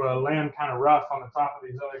 you land kind of rough on the top of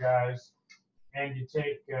these other guys, and you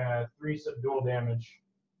take 3 subdual damage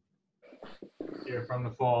here from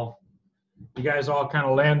the fall. You guys all kind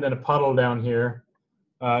of land in a puddle down here,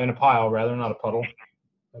 in a pile rather, not a puddle.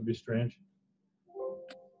 That'd be strange.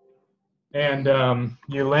 And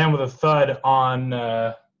you land with a thud on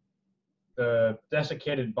the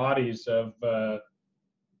desiccated bodies of,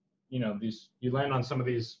 these. You land on some of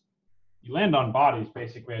these. You land on bodies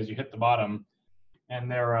basically as you hit the bottom,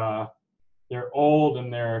 and they're old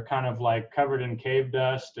and they're kind of like covered in cave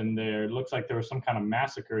dust, and it looks like there was some kind of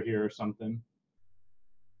massacre here or something.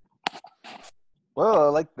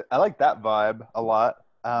 Whoa, I like that vibe a lot.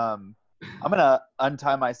 I'm gonna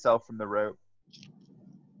untie myself from the rope.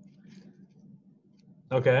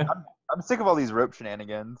 Okay. I'm sick of all these rope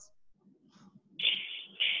shenanigans.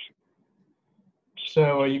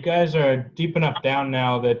 So you guys are deep enough down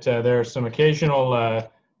now that there are some occasional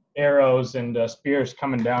arrows and spears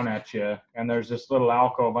coming down at you, and there's this little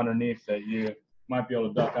alcove underneath that you might be able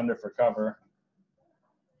to duck under for cover.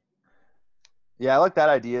 Yeah, I like that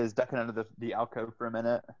idea, is ducking under the alcove for a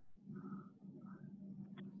minute.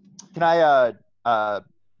 Can I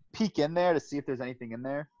peek in there to see if there's anything in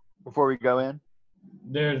there before we go in?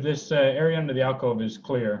 There's this area under the alcove is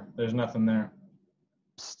clear. There's nothing there.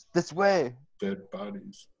 Psst, this way. Dead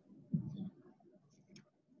bodies.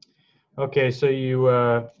 Okay, so you,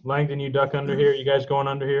 Langdon, you duck under here. You guys going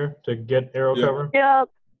under here to get arrow Yeah. cover? Yep.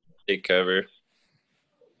 Take cover.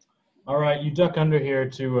 All right, you duck under here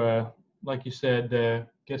to, like you said,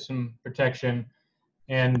 get some protection.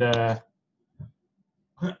 And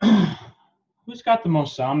who's got the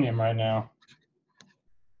most somnium right now?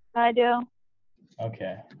 I do.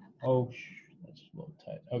 Okay. Oh, that's a little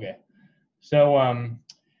tight. Okay. So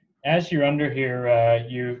as you're under here,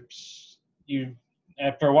 you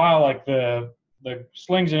after a while, like the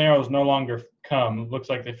slings and arrows no longer come. Looks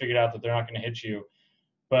like they figured out that they're not going to hit you.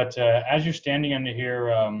 But as you're standing under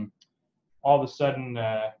here, all of a sudden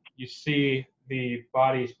you see the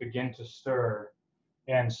bodies begin to stir,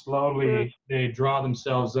 and slowly they draw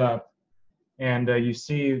themselves up, and you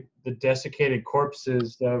see the desiccated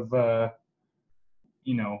corpses of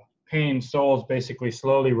pain souls basically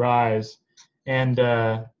slowly rise, and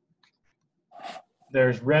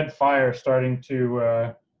there's red fire starting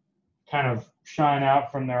to kind of shine out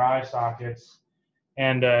from their eye sockets.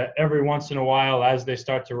 And every once in a while, as they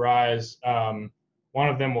start to rise, one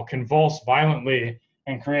of them will convulse violently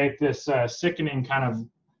and create this sickening kind of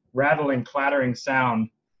rattling, clattering sound,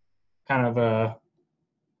 kind of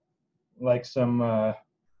like some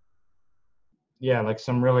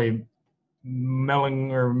really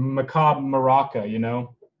melling or macabre maraca,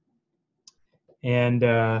 and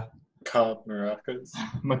Cobb maracas.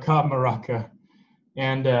 macabre maraca,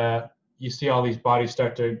 and you see all these bodies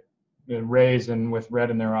start to raise and with red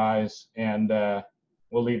in their eyes, and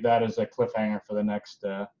we'll leave that as a cliffhanger for the next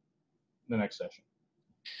session.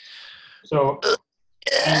 So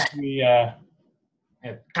as we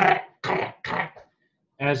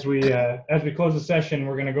close the session,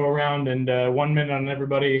 we're going to go around and 1 minute on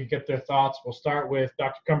everybody get their thoughts. We'll start with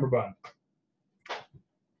Dr. Cumberbund.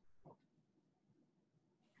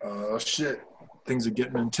 Oh shit, things are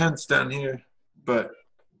getting intense down here. But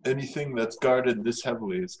anything that's guarded this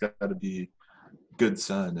heavily has got to be a good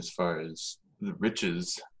sign as far as the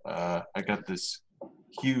riches. I got this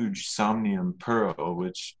huge somnium pearl,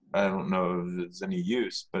 which I don't know if there's any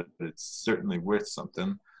use, but it's certainly worth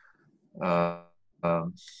something. I'm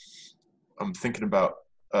thinking about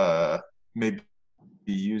maybe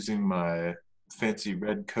using my fancy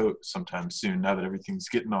red coat sometime soon, now that everything's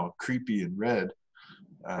getting all creepy and red.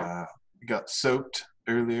 Got soaked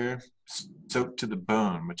earlier, soaked to the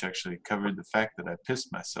bone, which actually covered the fact that I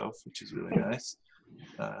pissed myself, which is really nice.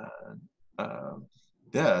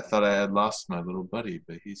 Yeah, I thought I had lost my little buddy,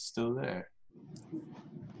 but he's still there.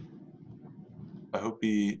 I hope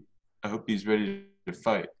he's ready to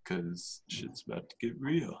fight, because shit's about to get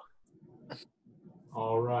real.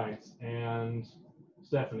 All right, and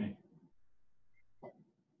Stephanie.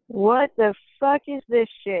 What the fuck is this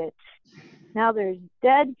shit? Now there's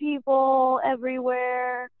dead people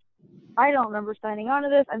everywhere. I don't remember signing on to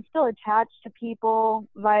this. I'm still attached to people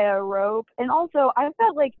via a rope. And also, I've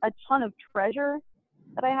got like a ton of treasure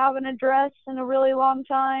that I haven't addressed in a really long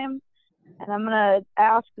time. And I'm gonna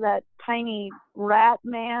ask that tiny rat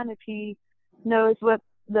man if he knows what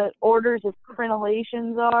the orders of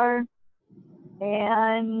crenellations are.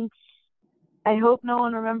 And I hope no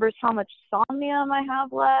one remembers how much somnium I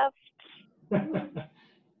have left.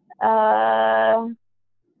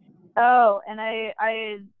 Oh, and I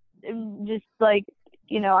am just like,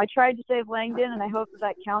 I tried to save Langdon, and I hope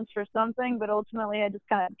that counts for something, but ultimately I just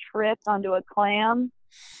kind of tripped onto a clam.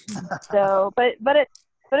 So, but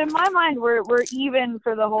in my mind, we're even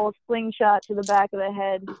for the whole slingshot to the back of the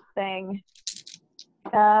head thing,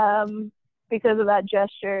 because of that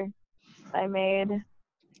gesture I made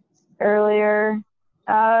earlier.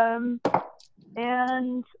 And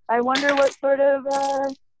I wonder what sort of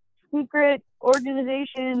secret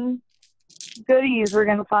organization goodies we're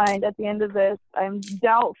gonna find at the end of this. I'm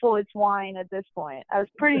doubtful it's wine at this point. I was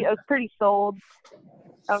pretty sold.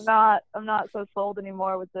 I'm not so sold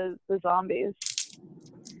anymore with the zombies.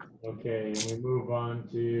 Okay, and we move on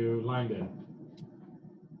to Langdon.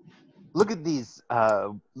 Look at these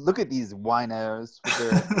winos with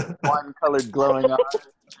their wine-colored glowing eyes.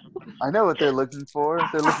 I know what they're looking for.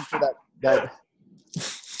 They're looking for that.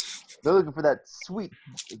 They're looking for that sweet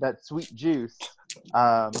juice.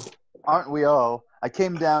 Aren't we all? I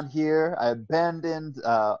came down here. I abandoned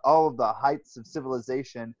all of the heights of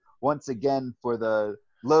civilization once again for the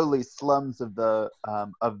lowly slums of the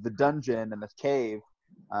dungeon and the cave.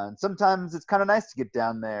 And sometimes it's kind of nice to get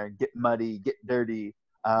down there, get muddy, get dirty.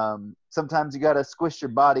 Sometimes you gotta squish your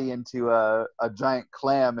body into a giant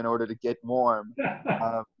clam in order to get warm.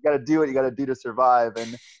 You gotta do what you gotta do to survive,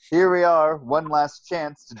 and here we are, one last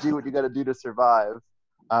chance to do what you gotta do to survive.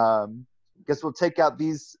 Guess we'll take out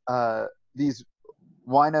these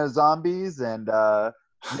wino zombies and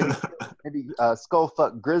maybe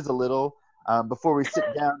skullfuck Grizz a little before we sit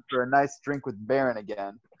down for a nice drink with Baron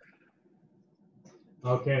again.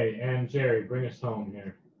 Okay, and Jerry, bring us home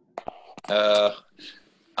here.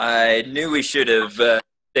 I knew we should have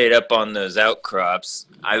stayed up on those outcrops.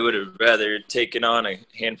 I would have rather taken on a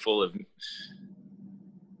handful of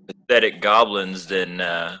pathetic goblins than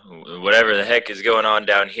whatever the heck is going on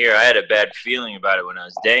down here. I had a bad feeling about it when I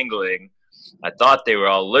was dangling. I thought they were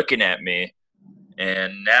all looking at me.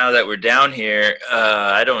 And now that we're down here,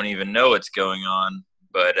 I don't even know what's going on.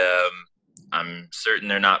 But I'm certain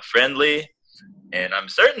they're not friendly. And I'm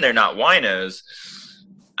certain they're not winos.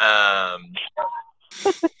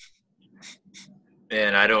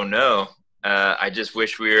 And I don't know. I just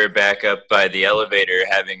wish we were back up by the elevator,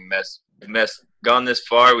 having gone this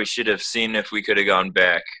far. We should have seen if we could have gone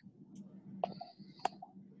back.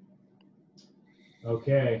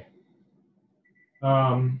 Okay.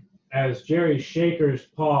 As Jerry's shaker's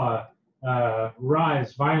paw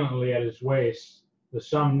writhes violently at his waist, the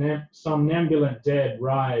somnambulant dead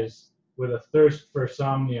rise with a thirst for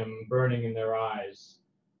somnium burning in their eyes.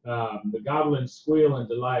 The goblins squeal in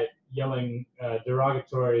delight, yelling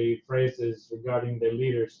derogatory phrases regarding their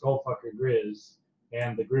leader, Skullfucker Grizz,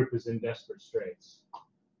 and the group is in desperate straits.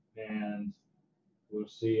 And we'll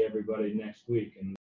see everybody next week. And